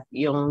kanina, chef,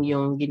 yung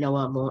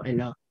ginawa mo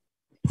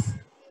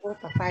Oh,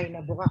 patay.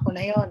 Nabuka ko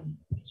na yon.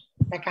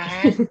 Teka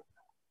ha.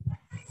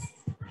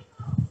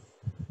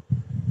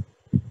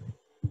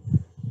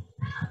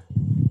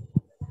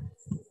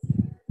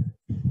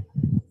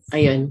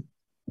 Ayun.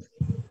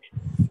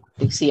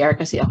 Nag-CR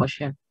kasi ako,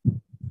 chef.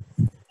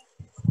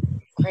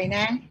 Okay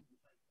na?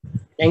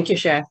 Thank you,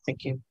 chef.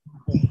 Thank you.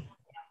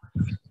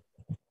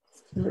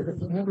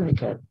 Oh my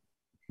God.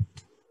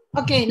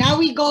 Okay, now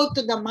we go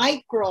to the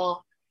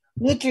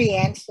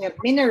micronutrients, the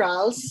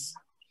minerals.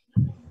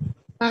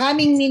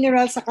 Maraming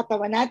minerals sa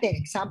katawan natin.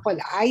 Example,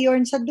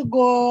 iron sa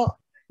dugo,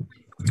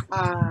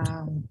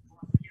 ang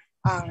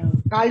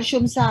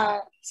calcium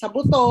sa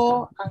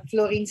buto, ang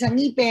fluorine sa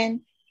ngipin.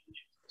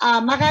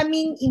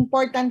 Maraming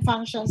important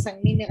functions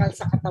ng mineral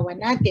sa katawan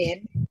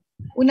natin.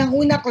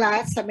 Unang-una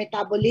class, sa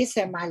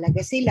metabolism,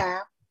 mahalaga sila.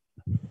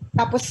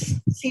 Tapos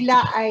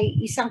sila ay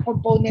isang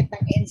component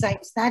ng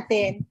enzymes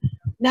natin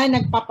na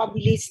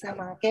nagpapabilis ng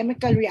mga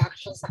chemical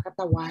reactions sa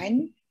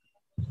katawan.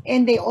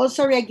 And they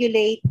also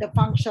regulate the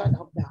function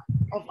of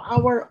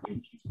our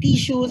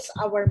tissues,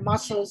 our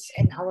muscles,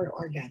 and our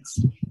organs.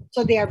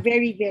 So they are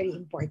very, very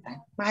important.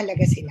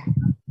 Mahalaga sila.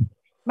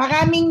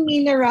 Maraming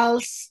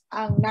minerals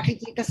ang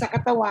nakikita sa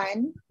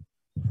katawan.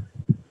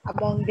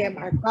 Among them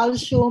are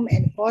calcium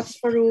and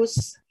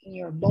phosphorus in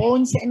your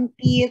bones and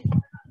teeth,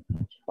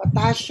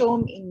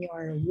 potassium in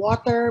your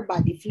water,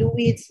 body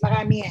fluids,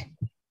 marami yan.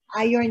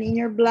 Iron in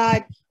your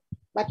blood,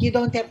 but you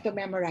don't have to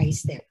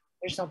memorize them.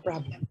 There's no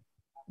problem.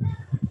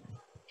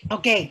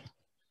 Okay.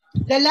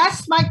 The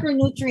last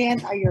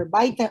micronutrient are your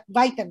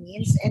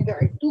vitamins, and there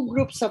are two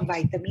groups of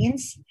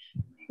vitamins.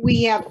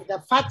 We have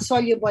the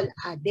fat-soluble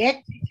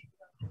ADEC.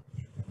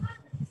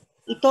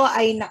 Ito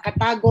ay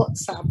nakatago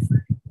sa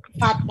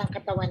fat ng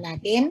katawan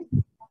natin.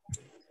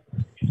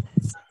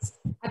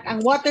 At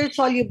ang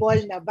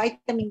water-soluble na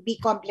vitamin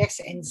B complex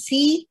and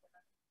C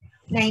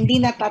na hindi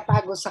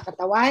natatago sa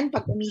katawan,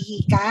 pag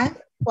umihi ka,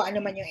 kung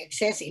ano man yung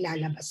excess,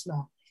 ilalabas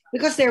mo.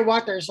 Because they're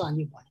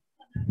water-soluble.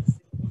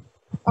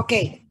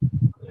 Okay.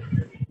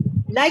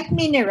 Like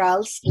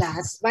minerals,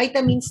 class,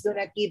 vitamins do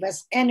not give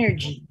us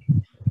energy.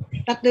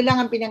 Tatlo lang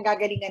ang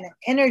pinanggagalingan ng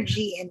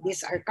energy, and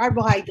these are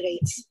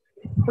carbohydrates,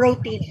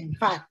 protein, and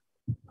fat.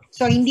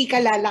 So, hindi ka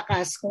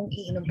lalakas kung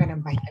iinom ka ng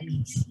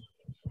vitamins.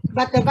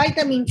 But the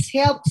vitamins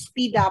help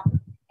speed up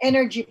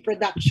energy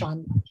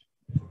production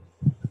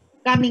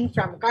coming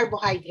from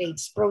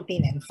carbohydrates,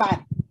 protein, and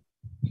fat.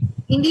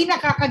 Hindi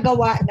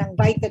nakakagawa ng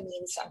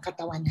vitamins ang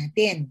katawan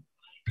natin.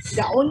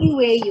 The only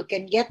way you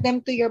can get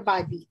them to your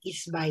body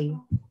is by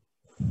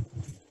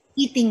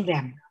eating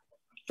them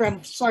from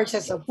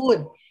sources of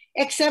food,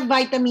 except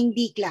vitamin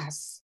D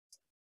class.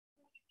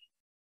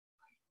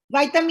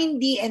 Vitamin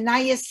D and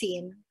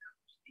niacin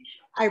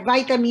are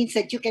vitamins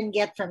that you can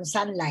get from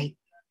sunlight.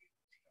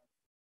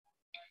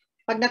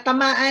 Pag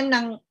natamaan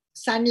ng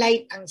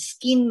sunlight ang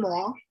skin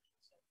mo,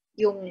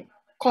 yung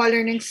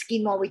color ng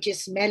skin mo, which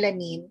is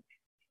melanin,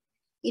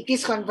 it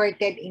is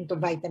converted into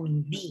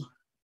vitamin D.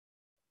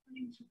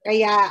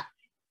 Kaya,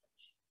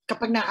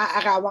 kapag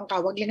naaarawan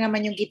ka, wag lang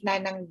naman yung gitna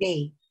ng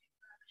day,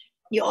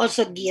 you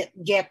also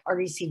get or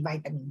receive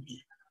vitamin D.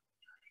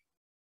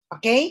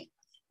 Okay?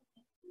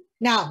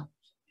 Now,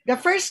 the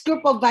first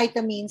group of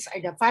vitamins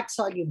are the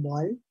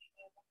fat-soluble.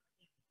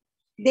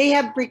 They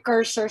have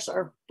precursors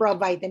or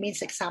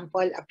provitamins.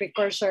 Example, a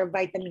precursor of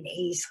vitamin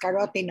A is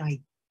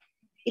carotenoid.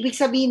 Ibig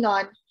sabihin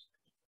nun,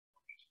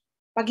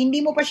 pag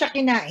hindi mo pa siya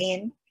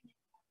kinain,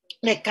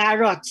 like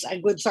carrots are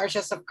good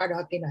sources of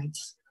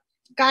carotenoids.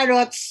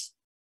 Carrots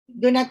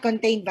do not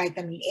contain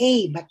vitamin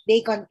A, but they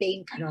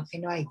contain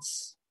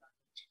carotenoids.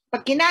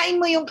 Pag kinain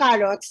mo yung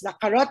carrots, the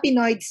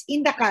carotenoids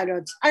in the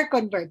carrots are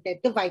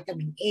converted to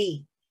vitamin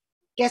A.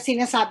 Kaya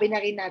sinasabi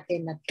na rin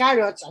natin that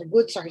carrots are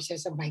good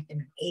sources of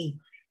vitamin A.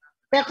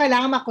 Pero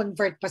kailangan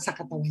ma-convert pa sa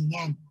katawan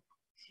yan.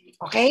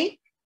 Okay?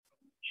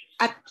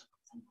 At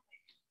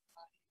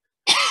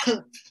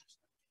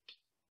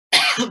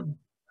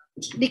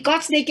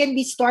because they can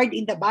be stored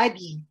in the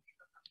body,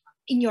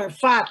 in your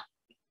fat,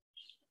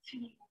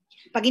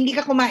 pag hindi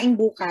ka kumain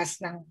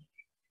bukas ng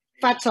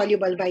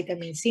fat-soluble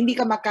vitamins, hindi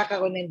ka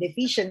magkakaroon ng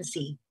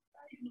deficiency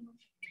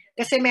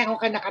kasi meron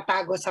ka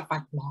nakatago sa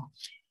fat mo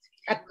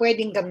at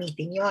pwedeng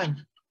gamitin yon.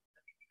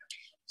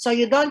 So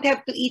you don't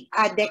have to eat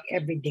ADEC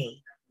every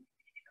day.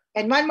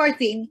 And one more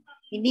thing,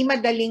 hindi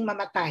madaling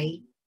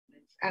mamatay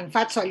ang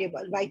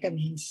fat-soluble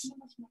vitamins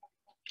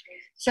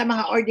sa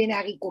mga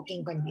ordinary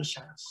cooking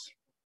conditions.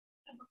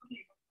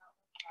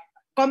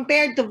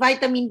 Compared to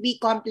vitamin B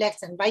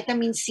complex and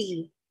vitamin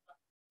C,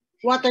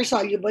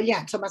 water-soluble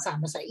yan.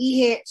 Sumasama sa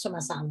ihi,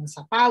 sumasama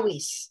sa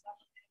pawis.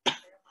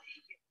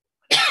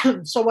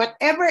 So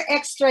whatever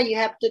extra you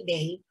have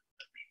today,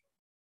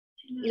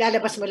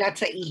 ilalabas mo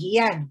lahat sa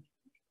ihi yan.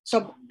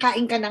 So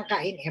kain ka ng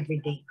kain every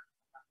day.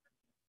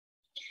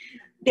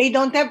 They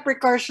don't have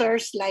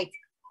precursors like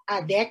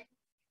ADEC,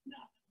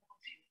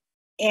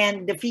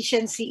 and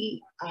deficiency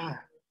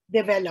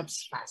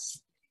develops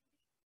fast.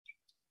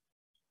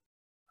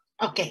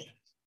 Okay.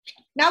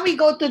 Now we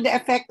go to the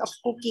effect of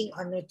cooking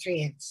on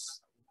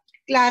nutrients.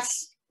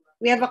 Class,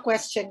 we have a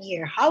question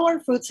here. How are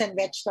fruits and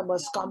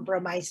vegetables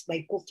compromised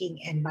by cooking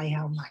and by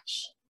how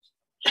much?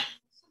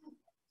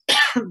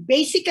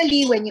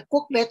 Basically, when you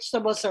cook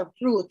vegetables or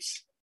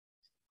fruits,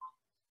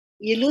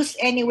 you lose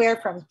anywhere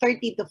from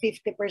 30 to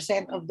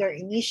 50% of their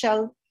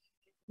initial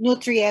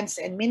nutrients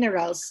and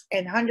minerals,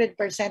 and 100%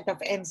 of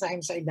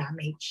enzymes are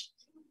damaged.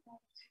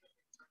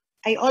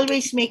 I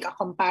always make a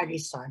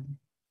comparison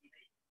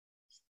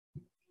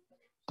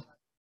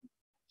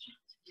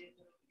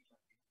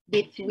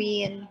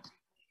between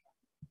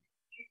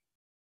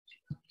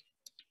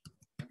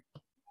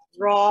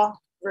raw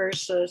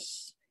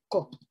versus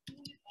cooked.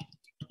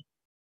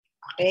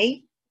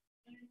 Okay?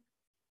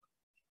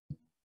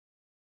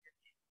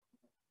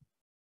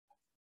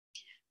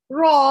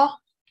 Raw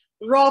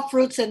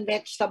fruits and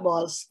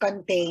vegetables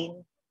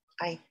contain,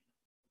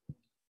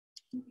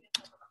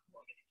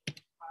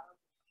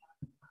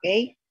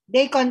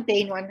 they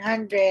contain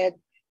 100%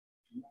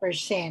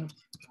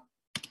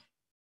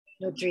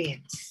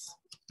 nutrients.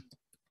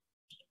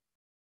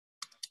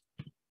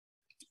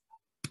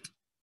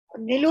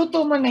 Pag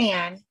niluto mo na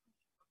yan,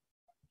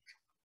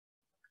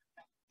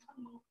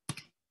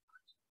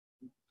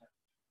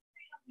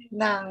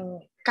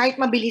 kahit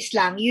mabilis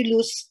lang, you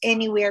lose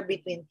anywhere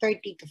between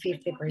 30 to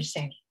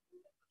 50%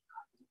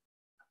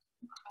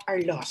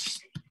 are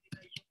lost.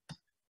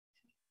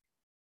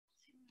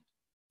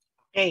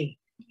 Okay.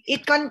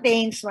 It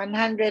contains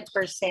 100%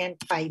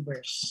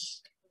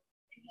 fibers.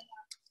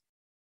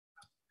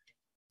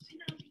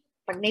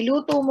 Pag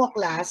niluto mo,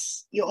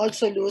 class, you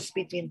also lose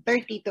between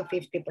 30 to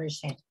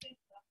 50%.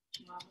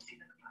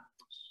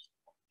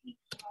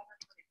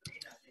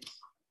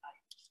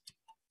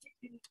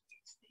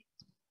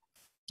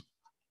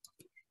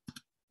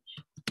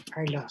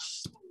 Are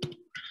lost.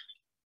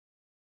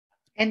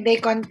 And they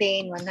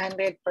contain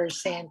 100%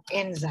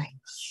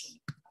 enzymes.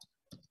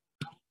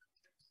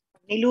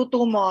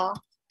 Niluto mo,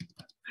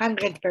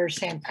 100%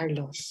 are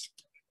lost.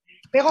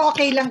 Pero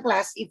okay lang,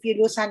 class, if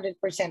you lose 100%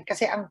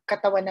 kasi ang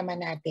katawan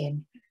naman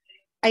natin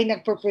ay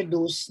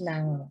nagpo-produce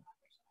ng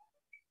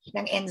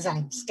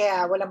enzymes.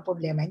 Kaya walang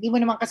problema. Hindi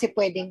mo naman kasi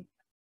pwedeng,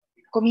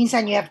 kung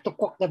minsan you have to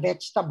cook the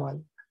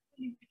vegetable,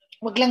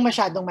 wag lang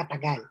masyadong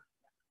matagal.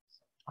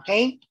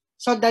 Okay?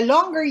 So the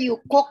longer you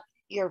cook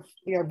your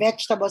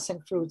vegetables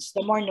and fruits,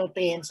 the more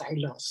nutrients are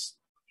lost.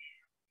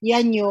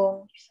 Yan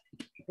yung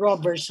raw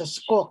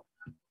versus cook.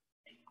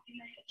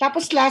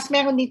 Tapos last,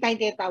 meron din tayong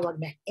tinatawag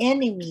na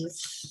enemies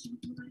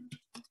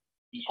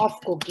of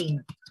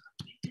cooking.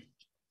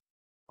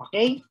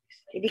 Okay?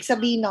 Ibig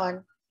sabihin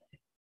nun,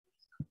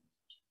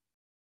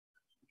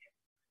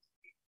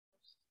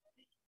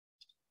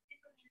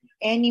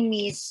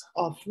 enemies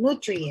of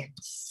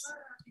nutrients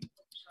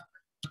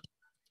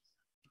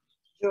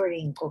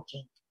during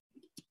cooking.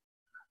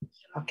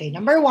 Okay,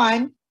 number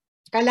 1,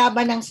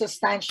 kalaban ng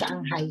sustansya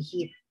ang high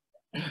heat.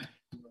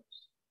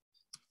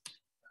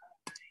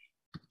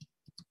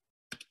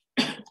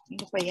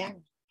 Ano pa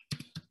yan?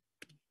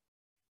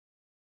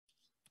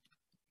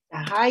 The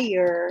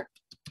higher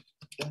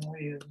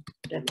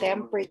the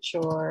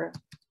temperature,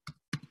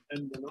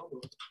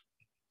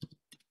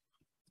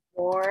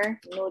 more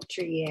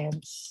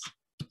nutrients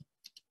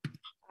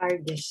are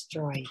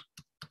destroyed.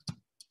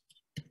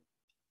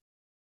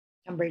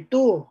 Number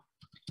 2,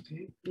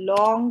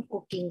 long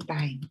cooking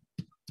time.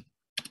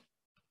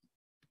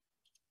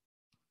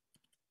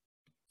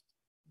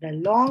 The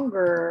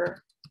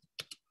longer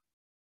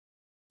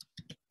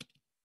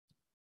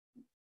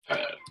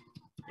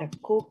the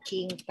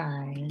cooking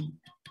time,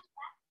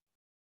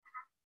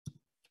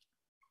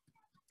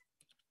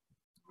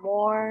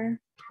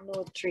 more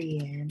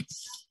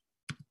nutrients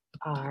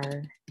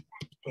are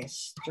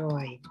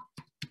destroyed.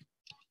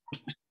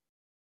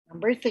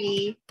 Number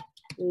 3,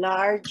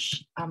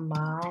 large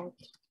amount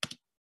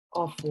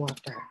of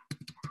water.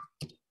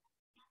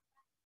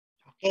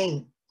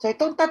 Okay. So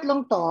itong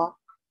tatlong to,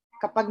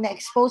 kapag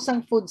na-expose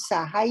ang food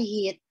sa high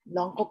heat,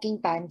 long cooking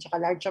time, tsaka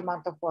large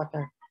amount of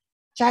water,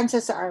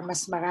 chances are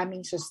mas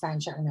maraming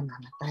sustansya ang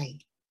namamatay.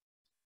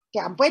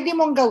 Kaya ang pwede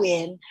mong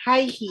gawin,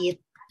 high heat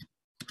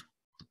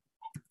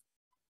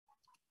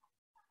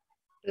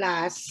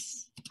plus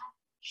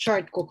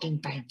short cooking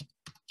time.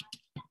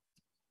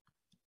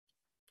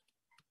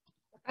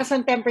 Mataas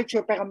ang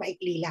temperature pero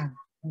maikli lang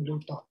ang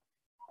luto.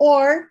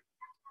 Or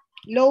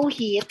low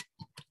heat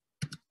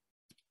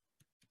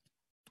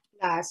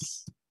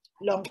plus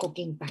long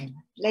cooking time.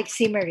 Like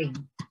simmering.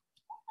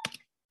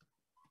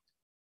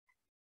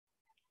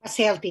 Mas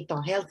healthy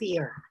to.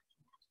 Healthier.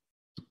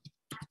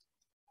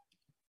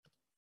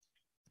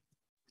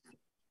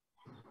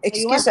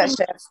 Excuse us,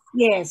 chef.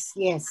 Yes,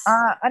 yes.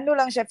 Ano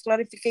lang, chef,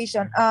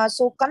 clarification.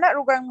 So, kana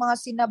rugar mga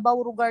sinabaw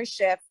rugar,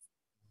 chef,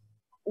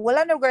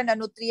 wala na rugar na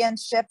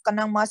nutrients, chef,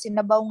 kanang mga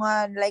sinabaw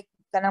nga, like,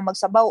 kanang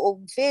magsabaw o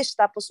fish,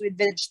 tapos with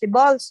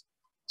vegetables.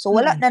 So,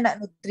 wala na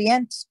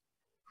nutrients.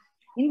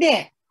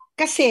 Hindi.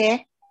 Kasi,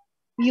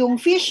 yung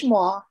fish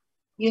mo,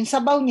 yung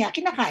sabaw niya,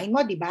 kinakain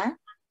mo, di ba?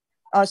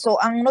 So,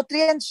 ang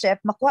nutrients, chef,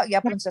 makuha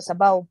gyapon sa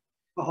sabaw.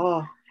 Oo.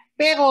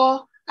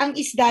 Pero, ang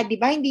isda, di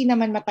ba, hindi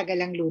naman matagal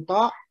ang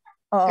luto?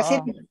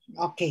 Kasi,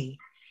 okay.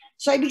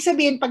 So, ibig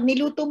sabihin, pag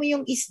niluto mo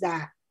yung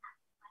isda,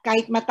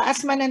 kahit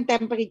mataas man ang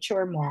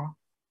temperature mo,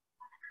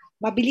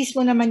 mabilis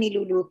mo naman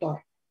niluluto.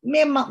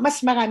 May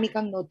mas marami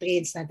kang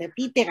nutrients na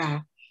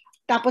natitira.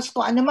 Tapos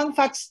kung anumang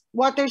fats,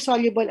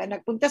 water-soluble ang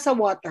nagpunta sa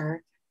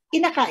water,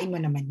 inakain mo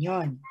naman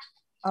yon.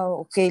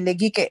 Oh, okay.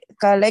 Lagi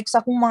ka like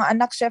sa akong mga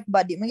anak, chef,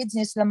 ba, di magid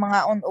sila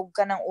mga og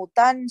ka ng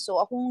utan. So,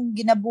 akong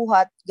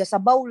ginabuhat,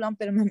 gasabaw lang,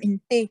 pero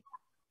maminti.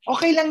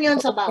 Okay lang yon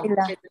sa baw. Okay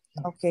lang.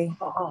 Okay.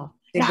 Oo.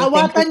 Sige,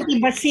 Naawatan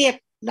tibasit.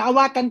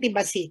 Naawatan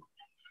tibasit.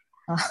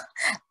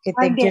 Okay,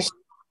 thank you.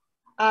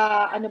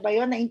 Ano ba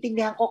yon?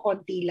 Naintindihan ko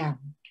konti lang.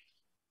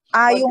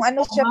 Yung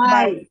ano, chef,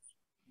 ba?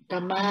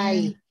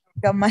 Kamay.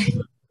 Kamay.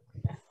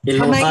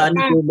 Ilocano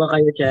po ba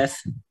kayo, chef?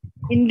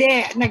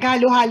 Hindi.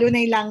 Naghalo-halo na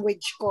yung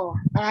language ko.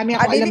 Marami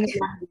ako alam ng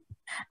language.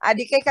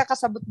 Di kay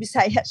kakasabot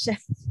Bisaya,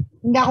 chef.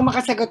 Hindi ako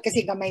makasagot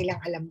kasi kamay lang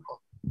alam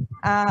ko.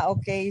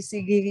 Okay,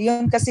 sige.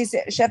 Yun kasi,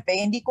 chef,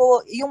 hindi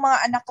ko, yung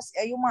mga anak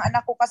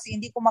ko kasi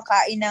hindi ko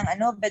makain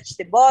ng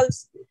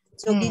vegetables.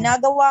 So,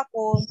 ginagawa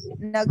ko,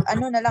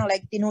 na lang,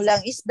 like, tinulang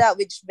isda,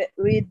 with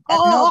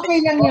okay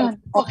lang yun.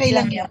 Okay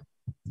lang yun.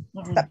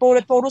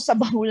 Puro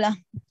sabaw lang.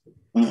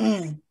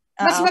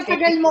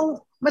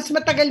 Mas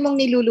matagal mong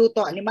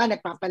niluluto. Alima,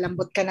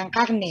 nagpapalambot ka ng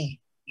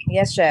karne.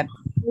 Yes, chef.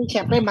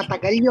 Siyempre,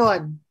 matagal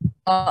yun.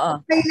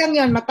 Okay lang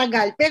yun,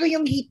 matagal. Pero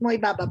yung heat mo,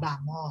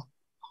 ibababa mo.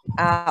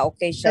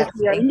 Okay, chef.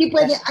 Hindi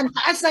pwede, ang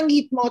taas ng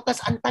heat mo, tas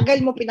ang tagal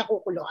mo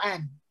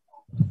pinakukuluan.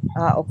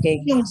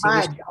 Okay. Yung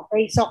bad.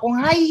 Okay, so kung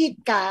high heat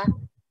ka,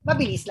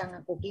 mabilis lang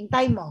ang cooking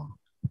time mo.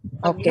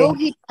 Pag low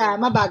heat ka,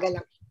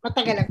 matagal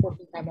ang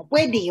cooking time mo.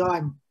 Pwede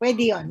yon.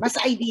 Mas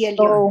ideal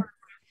yun. So,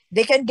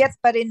 they can get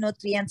pa rin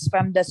nutrients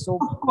from the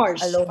soup. Of course.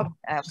 Alone.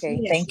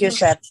 Okay. Yes. Thank you,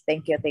 chef.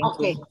 Thank you.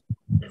 Okay.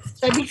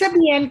 So, ibig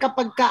sabihin,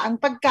 kapag ang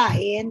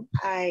pagkain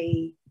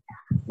ay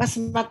mas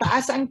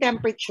mataas ang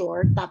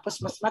temperature,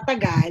 tapos mas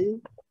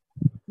matagal,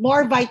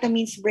 more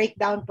vitamins break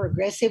down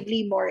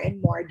progressively more and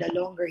more the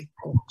longer it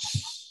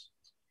cooks.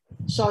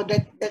 So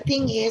the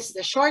thing is,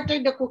 the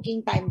shorter the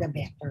cooking time, the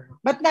better.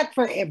 But not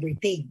for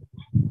everything.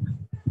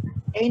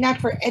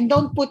 And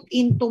don't put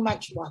in too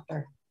much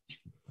water.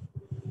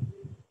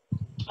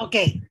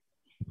 Okay.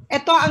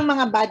 Ito ang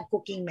mga bad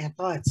cooking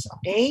methods.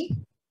 Okay?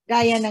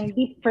 Gaya ng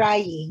deep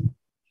frying.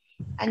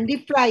 Ang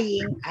deep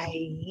frying ay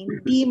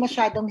hindi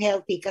masyadong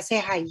healthy kasi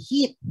high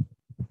heat.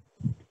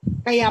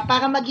 Kaya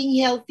para maging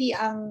healthy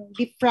ang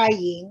deep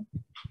frying,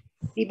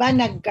 di ba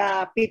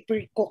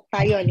nag-pre-cook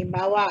tayo,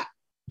 halimbawa,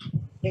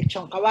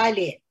 lechong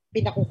kawali,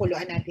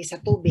 pinakukuluan natin sa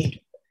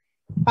tubig.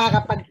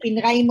 Para pag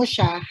pinray mo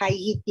siya, high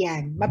heat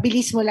yan,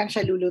 mabilis mo lang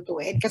siya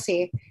lulutuin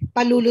kasi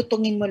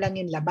palulutungin mo lang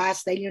yung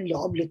labas dahil yung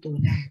loob luto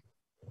na.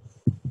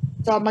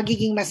 So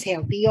magiging mas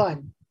healthy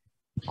yon.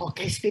 O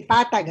crispy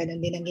pata, ganun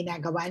din ang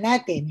ginagawa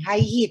natin.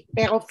 High heat,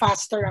 pero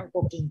faster ang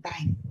cooking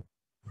time.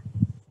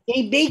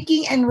 Okay,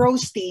 baking and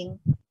roasting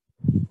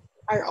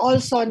are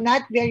also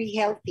not very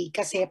healthy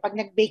kasi pag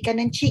nag-bake ka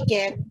ng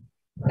chicken,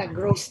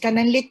 nag-roast ka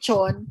ng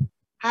lechon,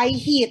 high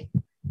heat,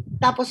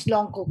 tapos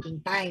long cooking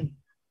time.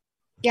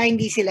 Kaya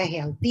hindi sila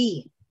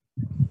healthy.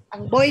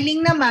 Ang boiling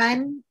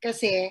naman,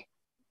 kasi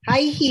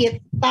high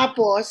heat,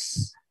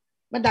 tapos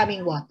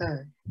madaming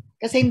water.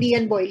 Kasi hindi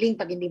yan boiling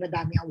pag hindi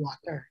madami ang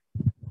water.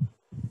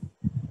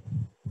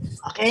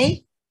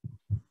 Okay?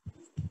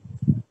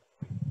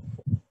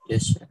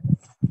 Yes, sir.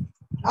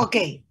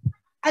 Okay.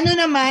 Ano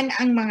naman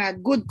ang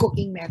mga good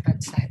cooking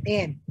methods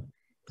natin?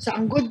 So,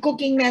 ang good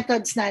cooking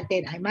methods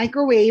natin ay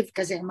microwave,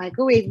 kasi ang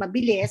microwave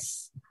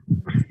mabilis.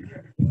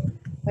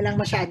 Walang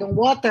masyadong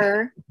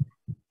water.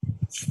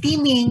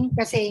 Steaming,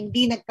 kasi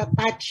hindi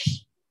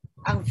nagtatouch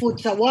ang food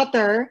sa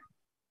water.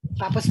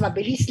 Tapos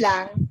mabilis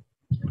lang.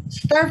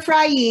 Stir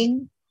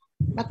frying,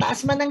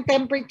 mataas man ang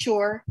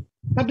temperature,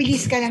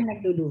 mabilis ka lang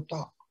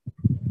nagluluto.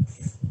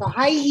 So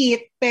high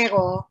heat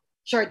pero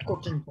short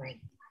cooking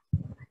point.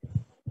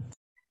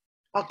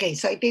 Okay,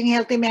 so ito yung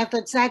healthy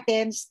methods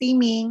natin.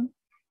 Steaming,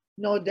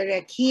 no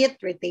direct heat,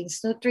 retains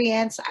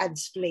nutrients,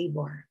 adds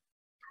flavor.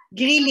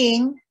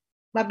 Grilling,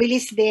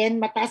 mabilis din.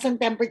 Mataas ang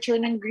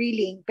temperature ng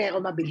grilling pero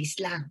mabilis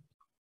lang.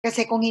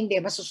 Kasi kung hindi,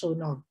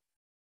 masusunog.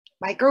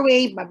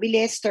 Microwave,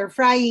 mabilis. Stir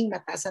frying,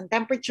 mataas ang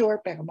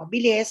temperature pero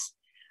mabilis.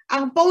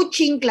 Ang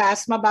poaching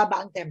class,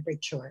 mababa ang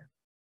temperature.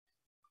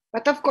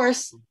 But of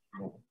course,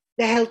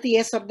 the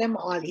healthiest of them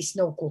all is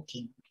no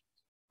cooking.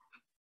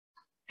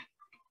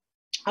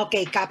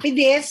 Okay, copy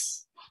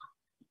this.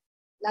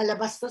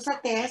 Lalabas to sa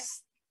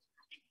test.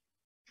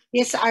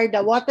 These are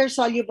the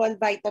water-soluble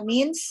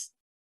vitamins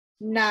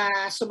na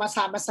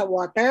sumasama sa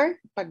water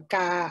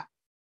pagka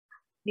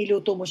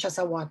niluto mo siya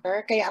sa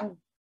water. Kaya ang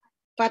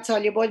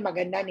fat-soluble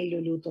maganda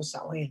niluluto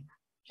sa oil.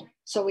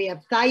 So we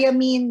have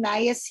thiamine,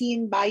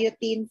 niacin,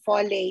 biotin,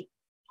 folate,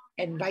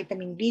 and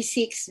vitamin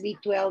B6,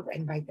 B12,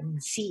 and vitamin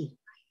C.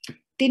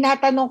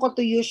 Tinatanong ko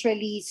to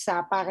usually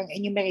sa parang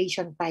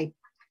enumeration type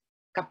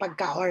kapag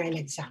ka-oral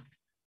exam.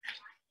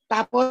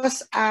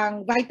 Tapos,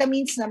 ang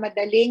vitamins na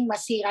madaling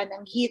masira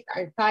ng heat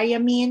are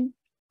thiamine,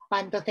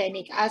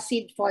 pantothenic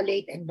acid,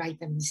 folate, and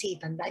vitamin C.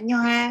 Tandaan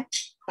nyo ha,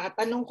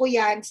 tatanong ko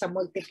yan sa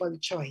multiple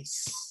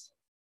choice.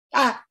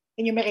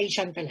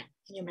 Enumeration pala.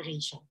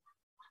 Enumeration.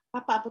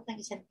 Papaabot ng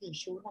isang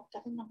tissue.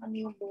 Nagkaroon ng ano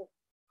yung buhok.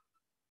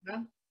 Ha?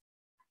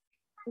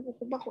 Ano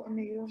ko ba kung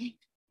ano yun?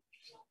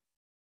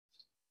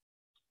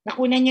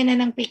 Nakunan nyo na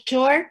ng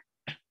picture?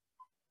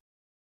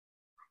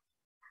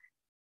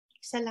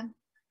 Isa lang.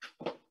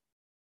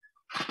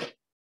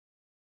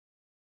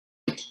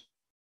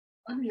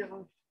 Ano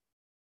yun?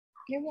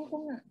 Ewan ko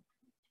nga.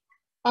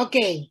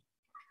 Okay.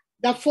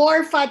 The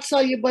 4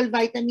 fat-soluble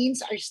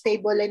vitamins are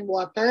stable in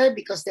water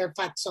because they're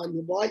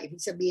fat-soluble.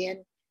 Ibig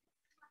sabihin,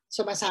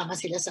 sumasama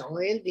sila sa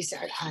oil. These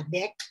are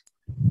ADEC.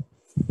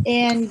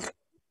 And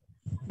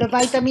the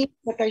vitamins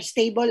that are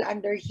stable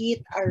under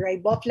heat are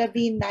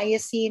riboflavin,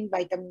 niacin,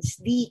 vitamins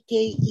D, K,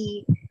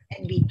 E,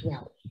 and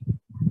B12.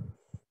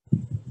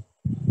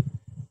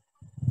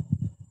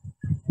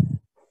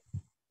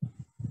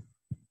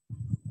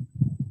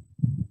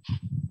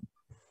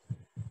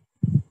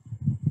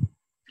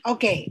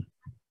 Okay.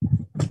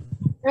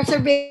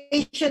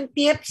 Preservation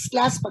tips,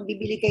 class, pag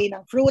bibili kayo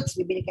ng fruits,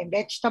 bibili kayo ng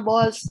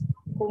vegetables,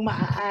 kung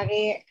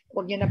maaari,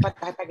 huwag nyo na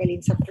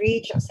patatagalin sa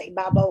fridge o sa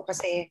ibabaw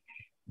kasi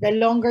the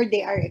longer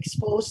they are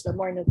exposed, the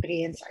more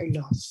nutrients are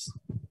lost.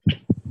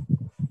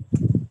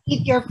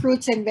 Eat your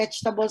fruits and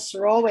vegetables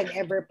raw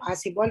whenever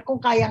possible kung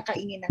kayang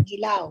kainin ng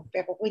hilaw.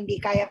 Pero kung hindi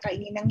kayang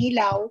kainin ng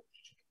hilaw,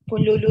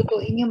 kung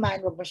lulutuin nyo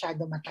man, huwag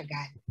masyado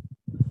matagal.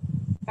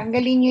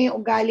 Tanggalin nyo yung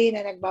ugali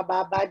na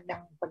nagbababad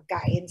ng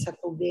pagkain sa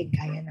tubig,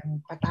 kaya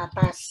ng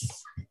patatas,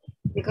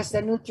 because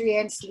the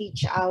nutrients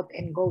leach out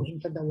and go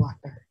into the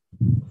water.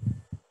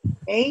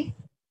 Okay?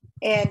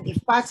 And if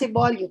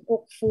possible, you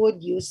cook food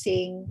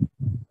using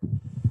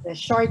the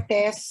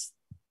shortest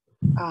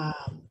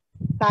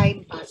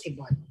time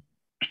possible.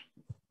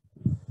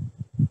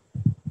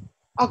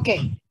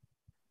 Okay.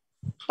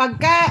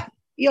 Pagka,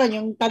 yun,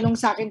 yung tanong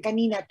sa akin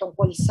kanina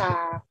tungkol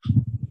sa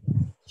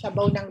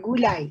sabaw ng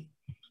gulay.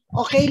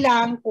 Okay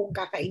lang kung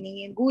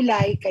kakainin yung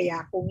gulay,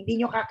 kaya kung hindi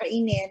nyo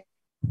kakainin,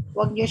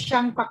 huwag nyo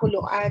siyang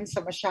pakuluan sa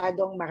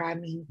masyadong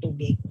maraming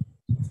tubig.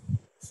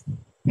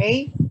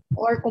 Okay?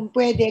 Or kung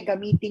pwede,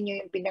 gamitin nyo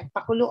yung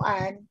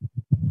pinagpakuluan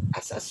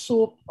as a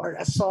soup or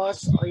a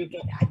sauce, or you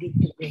can add it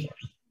to gravy.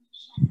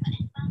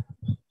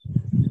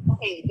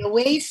 Okay, the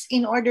ways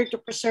in order to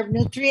preserve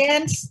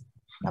nutrients.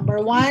 Number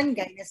 1,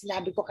 gaya na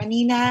sinabi ko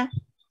kanina,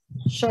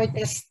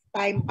 shortest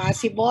time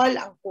possible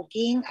ang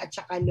cooking at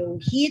saka low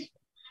heat.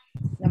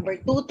 Number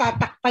 2,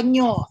 tatakpan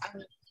nyo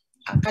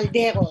ang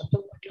kaldero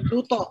to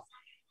luto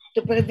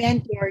to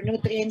prevent your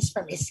nutrients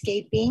from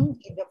escaping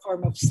in the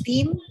form of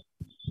steam.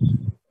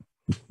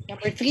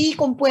 Number 3,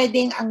 kung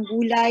pwedeng ang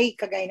gulay,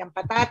 kagaya ng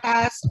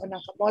patatas o ng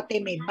kamote,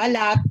 may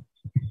balat,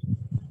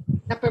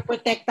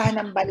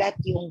 napoprotektahan ng balat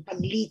yung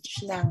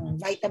pag-leach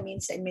ng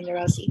vitamins and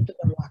minerals into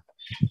the water.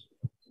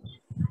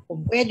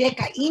 Kung pwede,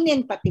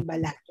 kainin pati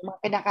balat. Yung mga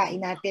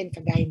kinakain natin,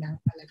 kagaya ng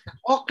balat ng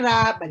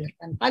okra, balat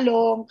ng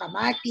talong,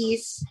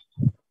 kamatis.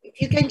 If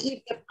you can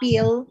eat the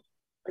peel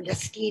or the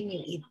skin, you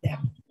eat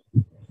them.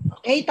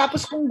 Okay?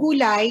 Tapos kung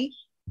gulay,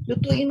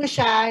 lutuin mo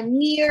siya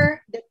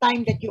near the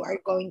time that you are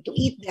going to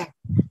eat them.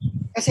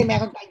 Kasi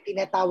meron tayong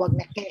tinatawag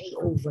na carry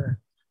over.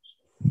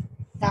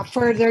 Na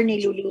further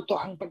niluluto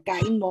ang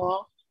pagkain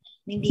mo,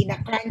 hindi na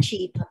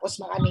crunchy, tapos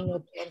maraming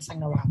nutrients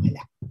ang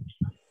nawawala.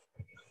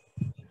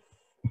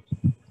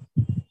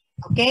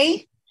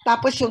 Okay?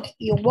 Tapos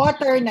yung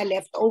water na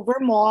leftover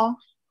mo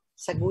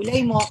sa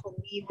gulay mo, kung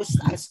use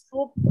as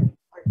soup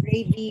or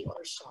gravy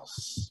or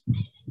sauce.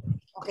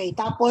 Okay,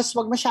 tapos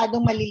wag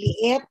masyadong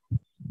maliliit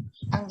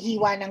ang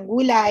hiwa ng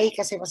gulay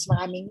kasi mas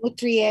maraming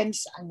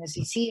nutrients ang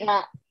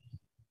nasisira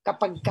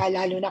kapag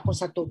lalo na kung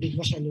sa tubig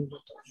mo siya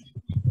lulutuin.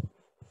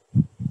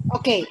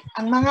 Okay,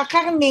 ang mga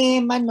karne,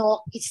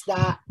 manok,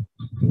 isda,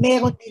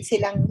 meron din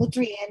silang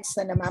nutrients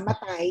na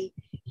namamatay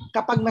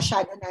kapag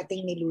masyado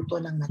nating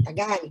niluto ng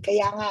matagal.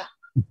 Kaya nga,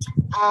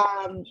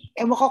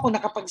 ewan ko kung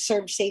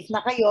nakapag-serve safe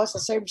na kayo. Sa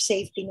serve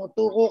safe,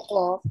 tinuturo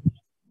ko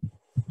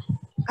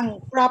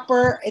ang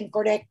proper and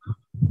correct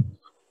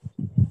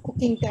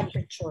cooking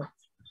temperature.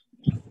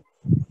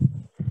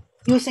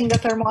 Using the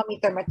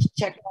thermometer,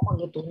 ma-check mo kung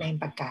luto na yung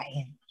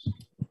pagkain.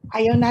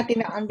 Ayaw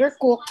natin na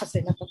undercook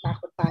kasi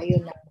natatakot tayo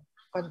ng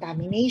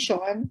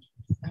contamination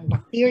ng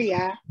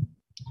bacteria.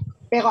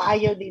 Pero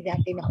ayaw din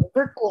natin na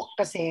overcook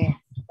kasi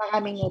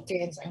maraming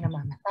nutrients ang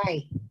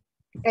namamatay.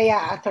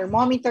 Kaya a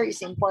thermometer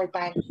is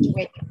important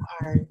when you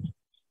are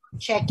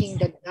checking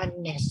the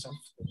doneness of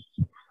food.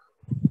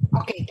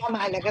 Okay, ito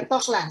mahalaga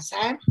to, class,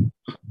 ha?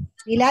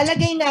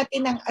 Nilalagay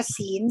natin ang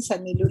asin sa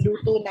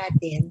niluluto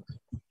natin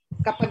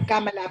kapag ka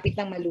malapit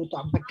ng maluto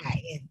ang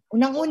pagkain.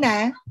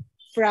 Unang-una,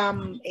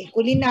 from a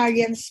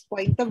culinarian's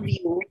point of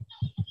view,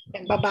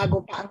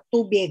 nagbabago pa ang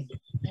tubig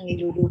ng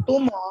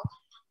niluluto mo,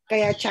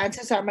 kaya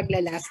chances are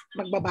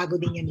magbabago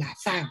din yung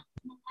lasa.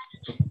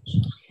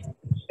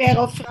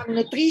 Pero from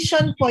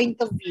nutrition point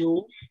of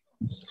view,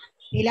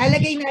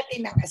 nilalagay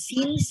natin ang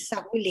asin sa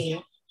huli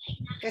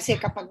kasi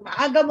kapag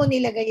maaga mo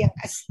nilagay ang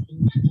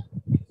asin,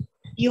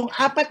 yung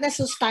 4 na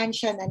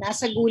sustansya na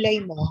nasa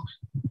gulay mo,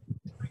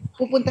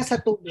 pupunta sa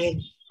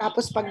tubig.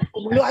 Tapos pag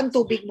kumulo ang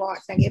tubig mo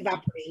at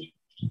nag-evaporate,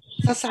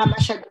 sasama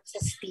siya sa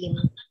steam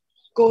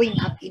going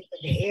up into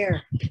the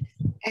air.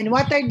 And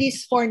what are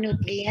these 4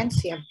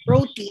 nutrients? You have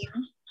protein,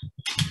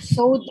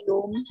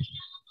 sodium,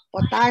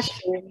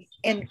 potassium,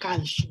 and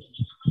calcium.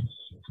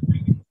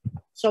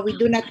 So we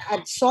do not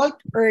add salt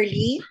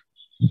early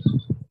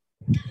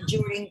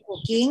during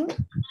cooking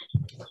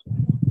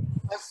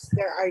because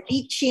there are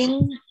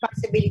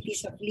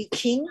possibilities of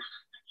leaching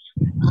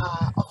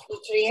of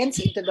nutrients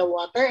into the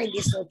water, and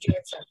these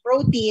nutrients are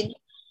protein,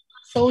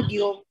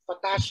 sodium,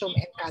 potassium,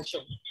 and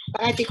calcium.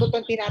 Parati ko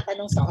itong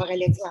tinatanong sa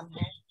oral exam.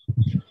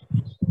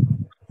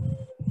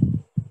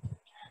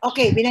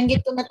 Okay,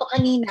 binanggit ko na to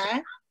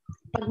kanina.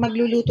 Pag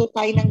magluluto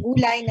tayo ng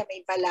gulay na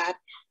may balat,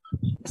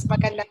 mas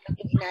maganda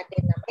lutuin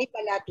natin na may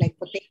balat like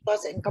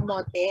potatoes and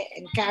kamote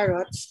and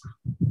carrots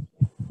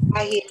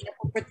dahil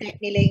napoprotect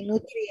nila yung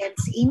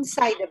nutrients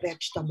inside the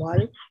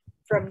vegetable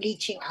from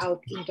leaching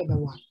out into the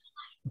water.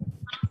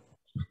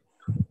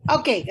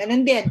 Okay,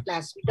 ganun din,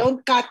 class. We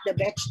don't cut the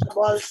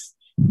vegetables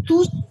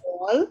too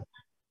small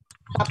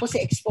tapos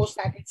i-expose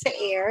natin sa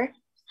air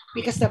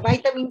because the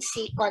vitamin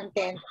C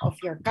content of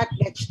your cut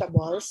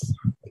vegetables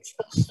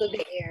exposed to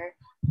the air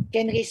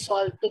can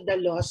result to the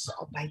loss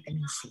of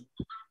vitamin C.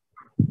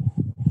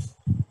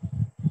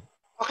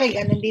 Okay,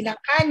 ganun din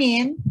ang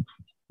kanin.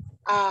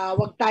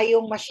 Huwag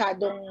tayong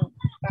masyadong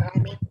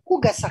maraming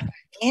hugas sa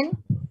kanin.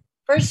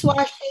 First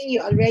washing, you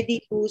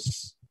already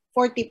lose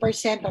 40%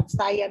 of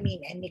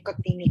thiamine and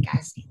nicotinic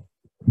acid.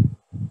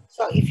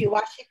 So if you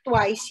wash it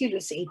twice, you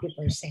lose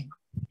 80%.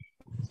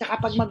 So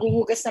kapag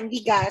maghuhugas ng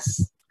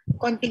bigas,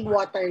 konting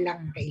water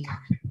lang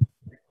kailangan.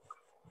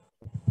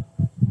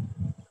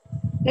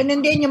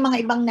 Ganun din yung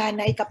mga ibang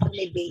nanay kapag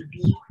may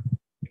baby.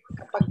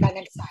 Kapag ka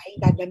nagsaing,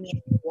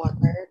 gagamitin yung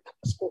water,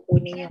 tapos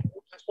kukunin yung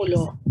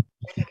kulo,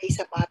 nalagay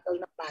sa bottle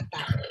ng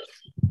bata.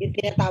 Yung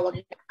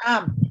tinatawag na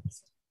AM.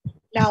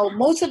 Now,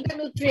 most of the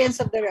nutrients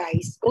of the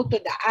rice go to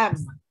the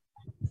AM.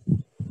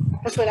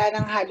 Tapos wala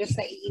nang halos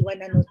na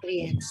iiwan na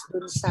nutrients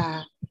dun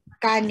sa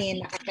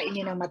kanin na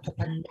kakainin ng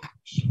matatanda.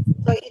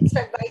 So it's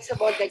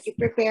advisable that you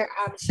prepare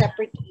AM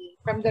separately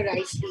from the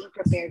rice being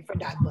prepared for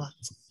the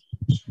adults.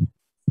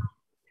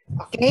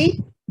 Okay?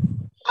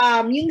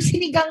 Yung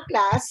sinigang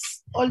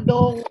class,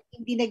 although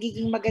hindi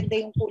nagiging maganda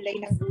yung kulay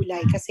ng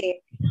gulay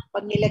kasi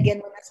pag nilagyan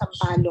mo ng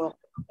sampalok,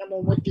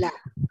 namumutla.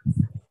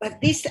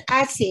 But this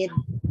acid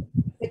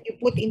that you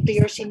put into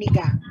your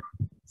sinigang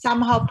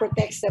somehow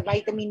protects the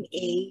vitamin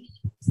A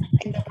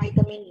and the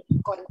vitamin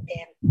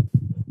content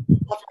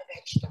of the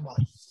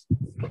vegetables.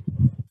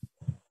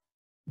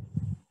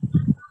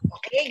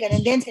 Okay,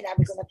 ganun din,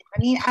 sinabi ko na ito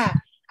kanina.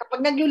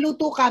 Kapag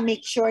nagluluto ka,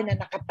 make sure na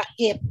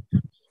nakatakip.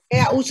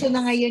 Kaya uso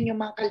na ngayon yung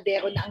mga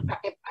kaldero na ang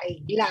takip ay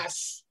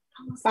glass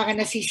para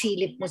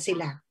nasisilip mo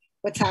sila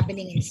what's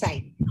happening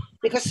inside.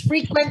 Because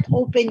frequent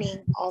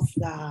opening of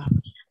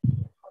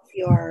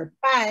your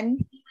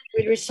pan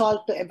will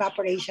result to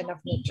evaporation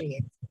of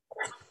nutrients.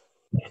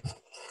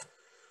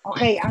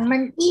 Okay, ang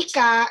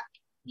mantika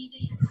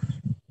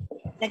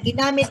na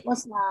ginamit mo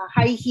sa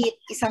high heat,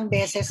 isang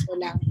beses mo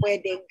lang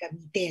pwedeng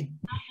gamitin.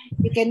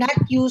 You cannot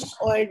use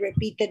oil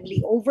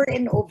repeatedly over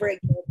and over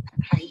again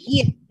at high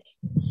heat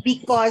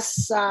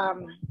because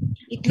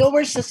it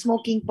lowers the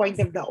smoking point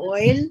of the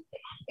oil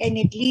and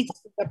it leads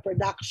to the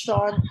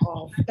production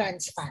of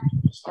trans fat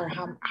or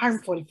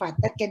harmful fat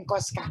that can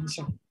cause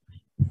cancer.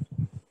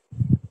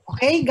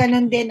 Okay,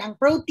 ganun din ang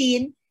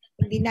protein.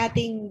 Hindi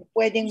natin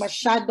pwedeng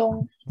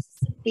masyadong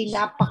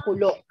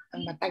pinapakulo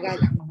ang matagal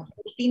ang mga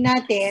protein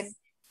natin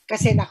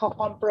kasi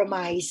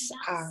nako-compromise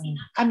ang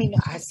amino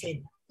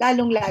acid,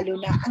 lalong-lalo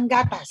na ang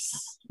gatas.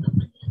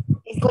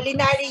 In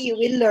culinary, you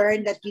will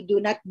learn that you do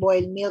not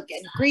boil milk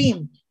and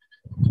cream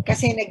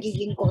kasi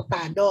nagiging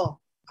kurtado.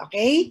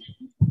 Okay?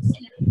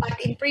 But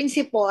in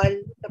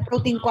principle, the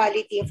protein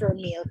quality of your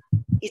milk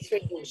is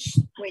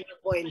reduced when you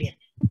boil it.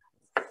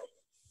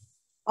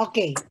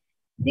 Okay.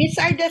 These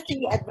are the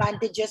 3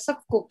 advantages of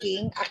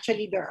cooking.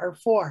 Actually, there are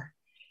 4.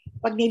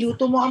 Pag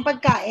niluto mo ang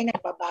pagkain,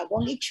 nagbabago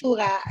ang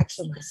itsura at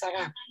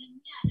sumasarap.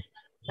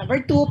 Number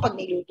 2, pag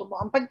niluto mo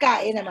ang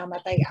pagkain,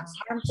 namamatay ang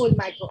harmful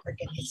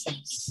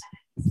microorganisms.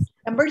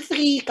 Number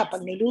 3,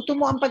 kapag niluto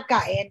mo ang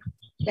pagkain,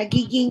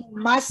 nagiging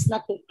mas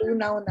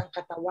natutunaw ng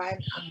katawan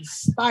ang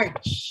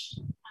starch,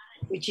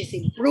 which is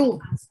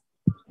improved.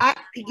 At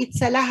higit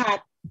sa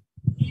lahat,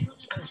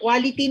 ang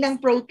quality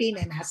ng protein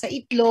na nasa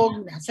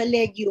itlog, nasa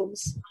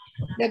legumes,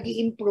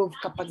 nag-i-improve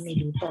kapag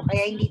niluto.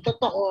 Kaya hindi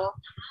totoo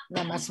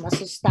na mas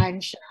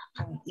masustansya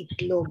ang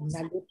itlog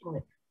na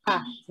luto,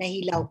 na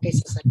hilaw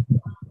kaysa sa luto.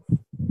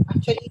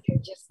 Actually,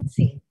 they're just the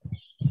same.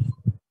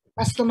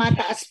 Mas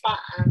tumataas pa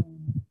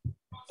ang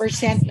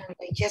percent ng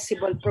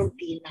digestible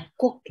protein ng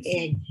cooked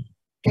egg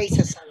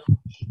kaysa sa raw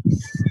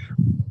eggs.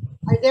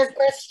 Are there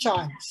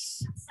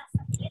questions?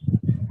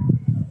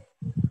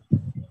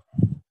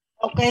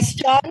 No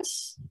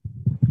questions?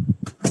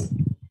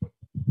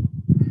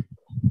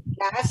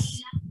 Class?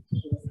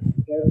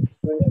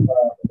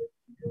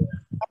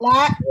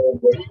 Wala?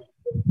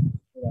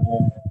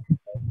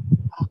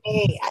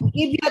 Okay, I'll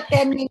give you a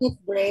 10-minute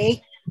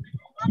break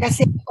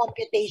kasi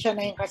computation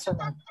na yung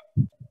kasunod.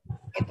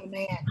 Ito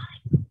na yan.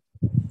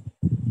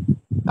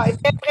 So,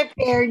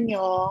 i-prepare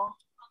nyo,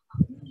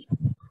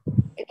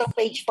 itong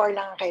page 4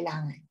 lang ang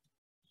kailangan.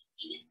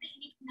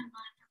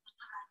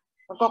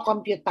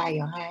 Magko-compute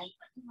tayo, ha?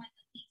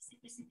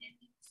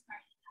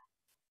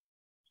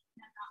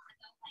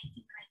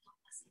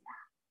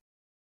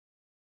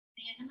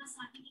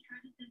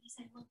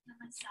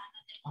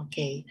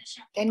 Okay.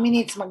 10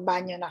 minutes,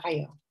 magbanyo na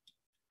kayo.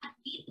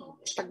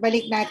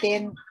 Pagbalik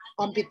natin,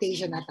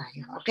 computation na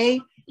tayo. Okay?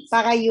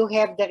 Para you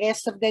have the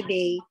rest of the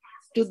day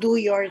to do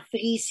your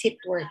 3 sit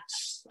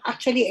works.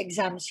 Actually,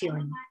 exams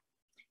yun.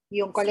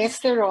 Yung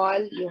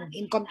cholesterol, yung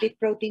incomplete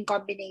protein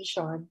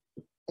combination,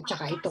 at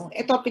saka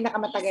ito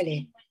pinakamatagal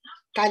eh,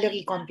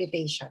 calorie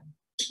computation.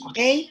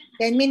 Okay?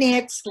 10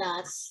 minutes,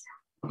 class.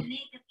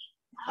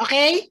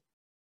 Okay?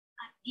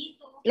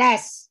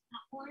 Class.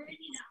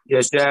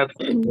 Yes, Chef.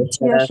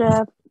 Yes,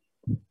 Chef.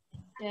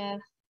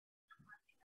 Yes.